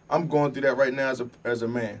I'm going through that right now as a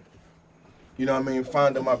man. You know what I mean?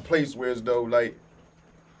 Finding my place where as though like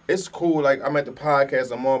it's cool. Like I'm at the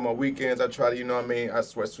podcast. I'm on my weekends. I try to, you know what I mean? I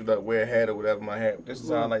sweatsuit up, wear a hat or whatever my hat. This is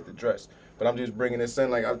how I like to dress. But I'm just bringing this in.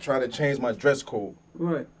 Like I'm trying to change my dress code,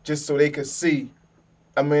 Right. just so they could see.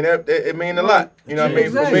 I mean, it mean a lot. You know what I mean?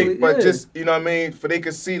 For Exactly, me, but yeah. just you know what I mean? For they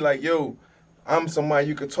could see like, yo, I'm somebody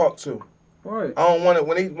you could talk to. Right. I don't want to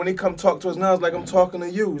when they come talk to us now. It's like I'm talking to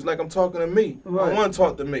you. It's like I'm talking to me. I Right. don't want to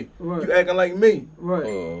talk to me. Right. You acting like me. Right.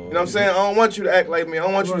 You know what I'm saying? I don't want you to act like me. I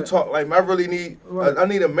don't want you to Right. talk like me. I really need. Right. I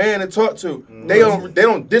need a man to talk to. They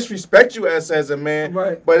don't disrespect you as a man.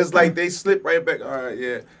 Right. But it's like they slip right back. All right,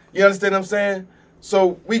 yeah. You understand what I'm saying?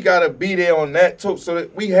 So we gotta be there on that too. So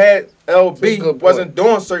that we had LB wasn't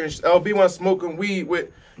doing certain. LB wasn't smoking weed with.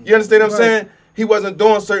 You understand what I'm Right. saying? He wasn't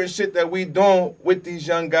doing certain shit that we doing with these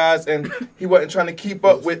young guys, and he wasn't trying to keep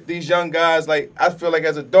up with these young guys. Like I feel like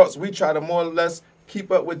as adults, we try to more or less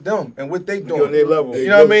keep up with them and what they doing. on their level. You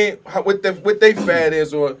know what I mean? What they fad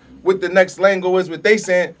is, or what the next lingo is, what they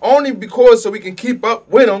saying. Only because so we can keep up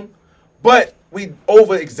with them, but we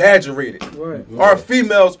over exaggerated. Right. Our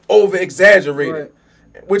females over exaggerated,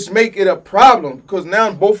 which make it a problem because now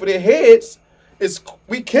both of their heads is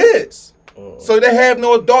we kids, so they have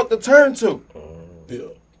no adult to turn to.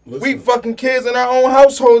 We fucking kids in our own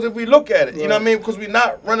households if we look at it. You know what I mean? Because we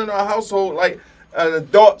not running our household like an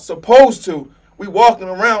adult supposed to. We walking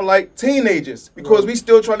around like teenagers because we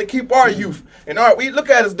still trying to keep our youth. And we look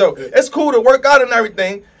at us though. It's cool to work out and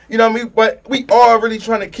everything. You know what I mean? But we are really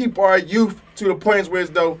trying to keep our youth to the point where it's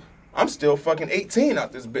though I'm still fucking 18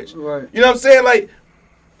 out this bitch. Right. You know what I'm saying? Like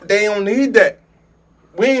they don't need that.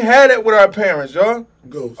 We ain't had that with our parents, y'all.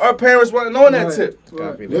 Our parents wasn't on that tip.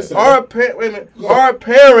 Listen, Wait a minute. Our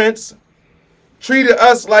parents treated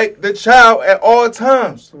us like the child at all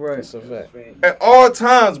times. Right. That's a fact. At all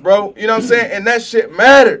times, bro. You know what I'm saying? And that shit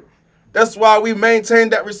mattered. That's why we maintain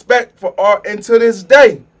that respect for until this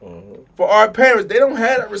day. For our parents, they don't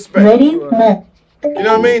have that respect. You know what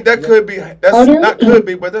I mean? That could be,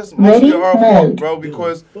 but that's mostly our fault, bro,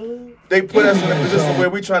 because they put us in a position where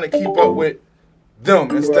we trying to keep up with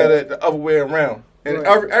them instead of the other way around. And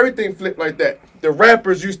everything flipped like that. The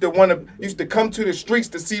rappers used to come to the streets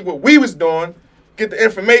to see what we was doing, get the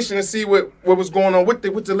information and see what was going on with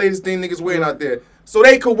the latest thing niggas wearing out there. so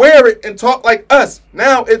they could wear it and talk like us.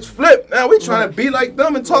 Now it's flipped. Now we trying to be like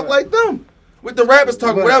them and talk like them. With the rappers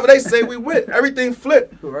talking, whatever they say we with. Everything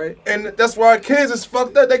flipped. Right. And that's why our kids is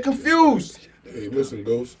fucked up. They confused. Hey, listen,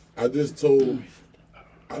 Ghost. I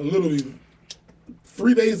literally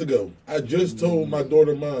 3 days ago, I just told my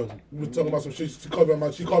daughter mom, we were talking about some shit. She called me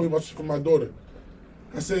about shit from my daughter.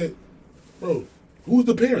 I said, bro, who's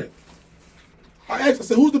the parent? I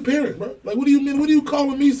said, who's the parent, bro? Like, what do you mean? What are you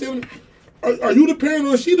calling me saying? Are you the parent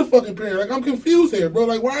or is she the fucking parent? Like, I'm confused here, bro.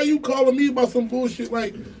 Like, why are you calling me about some bullshit?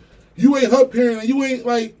 Like, you ain't her parent and you ain't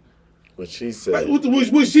like. What she said. Like,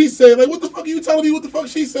 what she said. Like, what the fuck are you telling me what the fuck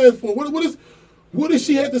she said for? What does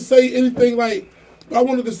she have to say anything like? I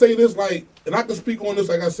wanted to say this, like, and I can speak on this,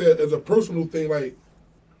 like I said, as a personal thing. Like,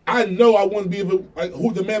 I know I wouldn't be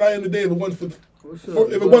who the man I am today if it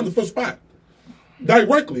wasn't for Spot.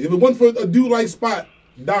 Directly. If it wasn't for a dude like Spot,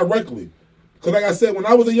 directly. Because like I said, when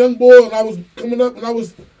I was a young boy and I was coming up and I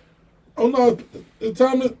was, oh no, the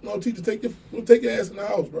time is, no, teacher, take your ass in the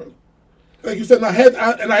house, bro. Like you said, and I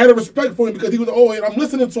had a respect for him because he was an old head. I'm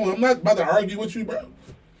listening to him. I'm not about to argue with you, bro.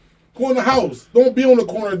 Go in the house. Don't be on the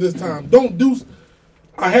corner this time. Don't do.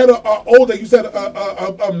 I had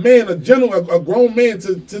a man, a gentleman, a grown man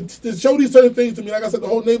to show these certain things to me. Like I said, the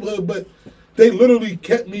whole neighborhood, but they literally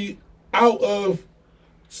kept me out of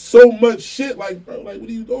so much shit. Like, bro, like, what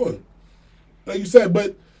are you doing? Like you said,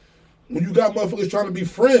 but when you got motherfuckers trying to be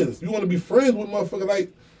friends, you want to be friends with motherfuckers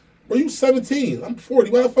like, bro, you 17, I'm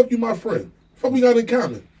 40. Why the fuck you my friend? Fuck we got in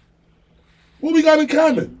common? What we got in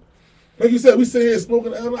common? Like you said, we sit here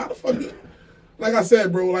smoking. How the fuck? Like I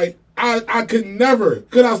said, bro, like I could never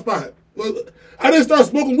cut out Spot. Well, I didn't start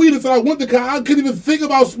smoking weed until I went to college. I couldn't even think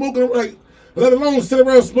about smoking, like, let alone sit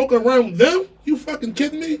around smoking around them. You fucking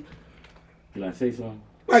kidding me? Can I say something?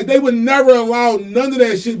 Like, they would never allow none of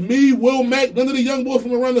that shit. Me, Will Mack, none of the young boys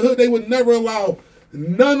from around the hood, they would never allow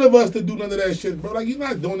none of us to do none of that shit, bro. Like, you're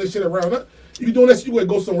not doing this shit around. You doing that shit, you would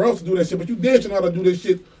go somewhere else to do that shit, but you damn sure know how to do this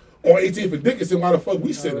shit on 18th and Dickinson. Why the fuck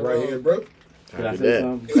we sitting right here, bro? Can I say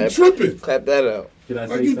something? You tripping. Clap that out. Can I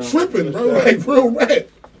say like, you something? tripping, bro. Like, real rap.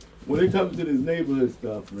 When it comes to this neighborhood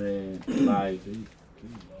stuff, man, like,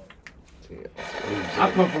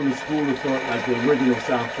 I come from the school of thought, like the original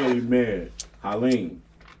South Philly mayor, Haleen.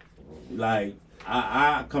 Like,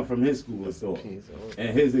 I come from his school of thought and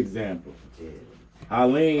his example.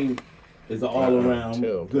 Haleen is an all-around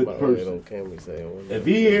good person. If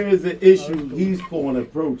he hears an issue, he's going to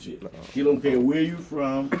approach it. He don't care where you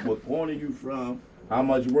from, what corner you from, how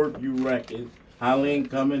much work you reckon. Haleen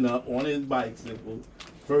coming up on his bicycle.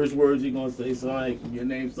 First words he going to say, sorry, your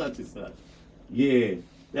name's such and such. Yeah,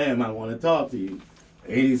 damn, I want to talk to you.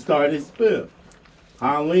 And he started his spill.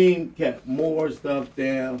 Haleen kept more stuff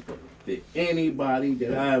down than anybody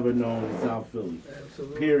that I ever known in South Philly.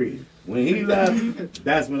 Absolutely. Period. When he left,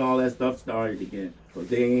 that's when all that stuff started again. Because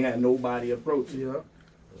they ain't had nobody approach it. Yeah.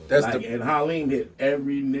 And Haleen hit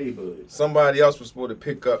every neighborhood. Somebody else was supposed to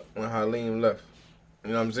pick up when Haleen left. You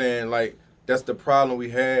know what I'm saying? Like, that's the problem we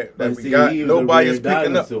had. That we got. Nobody is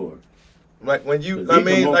picking up. Like, when you, I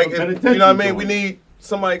mean, like, if, you know what I mean? We need,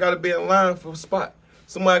 somebody got to be in line for a spot.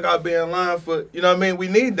 Somebody got to be in line for, you know what I mean? We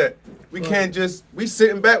need that. We can't just, we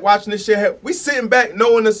sitting back watching this shit happen. We sitting back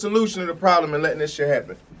knowing the solution to the problem and letting this shit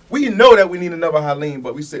happen. We know that we need another Haleen,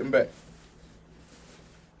 but we sitting back.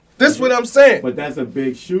 This is what I'm saying. But that's a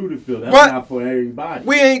big shoe to fill. That's But not for everybody.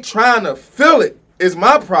 we ain't trying to fill it, is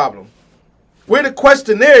my problem. Where the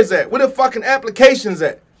questionnaires at? Where the fucking applications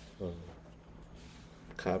at?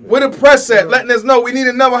 Where the press at? Letting us know we need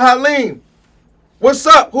another Haleen. What's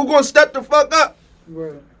up? Who gonna step the fuck up?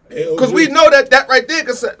 Because we know that right there,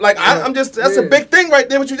 cause like I'm just, that's a big thing right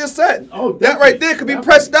there, what you just said. Oh, that right there could be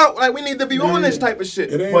pressed out. Like, we need to be on this type of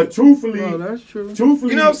shit. But truthfully, that's true.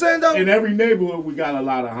 Truthfully, You know what I'm saying, though? In every neighborhood, we got a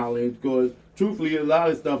lot of Haleens because truthfully, a lot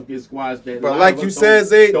of stuff gets squashed. That But like you said,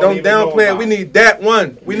 Zay, don't even know downplay it. about. We need that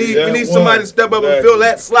one. We need somebody to step up and fill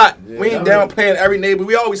that slot. We ain't downplaying every neighbor.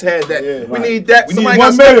 We always had that. We need that. We Somebody need got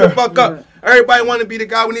one to step mayor. the fuck up. Everybody want to be the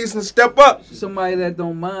guy. We need some step up. Somebody that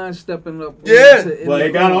don't mind stepping up. Yeah. But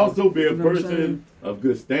it gotta also be a person of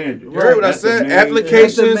good standard. You heard what I said?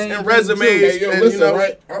 Applications and resumes. Hey, yo, and, listen, you know,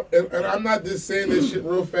 right? And I'm not just saying this shit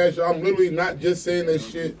real fast, y'all. I'm literally not just saying this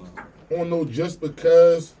shit on no just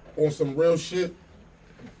because, on some real shit.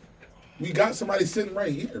 We got somebody sitting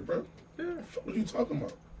right here, bro. What are you talking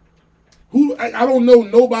about? Who? I don't know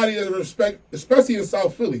nobody that respect, especially in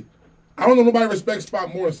South Philly. I don't know nobody respects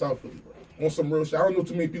Spot more in South Philly, bro. On some real shit. I don't know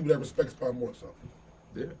too many people that respect Spot more in South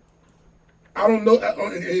Philly. Yeah. I don't know.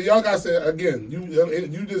 Y'all gotta say it again.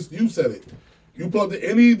 You said it. You pull up to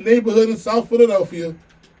any neighborhood in South Philadelphia,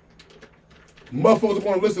 motherfuckers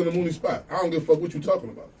want to listen to Mooney Spot. I don't give a fuck what you talking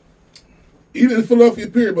about. Even in Philadelphia,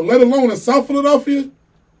 period, but let alone in South Philadelphia,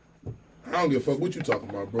 I don't give a fuck what you talking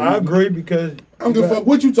about, bro. I agree because I don't give a fuck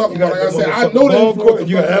what you talking about. Like I said, I know that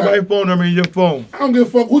you got everybody's phone number in your phone. I don't give a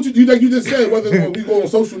fuck what you like you just said, whether we go on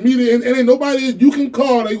social media and ain't nobody you can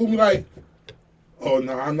call, they gonna be like, oh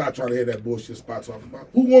no, I'm not trying to hear that bullshit Spot talking about.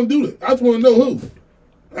 Who gonna do that? I just wanna know who.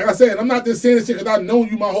 Like I said, I'm not just saying this shit because I've known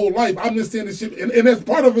you my whole life. I'm just saying this shit, and that's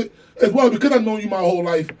part of it as well because I've known you my whole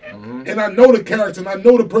life, and I know the character and I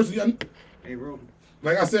know the person. Hey, bro.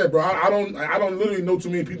 Like I said, bro, I don't literally know too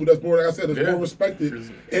many people that's more, like I said, that's more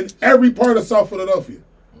respected in every part of South Philadelphia.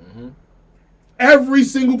 Every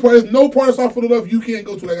single part, there's no part of South Philadelphia you can't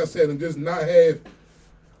go to, like I said, and just not have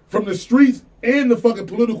from the streets and the fucking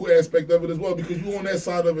political aspect of it as well, because you on that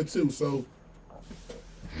side of it too. So,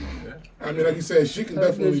 I mean, like you said, shit can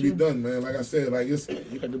definitely be done, man. Like I said, like I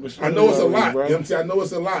know it's a lot. You know what I'm saying? I know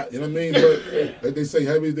it's a lot. You know what I mean? But like they say,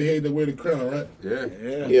 heavy is the head that wear the crown, right?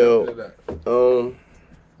 Yeah. Yo,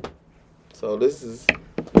 so this has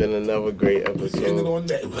been another great episode. On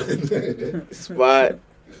that. Spot,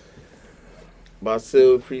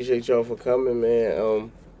 Basil, appreciate y'all for coming,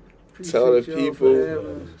 man. Tell the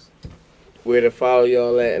people where to follow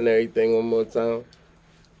y'all at and everything one more time.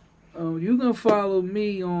 You can follow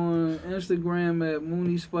me on Instagram at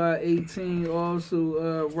MooneySpot18.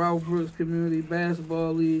 Also, Ralph Brooks Community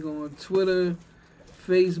Basketball League on Twitter,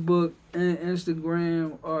 Facebook, and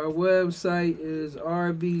Instagram. Our website is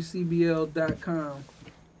rbcbl.com.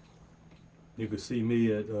 You can see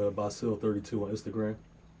me at Basil32 on Instagram.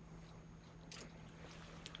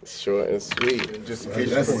 Short and sweet. Just in case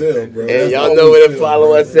that's it, bro. And y'all know where to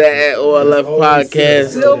follow us at OLF Podcast.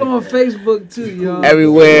 Still on Facebook too, y'all.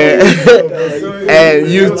 Everywhere. And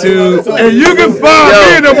YouTube. And you can find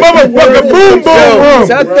me in the motherfucking boom room.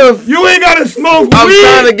 You ain't gotta smoke weed. I'm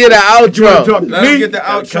trying to get an outro. Let me get the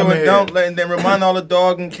outro and then remind all the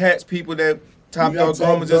dog and cats people that Top Dog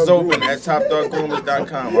Groomers is open at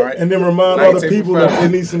topdoggroomers.com, all right? And then remind all the people that they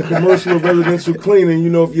need some commercial residential cleaning. You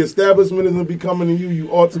know, if your establishment isn't be coming to you, you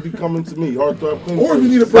ought to be coming to me. Heartthrob Cleaning. Or if you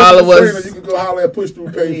need a personal trainer, you can go holler at Push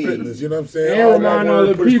Through Pain Fitness. You know what I'm saying? And remind all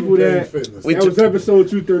the people that was episode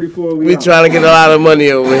 234. We trying to get a lot of money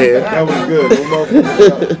over here. That was good.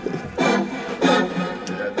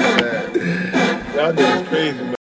 Y'all niggas crazy, man.